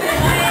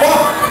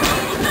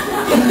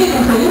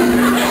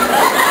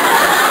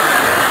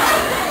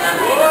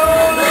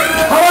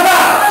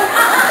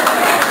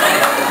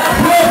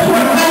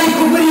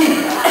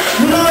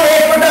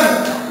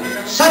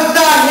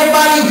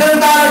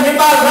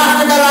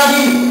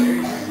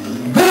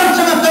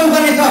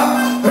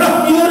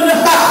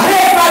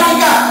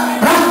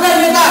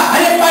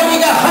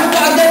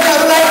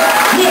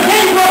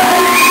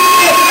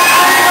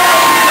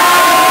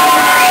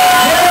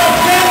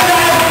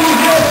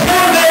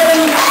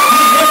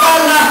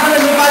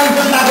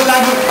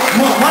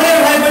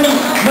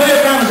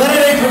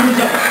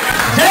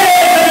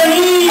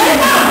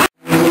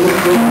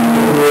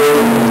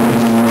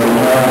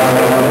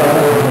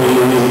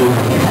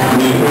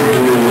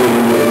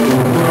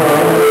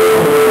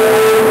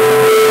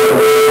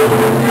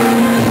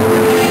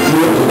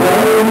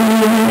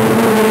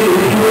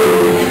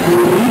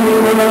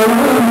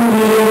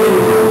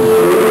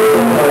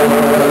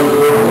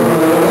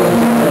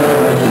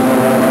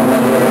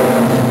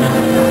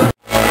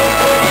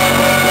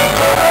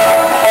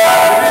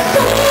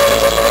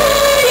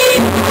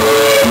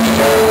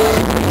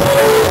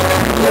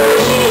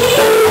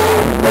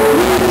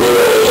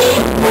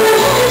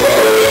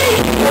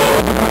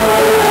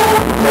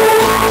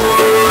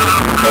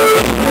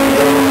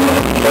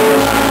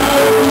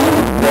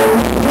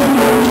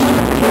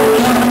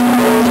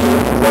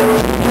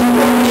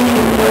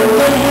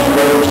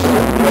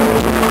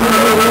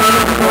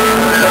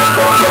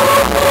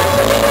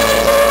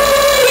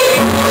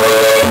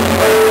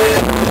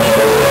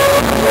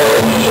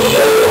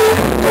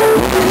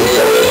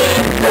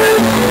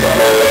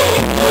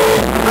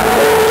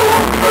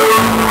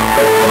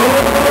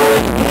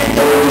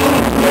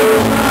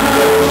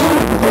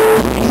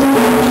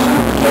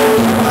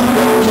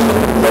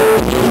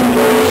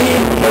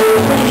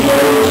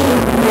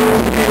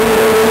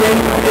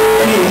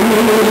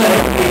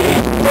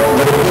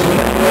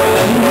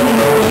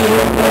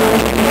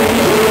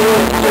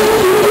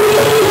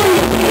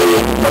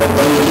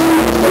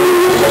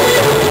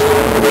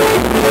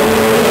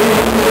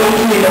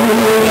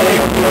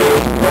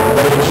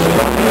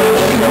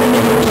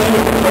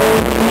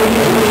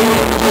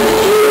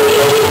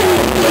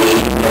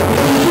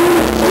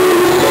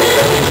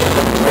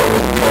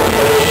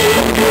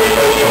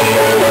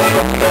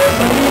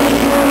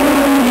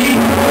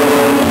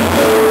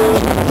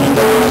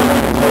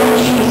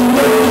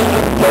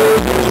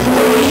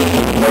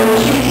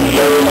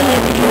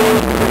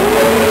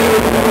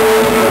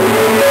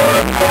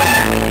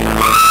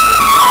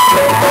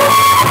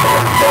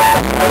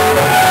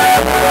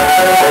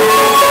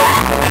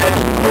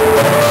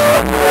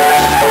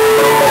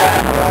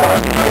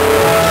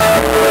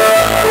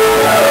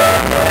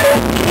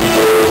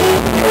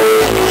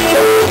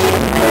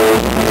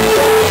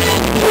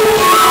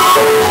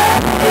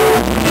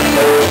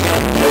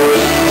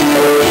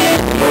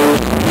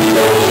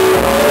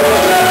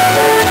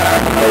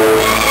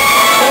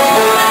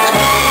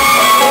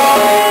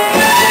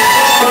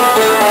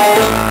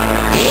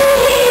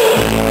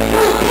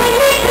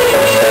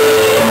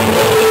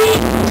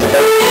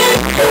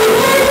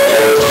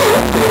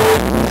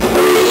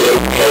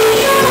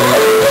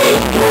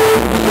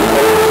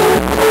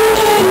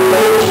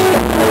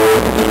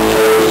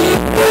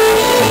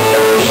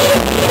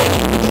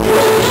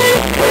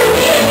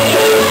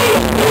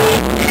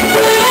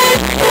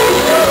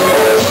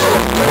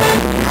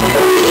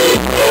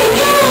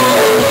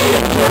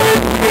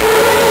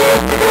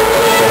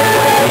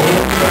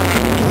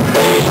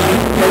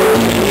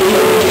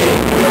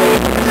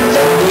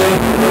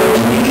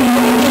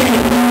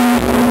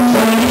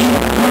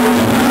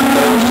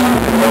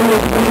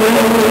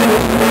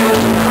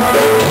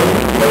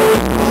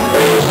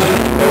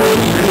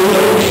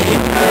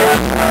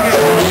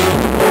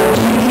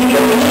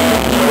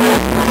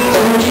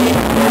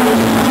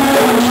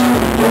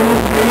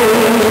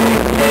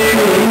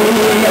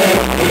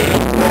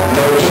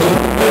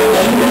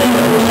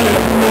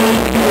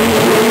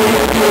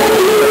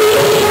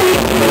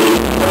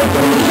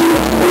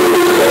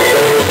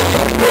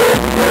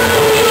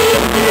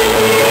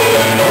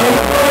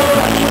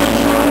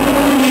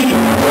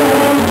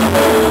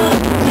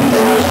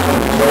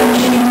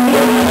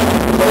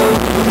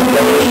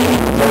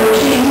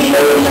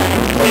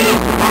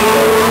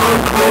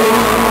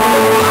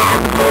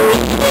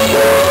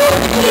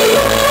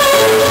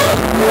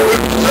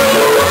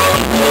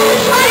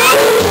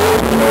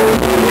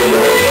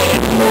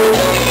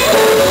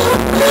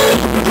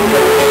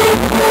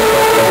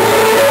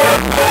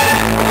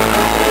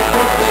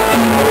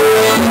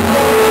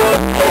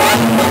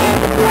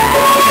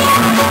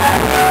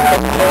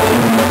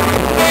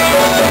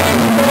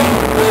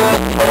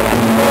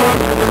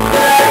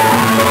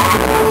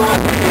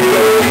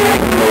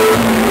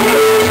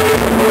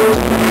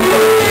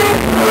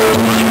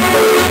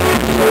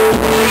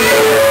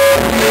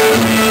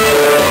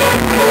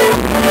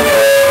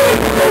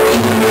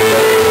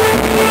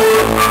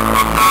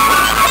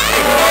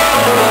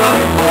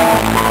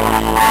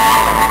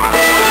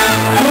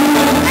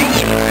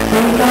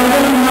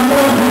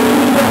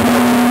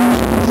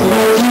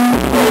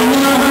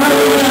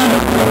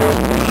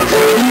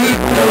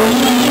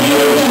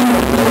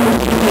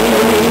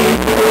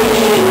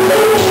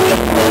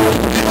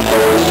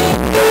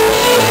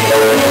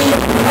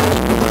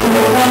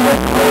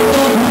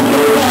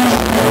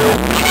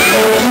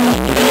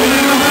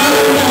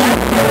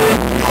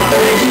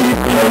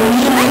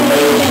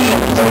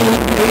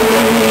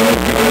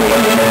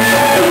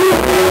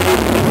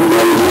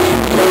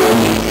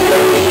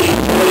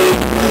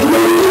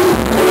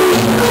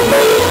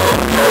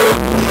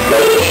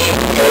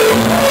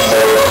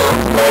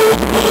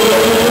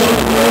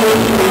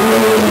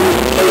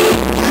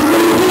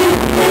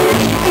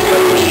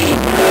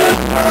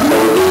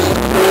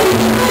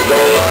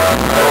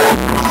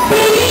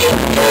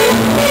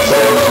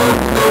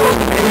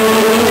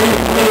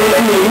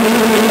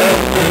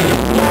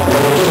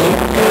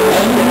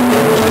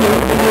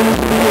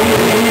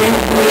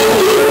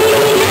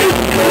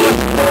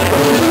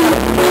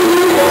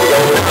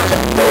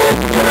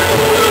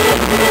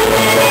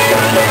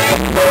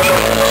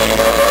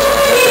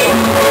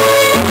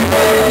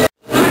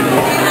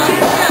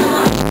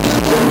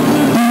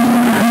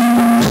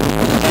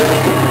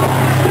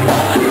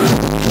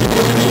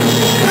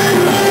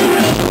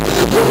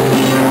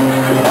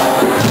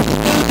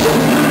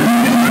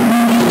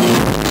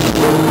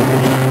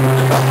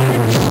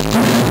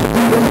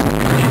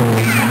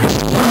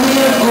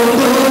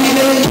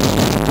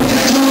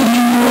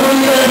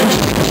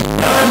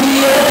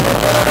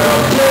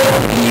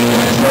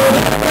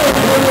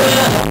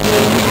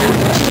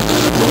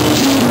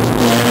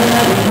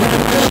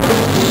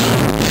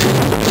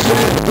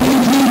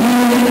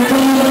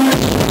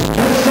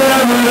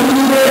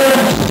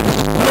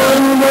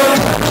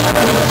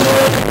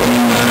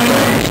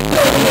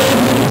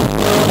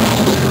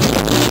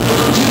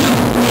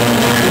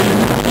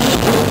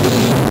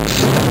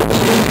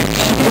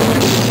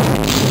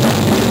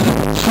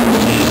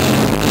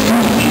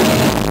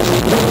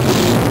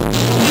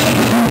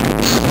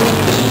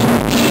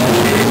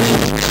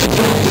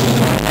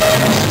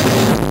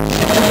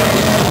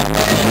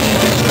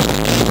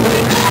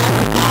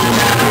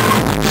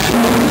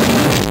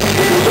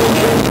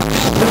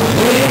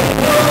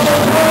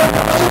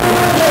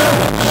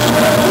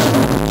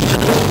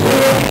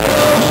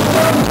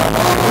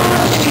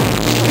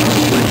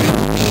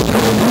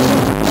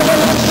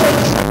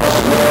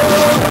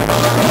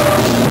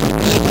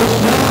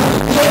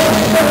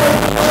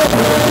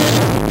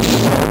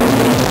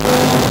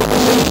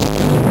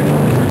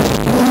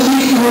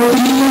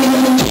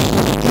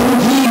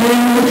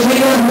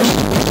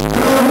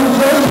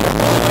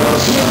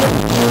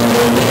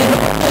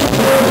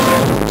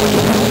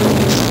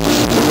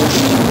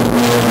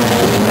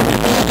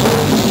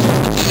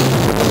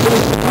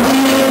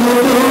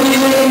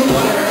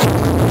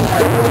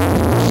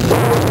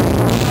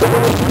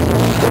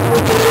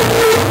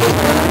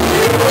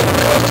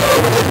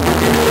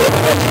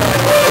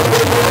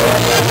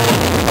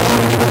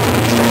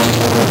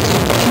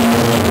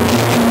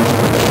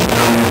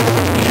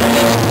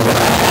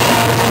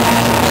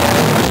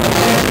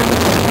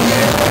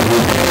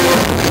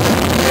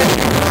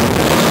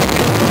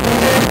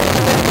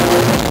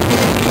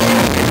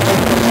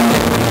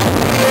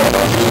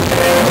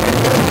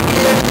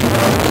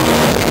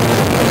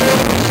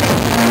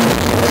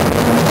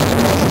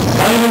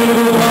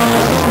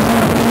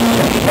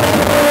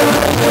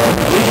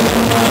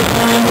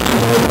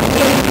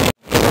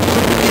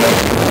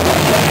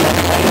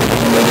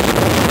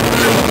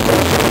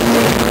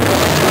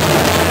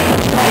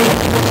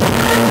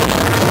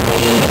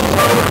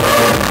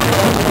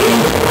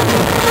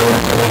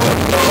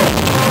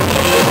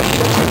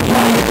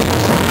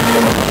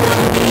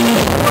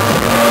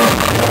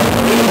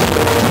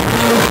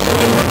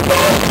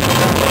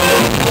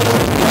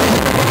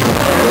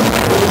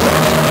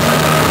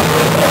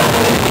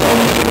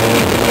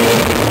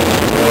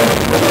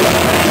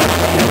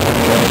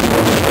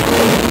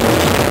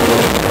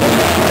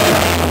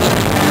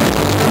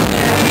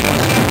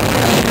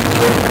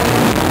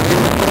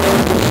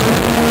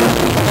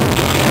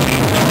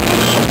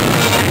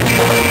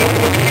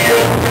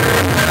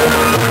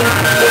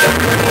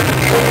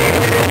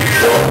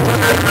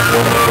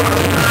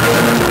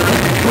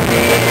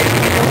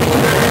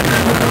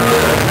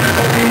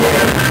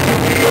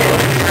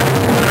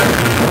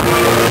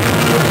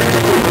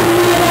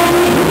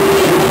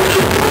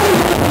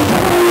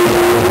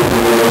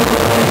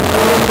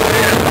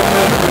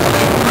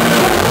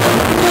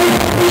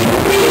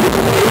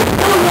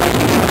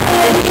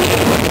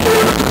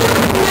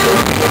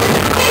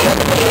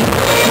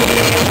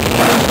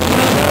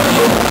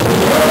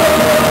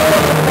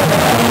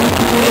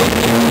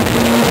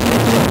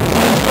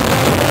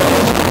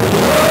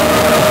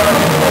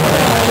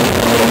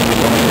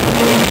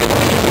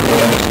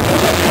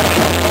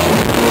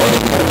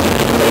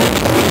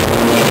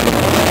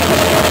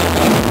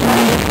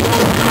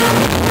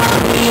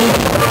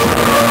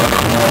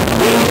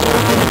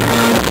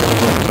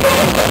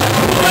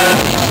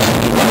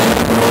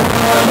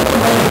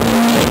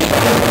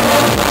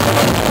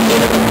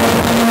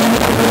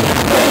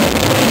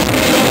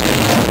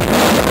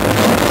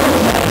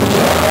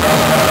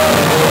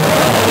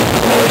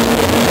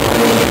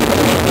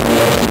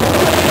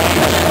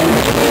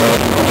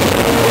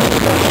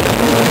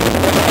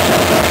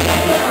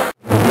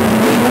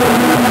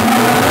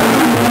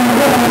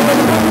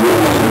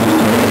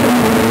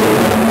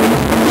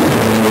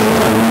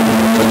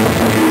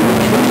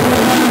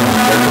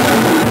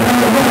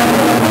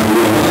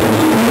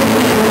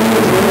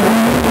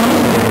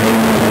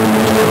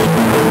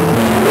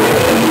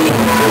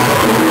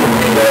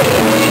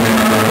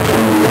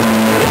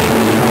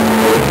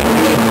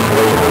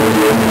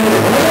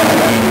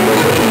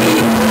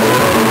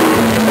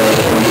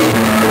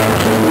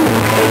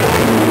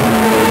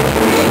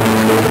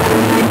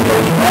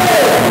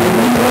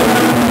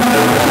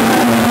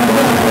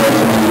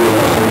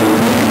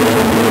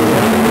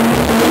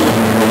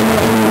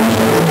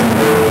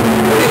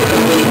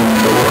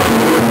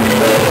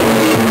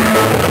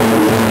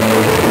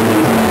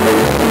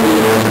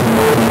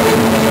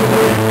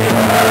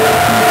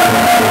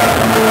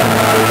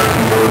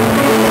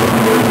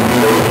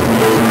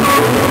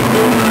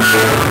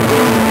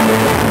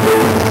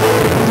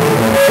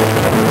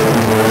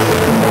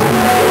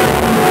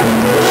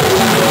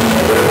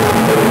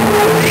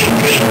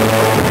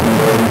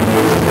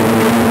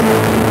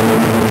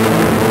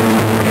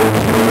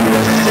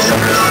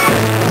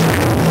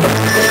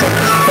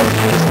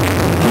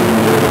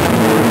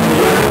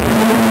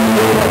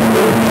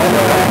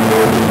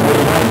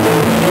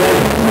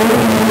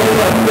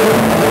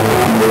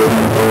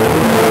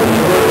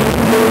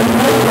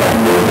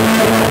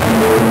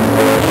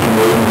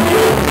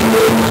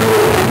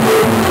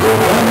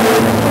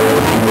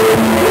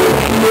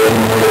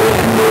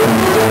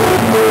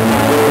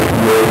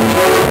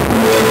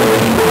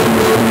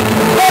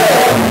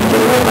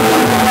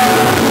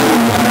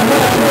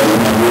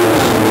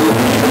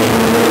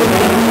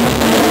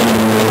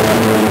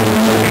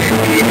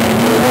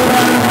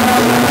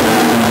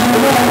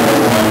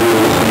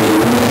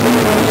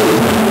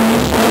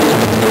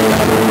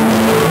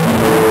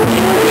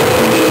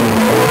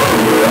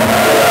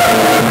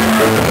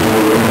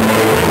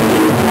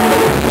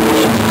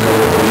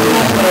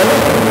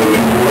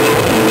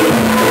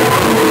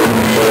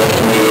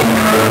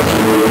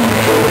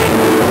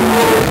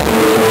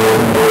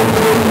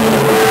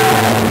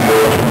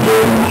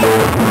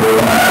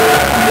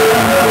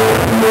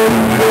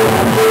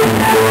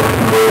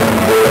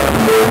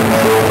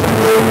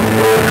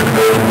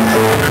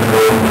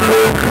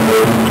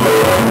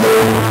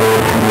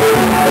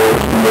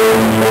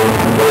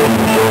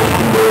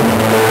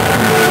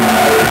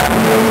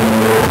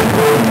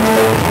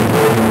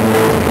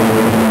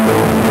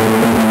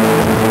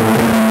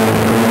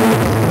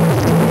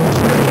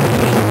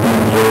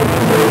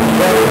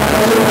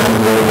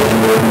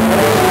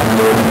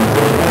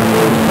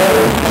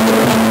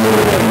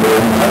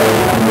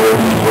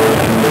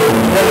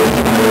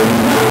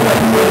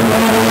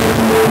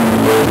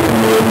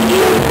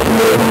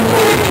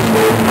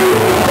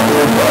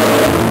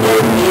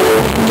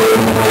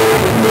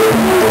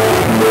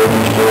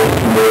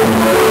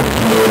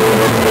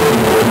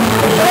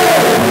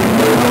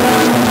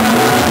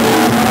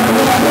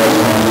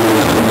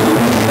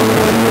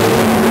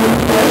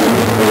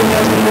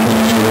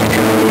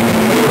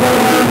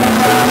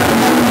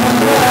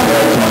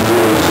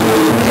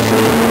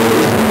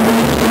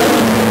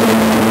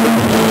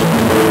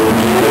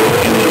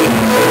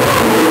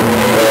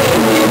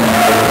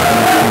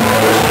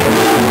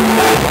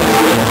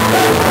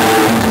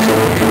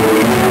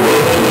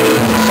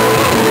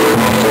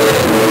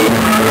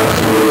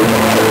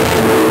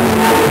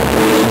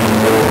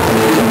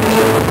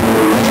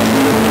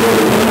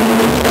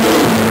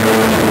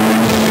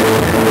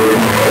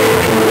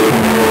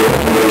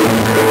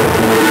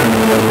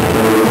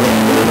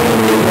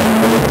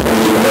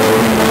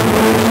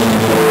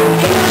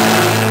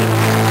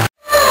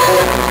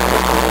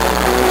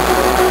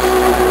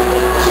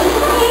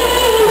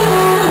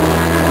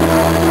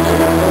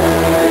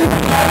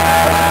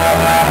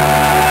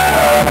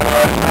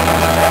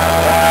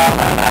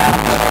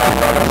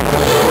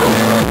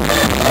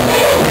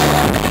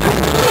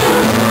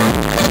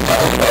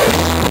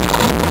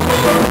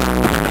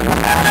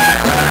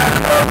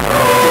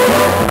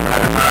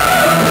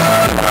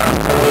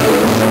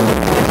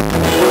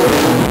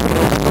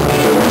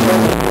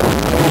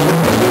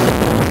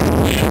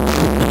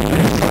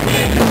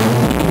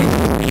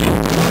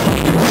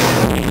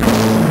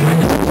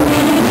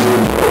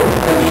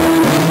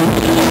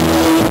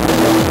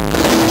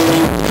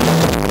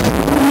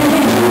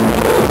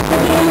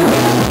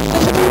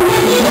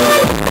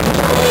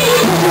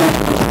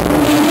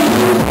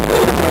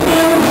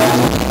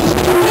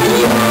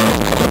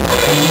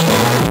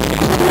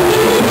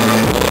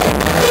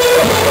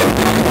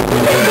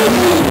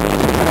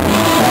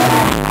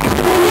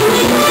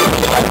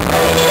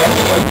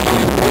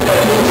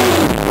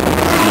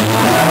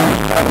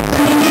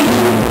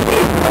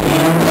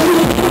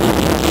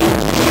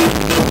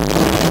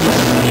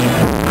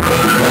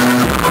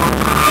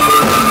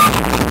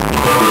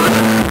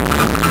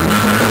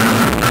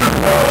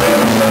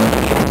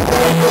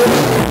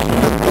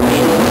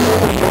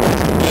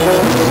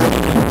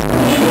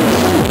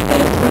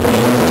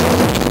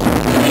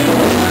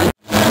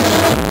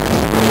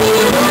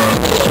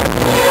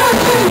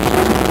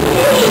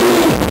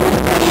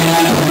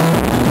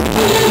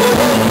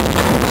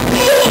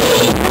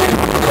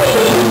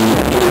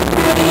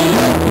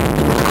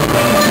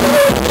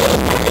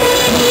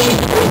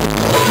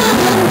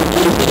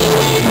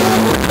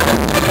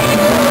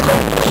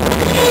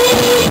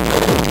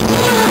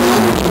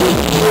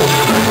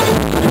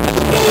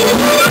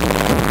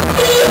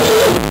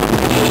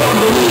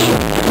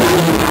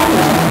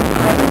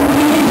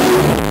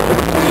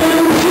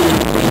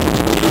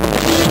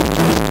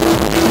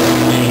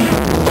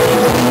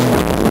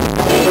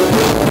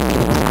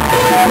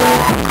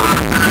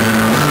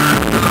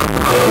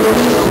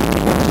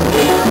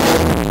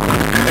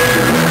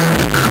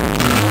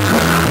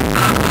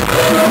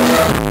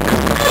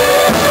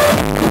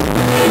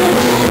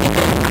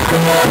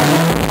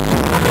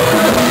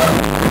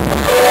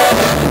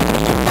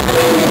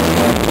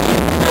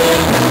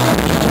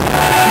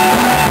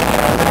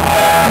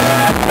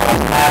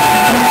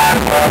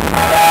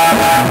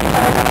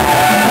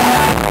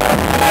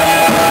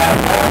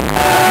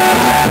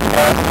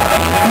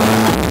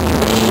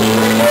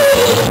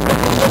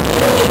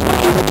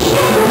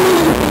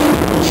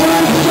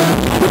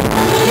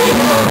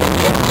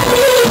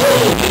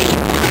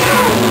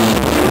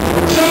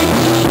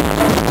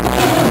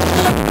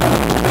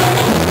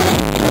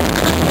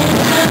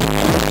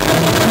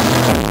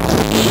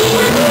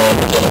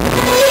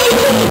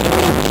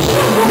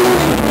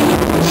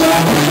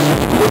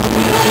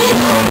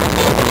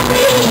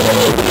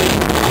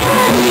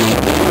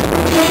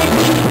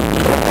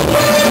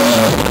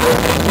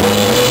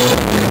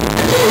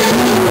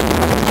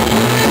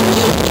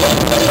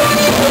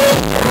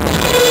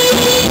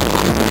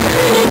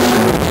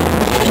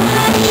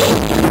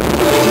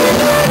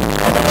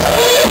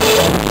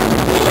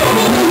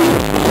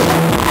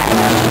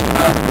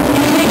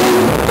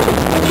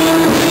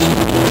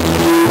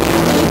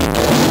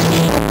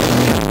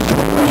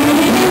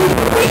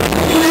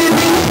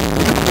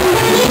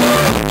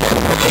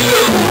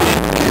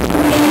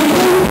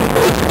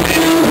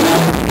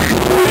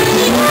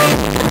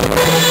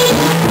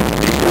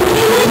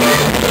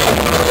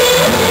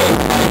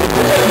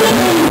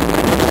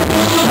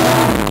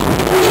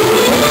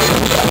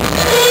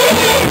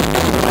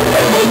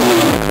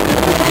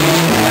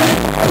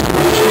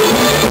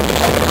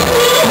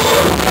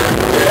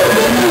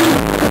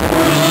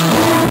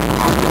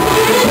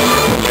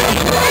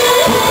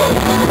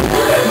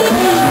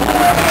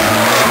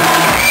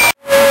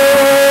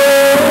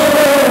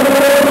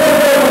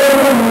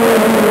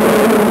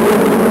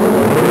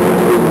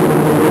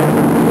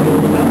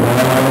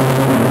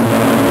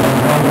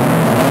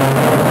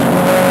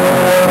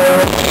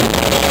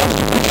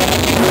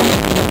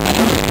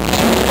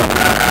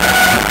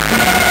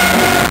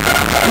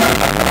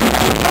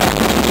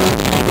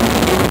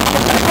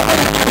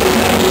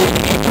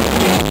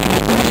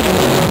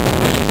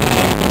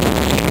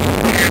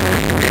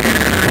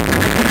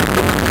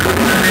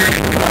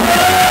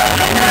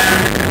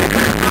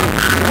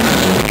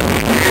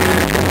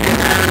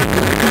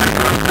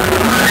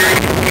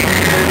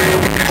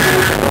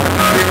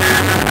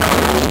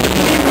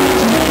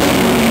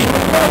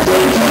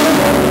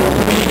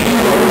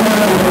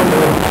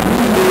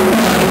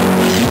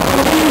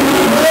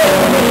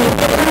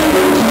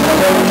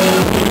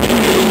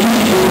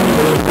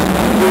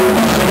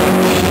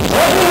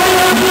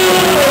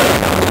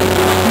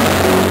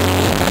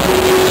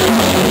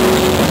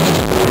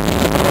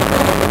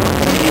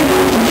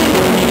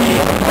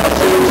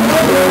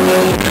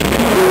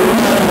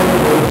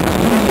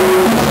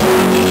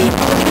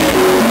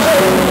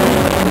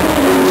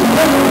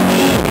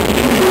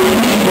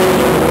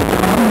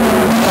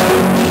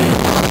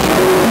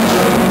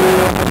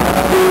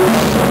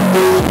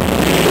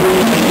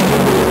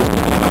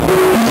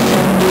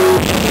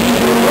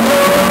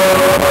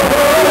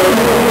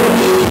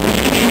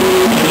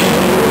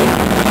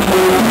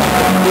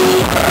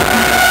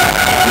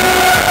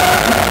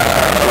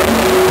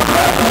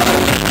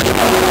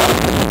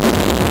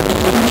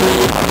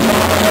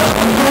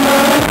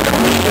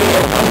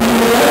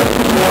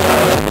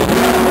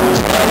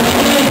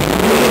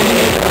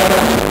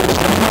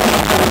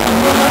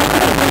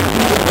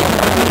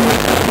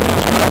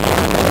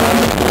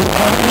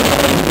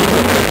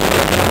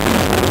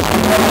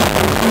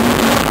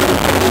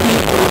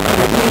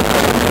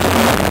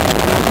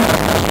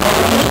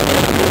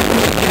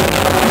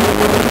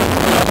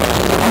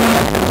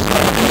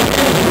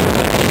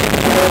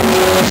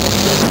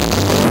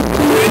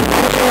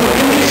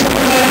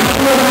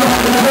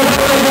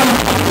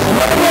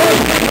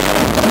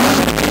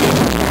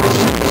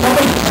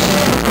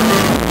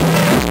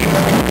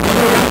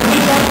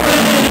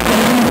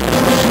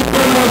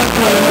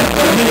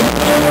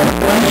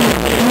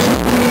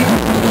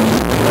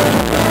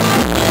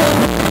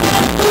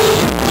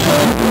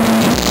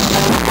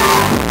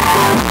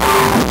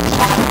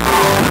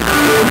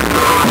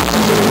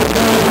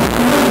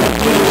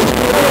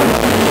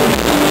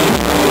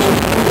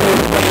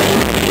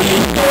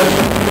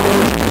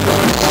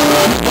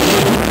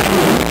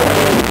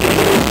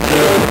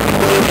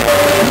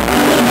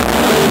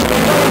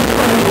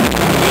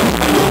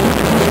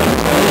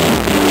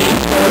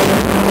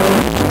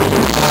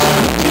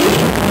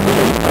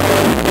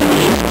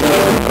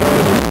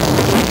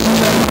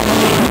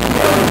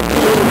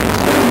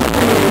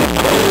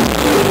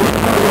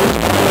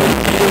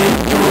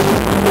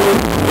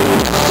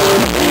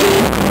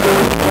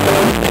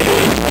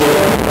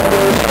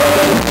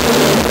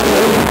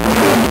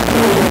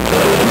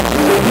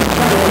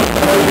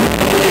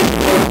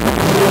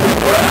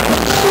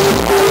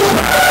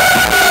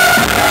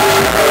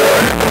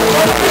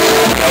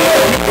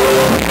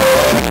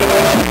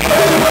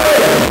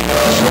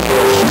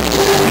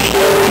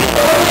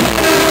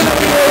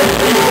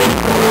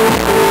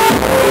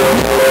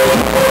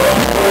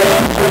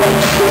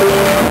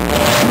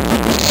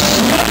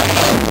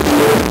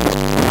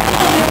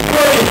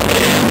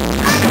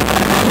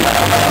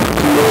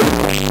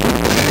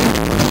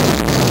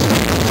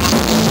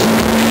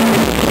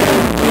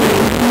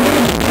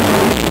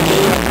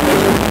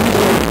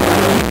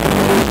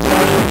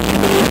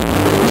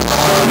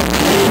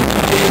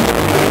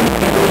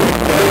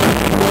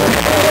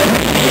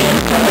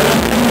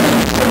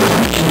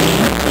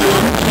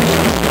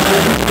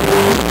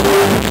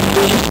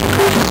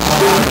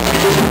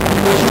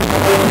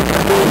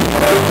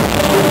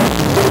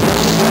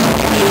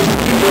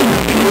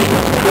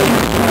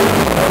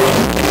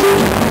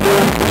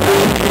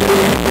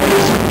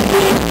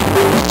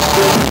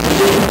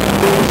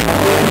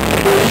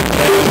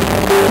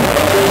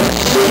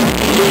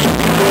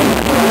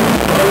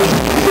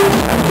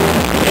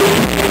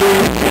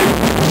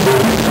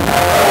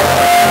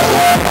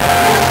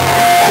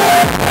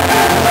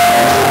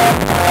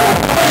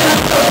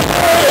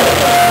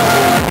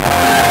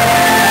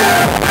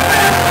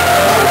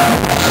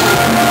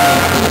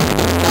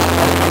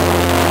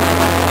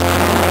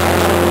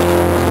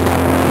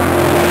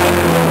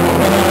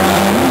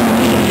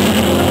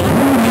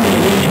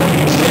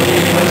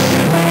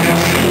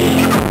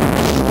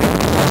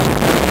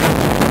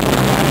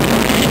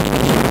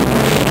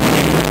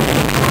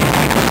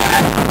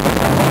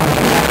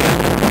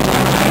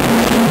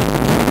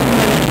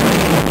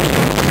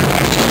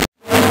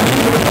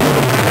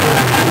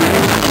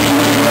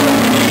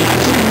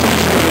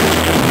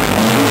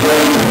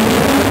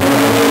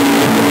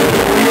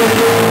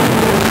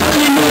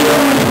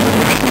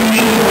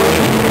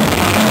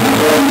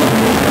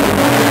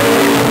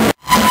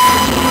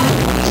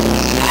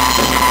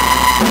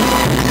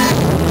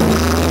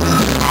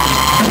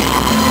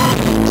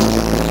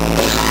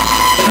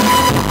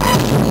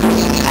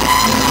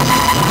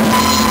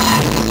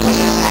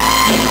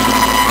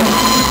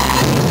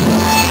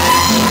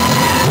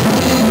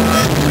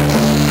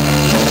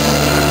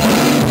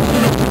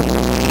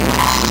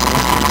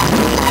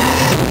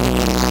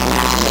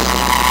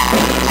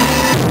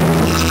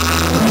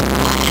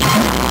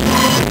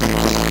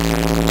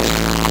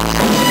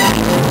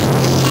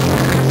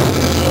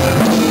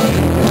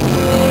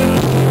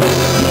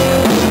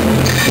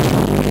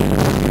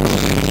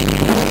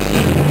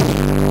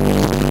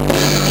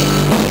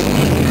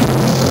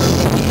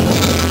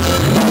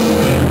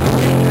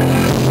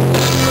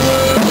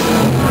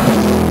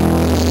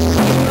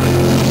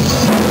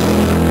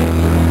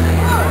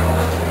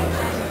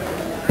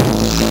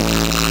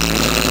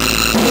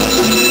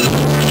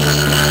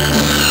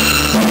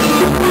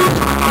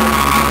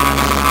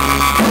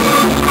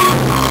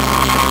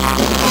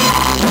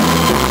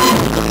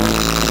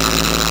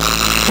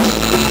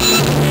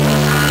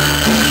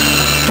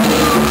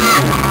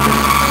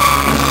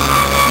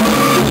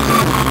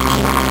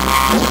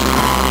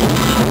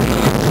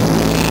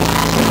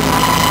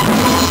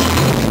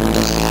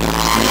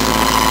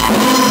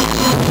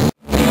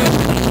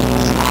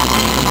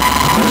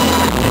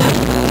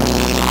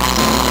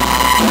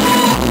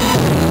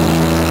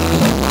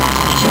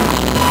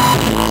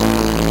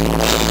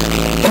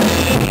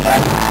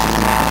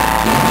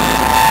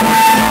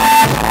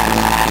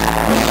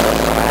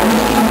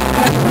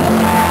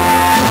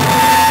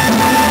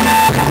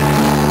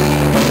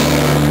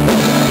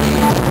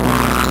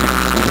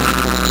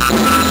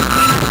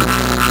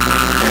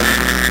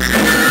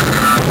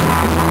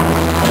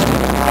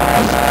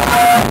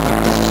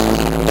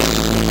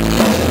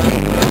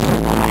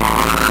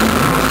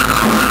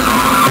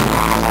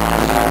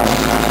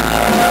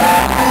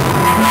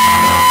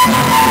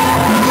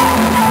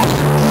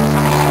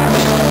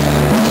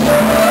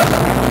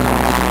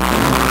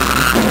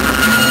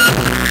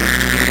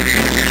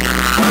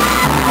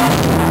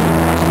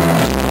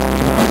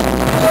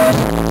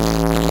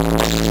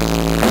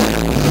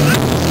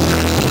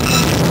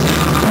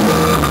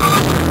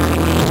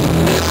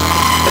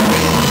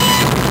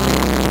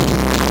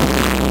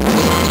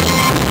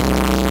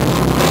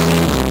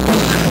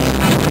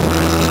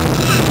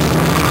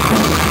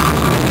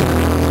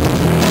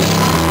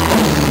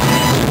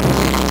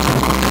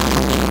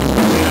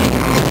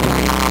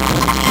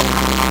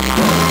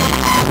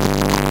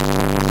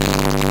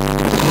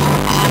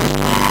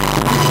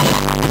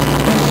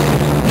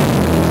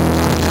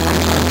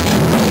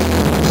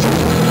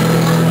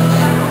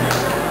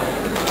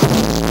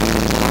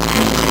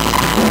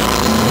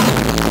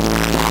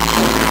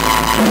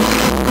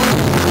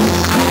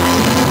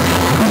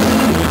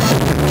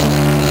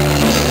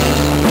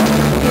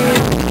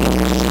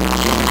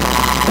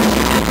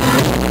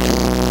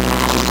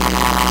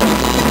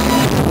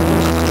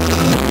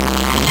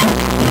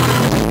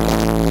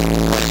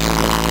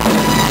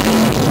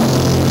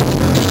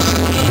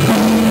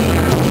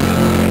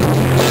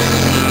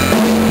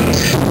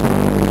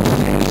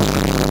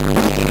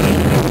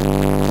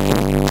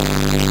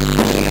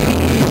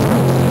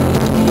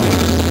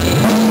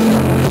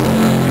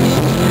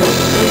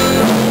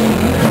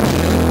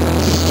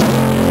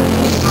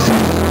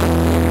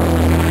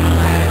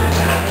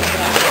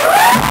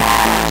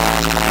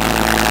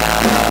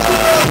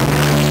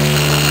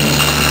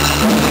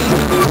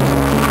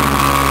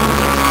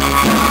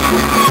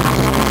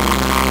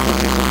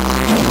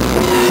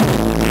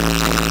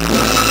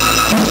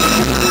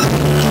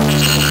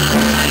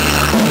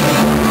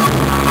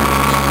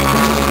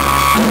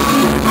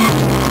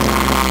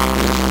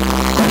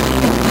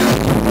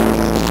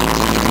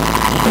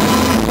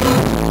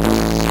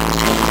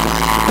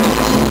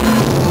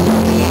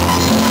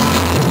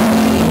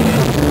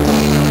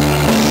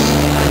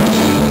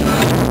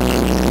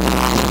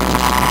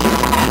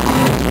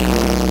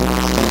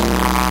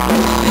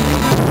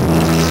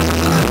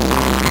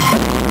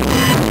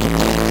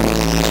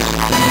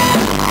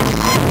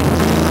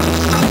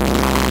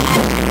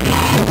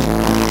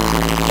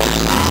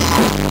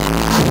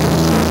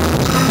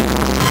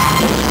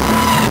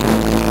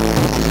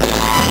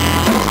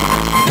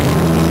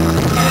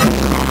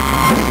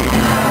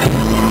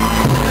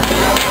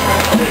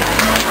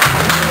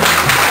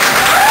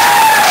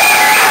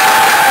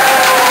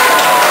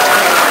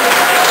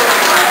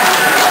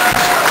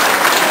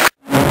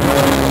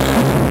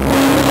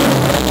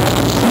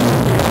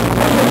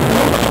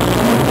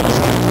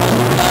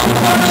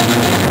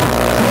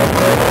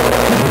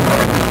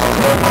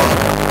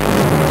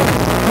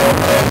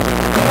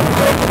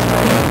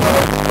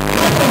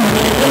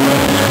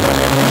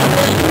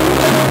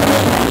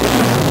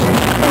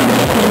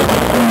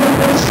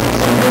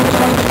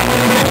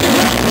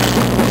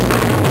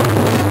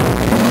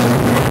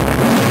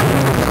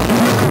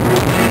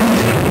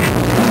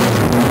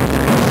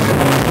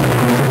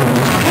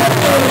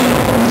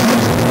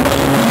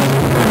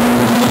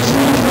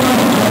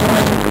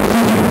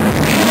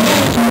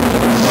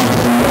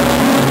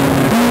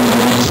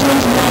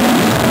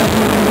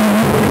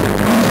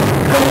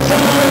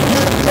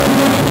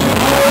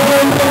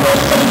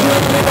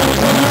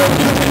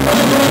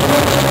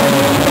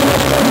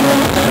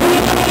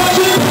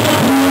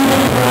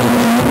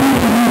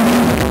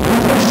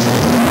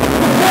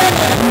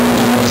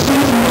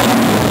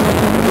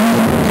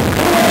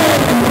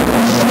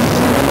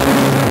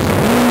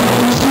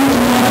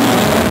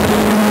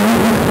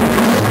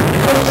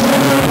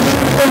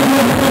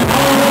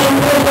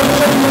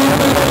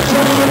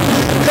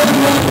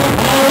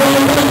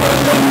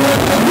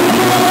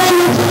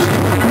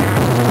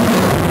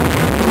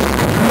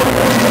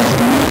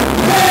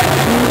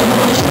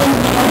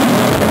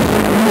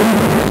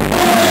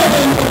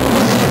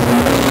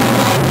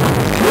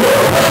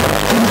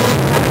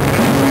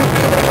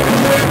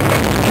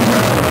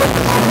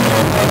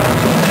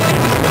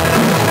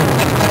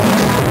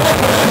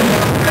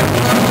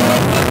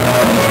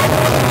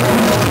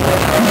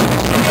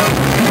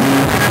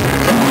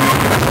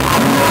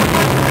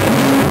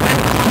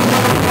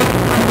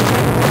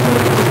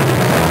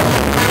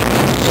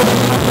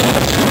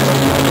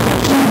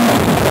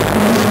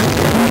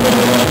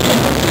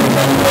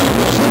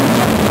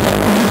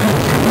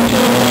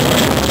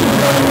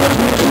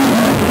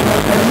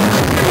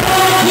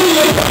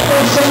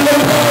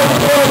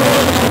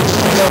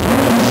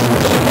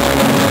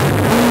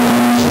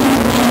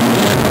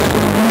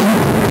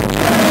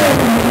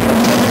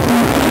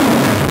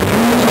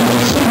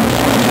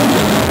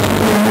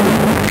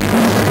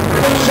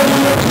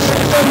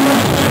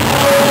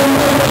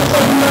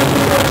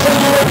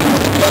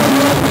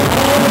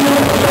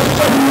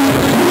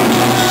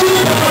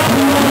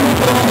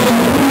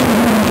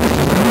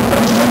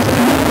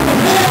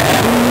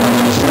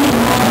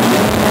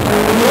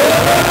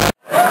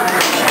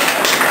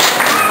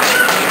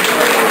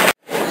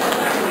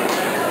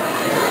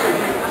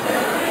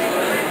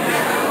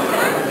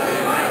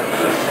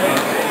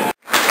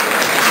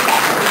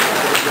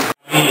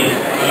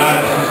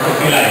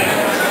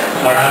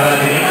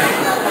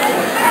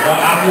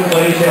आफ्नो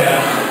परिचय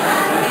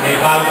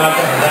नेपालबाट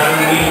हजारौं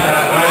मिल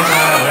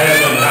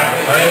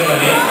भयो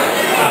भने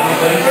आफ्नो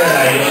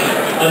परिचयलाई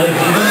अझ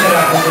जीवन्त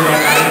राख्नु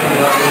कार्यक्रम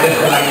गर्नु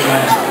त्यसको लागि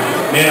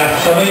मेरा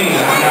सबै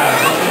हाम्रा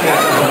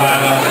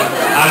सभाबाट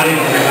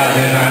हार्दिक धन्यवाद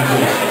दिन चाहन्छु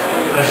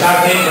र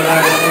साथै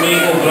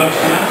प्रधानमन्त्रीको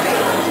उपलक्ष्यमा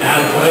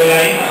यहाँ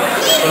सबैलाई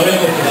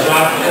सबैको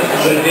स्वास्थ्य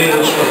समृद्धि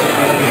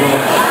उत्पत्तिको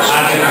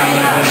हार्दिक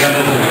कामना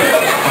गर्दछु।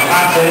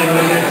 खास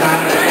गरी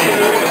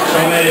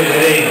समयले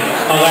धेरै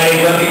अगाडि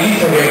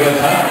गतिसकेको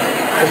छ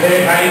त्यसैले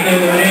खाइदियो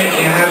भने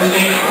यहाँले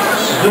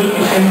जुन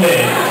किसिमले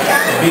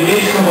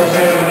विदेशमा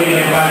बसेर पनि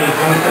नेपाली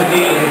संस्कृति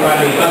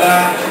नेपाली कला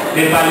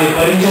नेपाली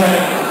परिचय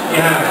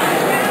यहाँ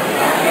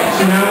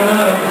सुनाउन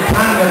र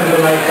उत्थान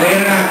गर्नको लागि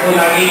प्रेरणाको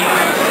लागि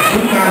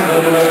जुन काम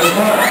गर्नुभएको छ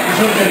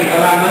विशेष गरी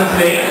कला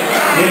मञ्चले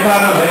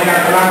नेपालमा भएका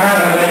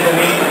कलाकारहरूलाई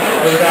पनि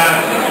एउटा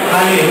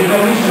खालि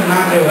रिकग्निसन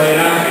मात्रै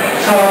भएर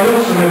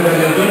सहयोग सुनेर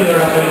जुन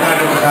एउटा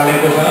परिकारको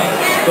थालेको छ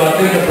त्यो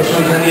अत्यन्त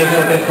प्रशंसनीय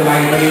छ त्यसको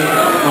लागि पनि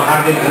म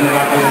हार्दिक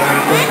धन्यवाद दिन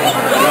चाहन्छु।